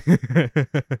 1.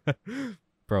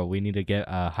 Bro, we need to get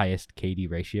highest KD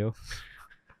ratio.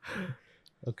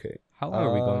 Okay. How long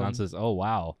are we going on to this? Oh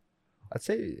wow. I'd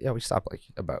say we stop like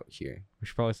about here. We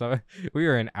should probably stop. We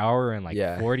are an hour and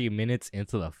 40 minutes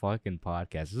into the fucking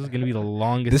podcast. This is gonna be the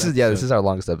longest. This is our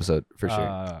longest episode for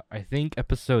sure. I think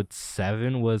episode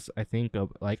 7 was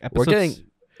episode.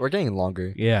 We're getting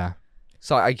longer. Yeah.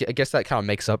 So I guess that kind of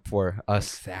makes up for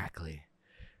us exactly.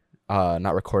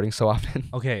 Not recording so often.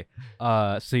 Okay.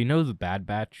 So you know the Bad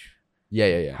Batch?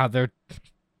 Yeah.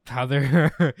 How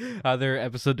their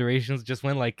episode durations just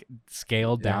went like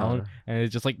scaled down, and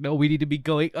it's just like, no, we need to be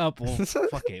going up. Well,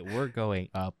 fuck it, we're going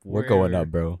up. We're going up,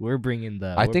 bro. We're bringing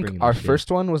the. I think our first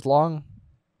one was long,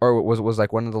 or was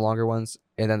like one of the longer ones,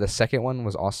 and then the second one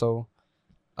was also,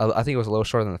 I think it was a little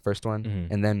shorter than the first one,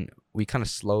 and then we kind of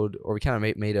slowed, or we kind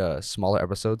of made smaller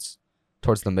episodes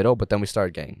towards the middle, but then we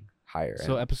started getting higher.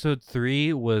 So episode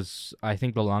 3 was, I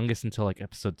think, the longest until like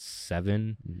episode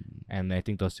 7, and I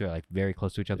think those two are like very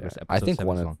close to each other. Yeah. I think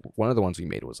one of the ones we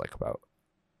made was like about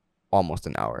almost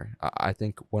an hour. I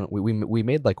think we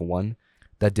made like one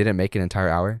that didn't make an entire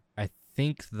hour. I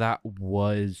think that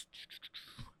was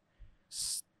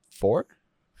 4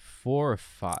 or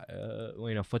 5.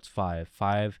 What's 5?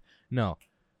 5? No.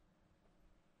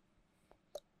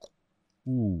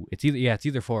 Ooh, it's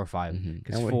either 4 or 5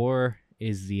 because 4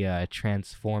 is the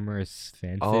Transformers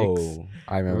fanfics. Oh,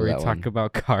 I remember that one. Where we talk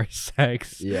about car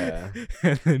sex. Yeah.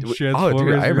 And then Transformers. Oh,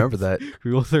 dude, I remember that.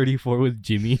 Rule 34 with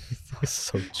Jimmy. That's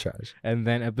so trash. And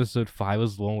then episode 5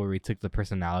 was the one where we took the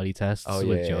personality tests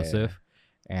with Joseph.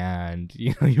 Yeah. And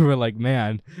you were like,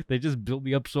 man, they just built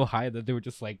me up so high that they were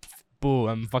just like, boo,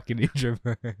 I'm a fucking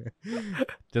introvert.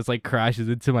 Just like crashes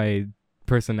into my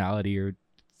personality or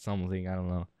something. I don't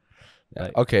know.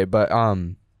 Yeah. Okay, but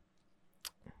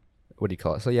what do you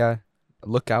call it? So yeah,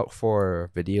 look out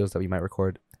for videos that we might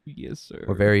record. Yes, sir.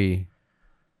 We're very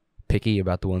picky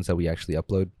about the ones that we actually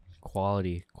upload.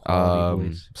 Quality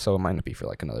boys. So it might not be for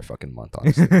like another fucking month,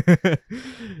 honestly.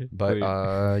 But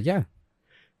yeah,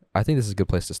 I think this is a good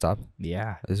place to stop.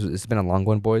 Yeah, it's been a long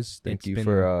one, boys. Thank you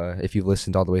for if you've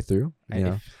listened all the way through.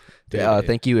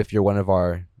 Thank you if you're one of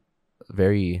our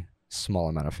very small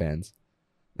amount of fans.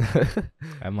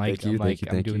 I'm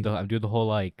doing the whole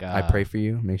like. I pray for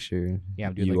you. Make sure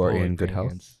I'm doing you are in good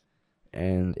health.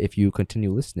 And if you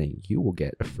continue listening, you will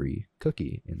get a free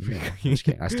cookie in the mail. Just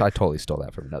kidding. I totally stole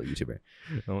that from another YouTuber.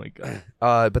 Oh my god.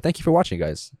 But thank you for watching,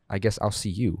 guys. I guess I'll see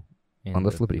you on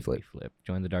the Flippity Flip.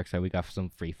 Join the dark side. We got some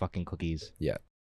free fucking cookies. Yeah.